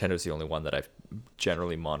 Nintendo's the only one that I've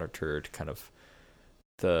generally monitored kind of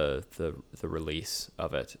the release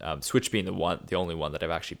of it. Switch being the only one that I've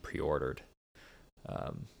actually pre-ordered.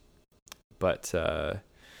 But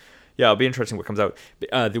it'll be interesting what comes out.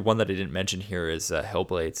 The one that I didn't mention here is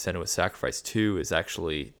Hellblade: Senua's Sacrifice 2 is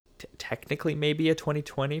actually technically maybe a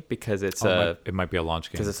 2020 because it's it might be a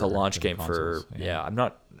launch game because it's a launch game consoles. for I'm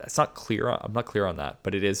not clear on that,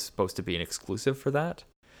 but it is supposed to be an exclusive for that.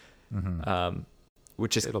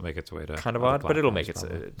 Which is it'll make its way to kind of odd, but it'll make its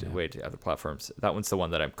way to other platforms. That one's the one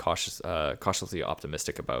that I'm cautiously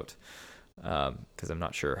optimistic about because I'm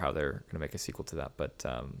not sure how they're going to make a sequel to that, but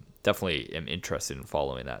definitely am interested in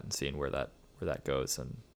following that and seeing where that goes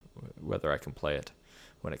and whether I can play it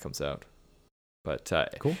when it comes out. But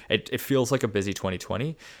cool. It feels like a busy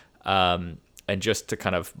 2020. And just to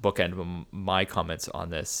kind of bookend my comments on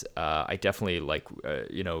this, I definitely like,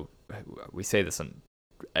 we say this on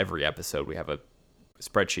every episode. We have a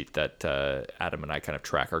spreadsheet that Adam and I kind of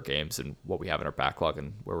track our games and what we have in our backlog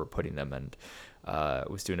and where we're putting them. And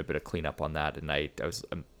was doing a bit of cleanup on that. And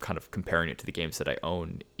I'm kind of comparing it to the games that I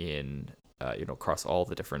own in, across all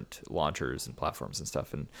the different launchers and platforms and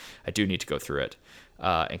stuff. And I do need to go through it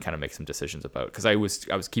and kind of make some decisions about, because I was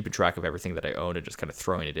keeping track of everything that I own and just kind of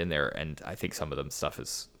throwing it in there. And I think some of them stuff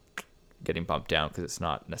is getting bumped down because it's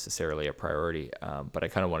not necessarily a priority. But I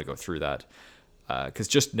kind of want to go through that because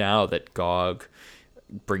just now that GOG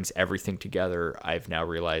brings everything together, I've now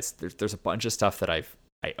realized there's a bunch of stuff that I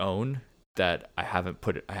own that I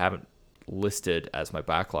haven't listed as my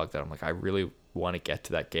backlog that I'm like, I really want to get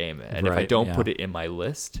to that game. And if I don't put it in my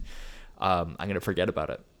list, I'm going to forget about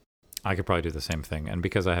it. I could probably do the same thing. And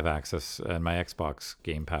because I have access and my Xbox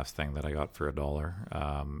Game Pass thing that I got for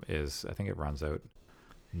 $1 is, I think it runs out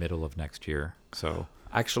middle of next year. So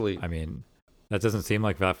actually, I mean, that doesn't seem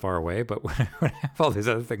like that far away, but when I have all these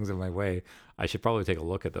other things in my way, I should probably take a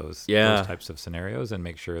look at those types of scenarios and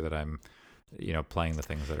make sure that I'm, playing the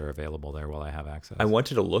things that are available there while I have access. I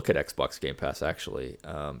wanted to look at Xbox Game Pass actually,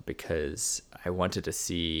 because I wanted to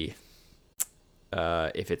see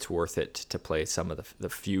if it's worth it to play some of the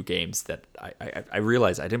few games that I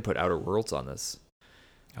realized I didn't put Outer Worlds on this.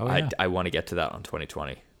 Oh, yeah. I want to get to that on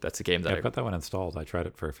 2020. That's a game that I've got that one installed. I tried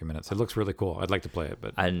it for a few minutes. It looks really cool. I'd like to play it,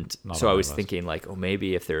 but so I was thinking like,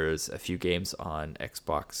 maybe if there's a few games on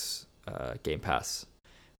Xbox Game Pass,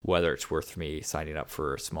 whether it's worth me signing up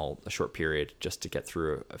for a short period just to get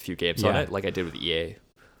through a few games on it, like I did with EA.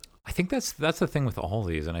 I think that's the thing with all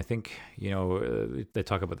these, and I think they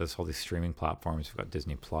talk about all these streaming platforms. We've got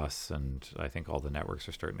Disney Plus, and I think all the networks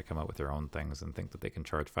are starting to come out with their own things and think that they can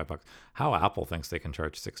charge $5. How Apple thinks they can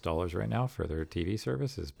charge $6 right now for their TV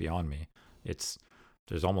service is beyond me.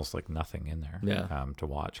 There's almost like nothing in there to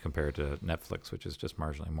watch compared to Netflix, which is just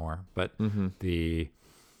marginally more. But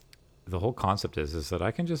the whole concept is that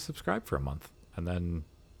I can just subscribe for a month and then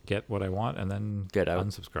get what I want and then get out,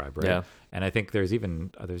 unsubscribe, right? Yeah. And I think there's even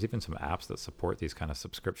some apps that support these kind of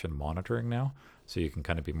subscription monitoring now, so you can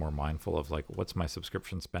kind of be more mindful of like, what's my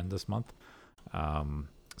subscription spend this month?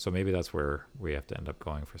 So maybe that's where we have to end up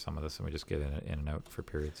going for some of this, and we just get in and out for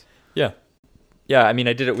periods. Yeah, Yeah, I mean,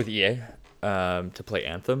 I did it with EA to play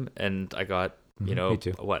Anthem, and I got, Me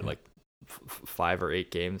too. what, Yeah. like 5 or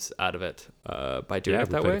 8 games out of it by doing Yeah, it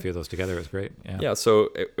we that played way. a few of those together. It was great. Yeah. Yeah, so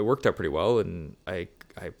it worked out pretty well, and I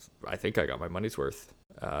think I got my money's worth,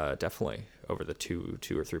 definitely over the 2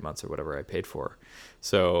 or 3 months or whatever I paid for.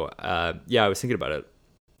 So yeah, I was thinking about it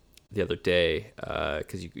the other day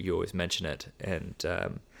because you always mention it, and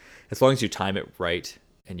as long as you time it right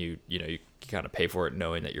and you kind of pay for it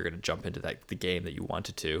knowing that you're going to jump into the game that you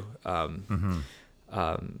wanted to,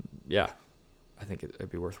 yeah, I think it'd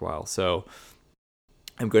be worthwhile. So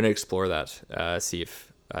I'm going to explore that, see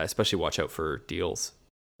if, especially watch out for deals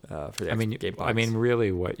for the Game Box. I mean,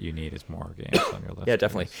 really, what you need is more games on your list. Yeah,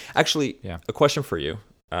 definitely. Actually, Yeah. a question for you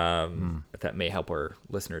that may help our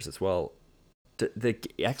listeners as well. The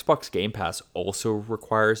Xbox Game Pass also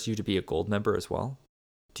requires you to be a gold member as well.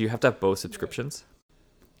 Do you have to have both subscriptions?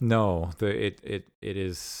 No, it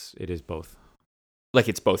is both. Like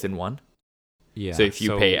it's both in one? Yeah. So if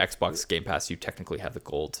you pay Xbox Game Pass, you technically have the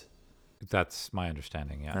gold. That's my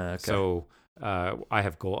understanding. Yeah. Okay. So I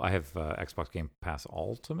have gold. I have Xbox Game Pass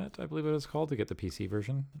Ultimate, I believe it is called, to get the PC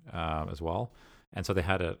version as well. And so they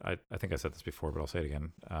had I think I said this before, but I'll say it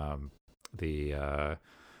again.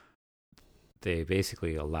 They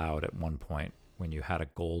basically allowed at one point, when you had a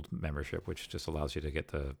gold membership, which just allows you to get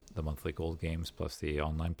the monthly gold games plus the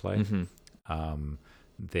online play,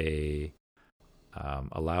 they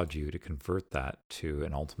allowed you to convert that to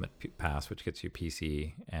an ultimate pass, which gets you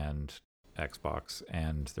PC and Xbox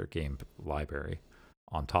and their game library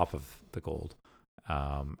on top of the gold.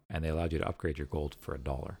 And they allowed you to upgrade your gold for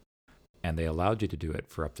 $1. And they allowed you to do it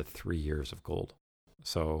for up to 3 years of gold.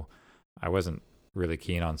 So I wasn't really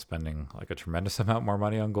keen on spending like a tremendous amount more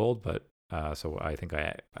money on gold, but so I think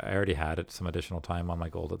I already had some additional time on my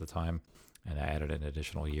gold at the time, and I added an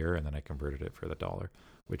additional year, and then I converted it for the $1,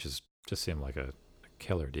 which just seemed like a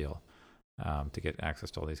killer deal to get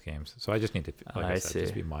access to all these games. So I just need to, like I said,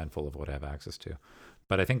 just be mindful of what I have access to.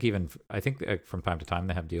 But I think from time to time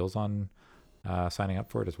they have deals on signing up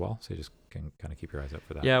for it as well, so you just can kind of keep your eyes out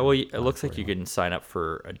for that. Yeah, well, it looks like you can sign up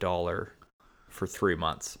for $1 for 3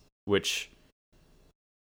 months, which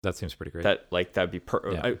that seems pretty great. That'd be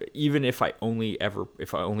even if I only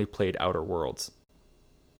played Outer Worlds.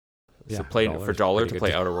 So playing for $1 to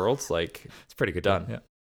play Outer Worlds, like it's pretty good. Done.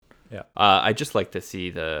 Yeah. I just like to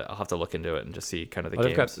see I'll have to look into it and just see kind of the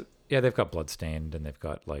games. They've got Bloodstained, and they've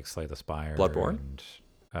got like Slay the Spire, Bloodborne.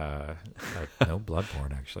 And no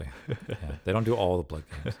Bloodborne actually. Yeah, they don't do all the Blood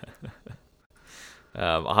games.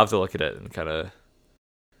 I'll have to look at it and kind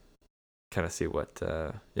of see what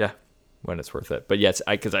when it's worth it. But yes,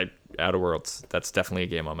 because Outer Worlds, that's definitely a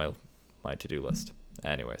game on my to-do list.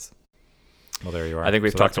 Anyways, well, there you are. I think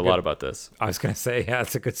we've talked a lot about this. I was going to say, yeah,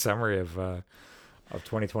 it's a good summary of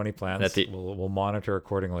 2020 plans. We'll monitor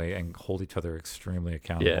accordingly and hold each other extremely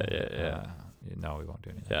accountable. Yeah. No, we won't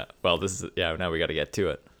do anything. Yeah. Well, now we got to get to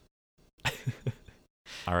it.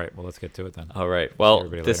 All right. Well, let's get to it then. All right. Well,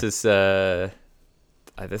 this is the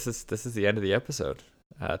end of the episode.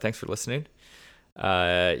 Thanks for listening.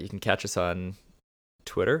 You can catch us on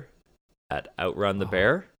Twitter at Outrun the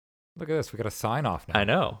Bear. Look at this. We got a sign off now. I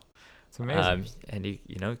know. It's amazing. And you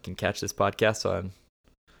can catch this podcast on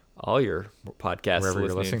all your podcasts. Wherever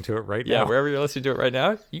you're listening to it right now. Yeah, wherever you're listening to it right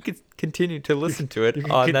now, you can continue to listen to it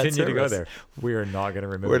on that service. Continue to go there. We are not going to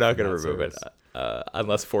remove it. We're not going to remove it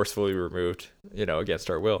unless forcefully removed, against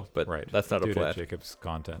our will. But that's not a plan. Jacob's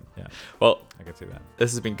content. Yeah. Well, I can see that.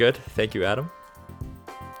 This has been good. Thank you, Adam.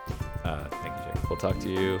 Thank you, Jacob. We'll talk to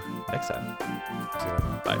you next time. See you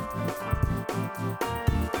later. Bye.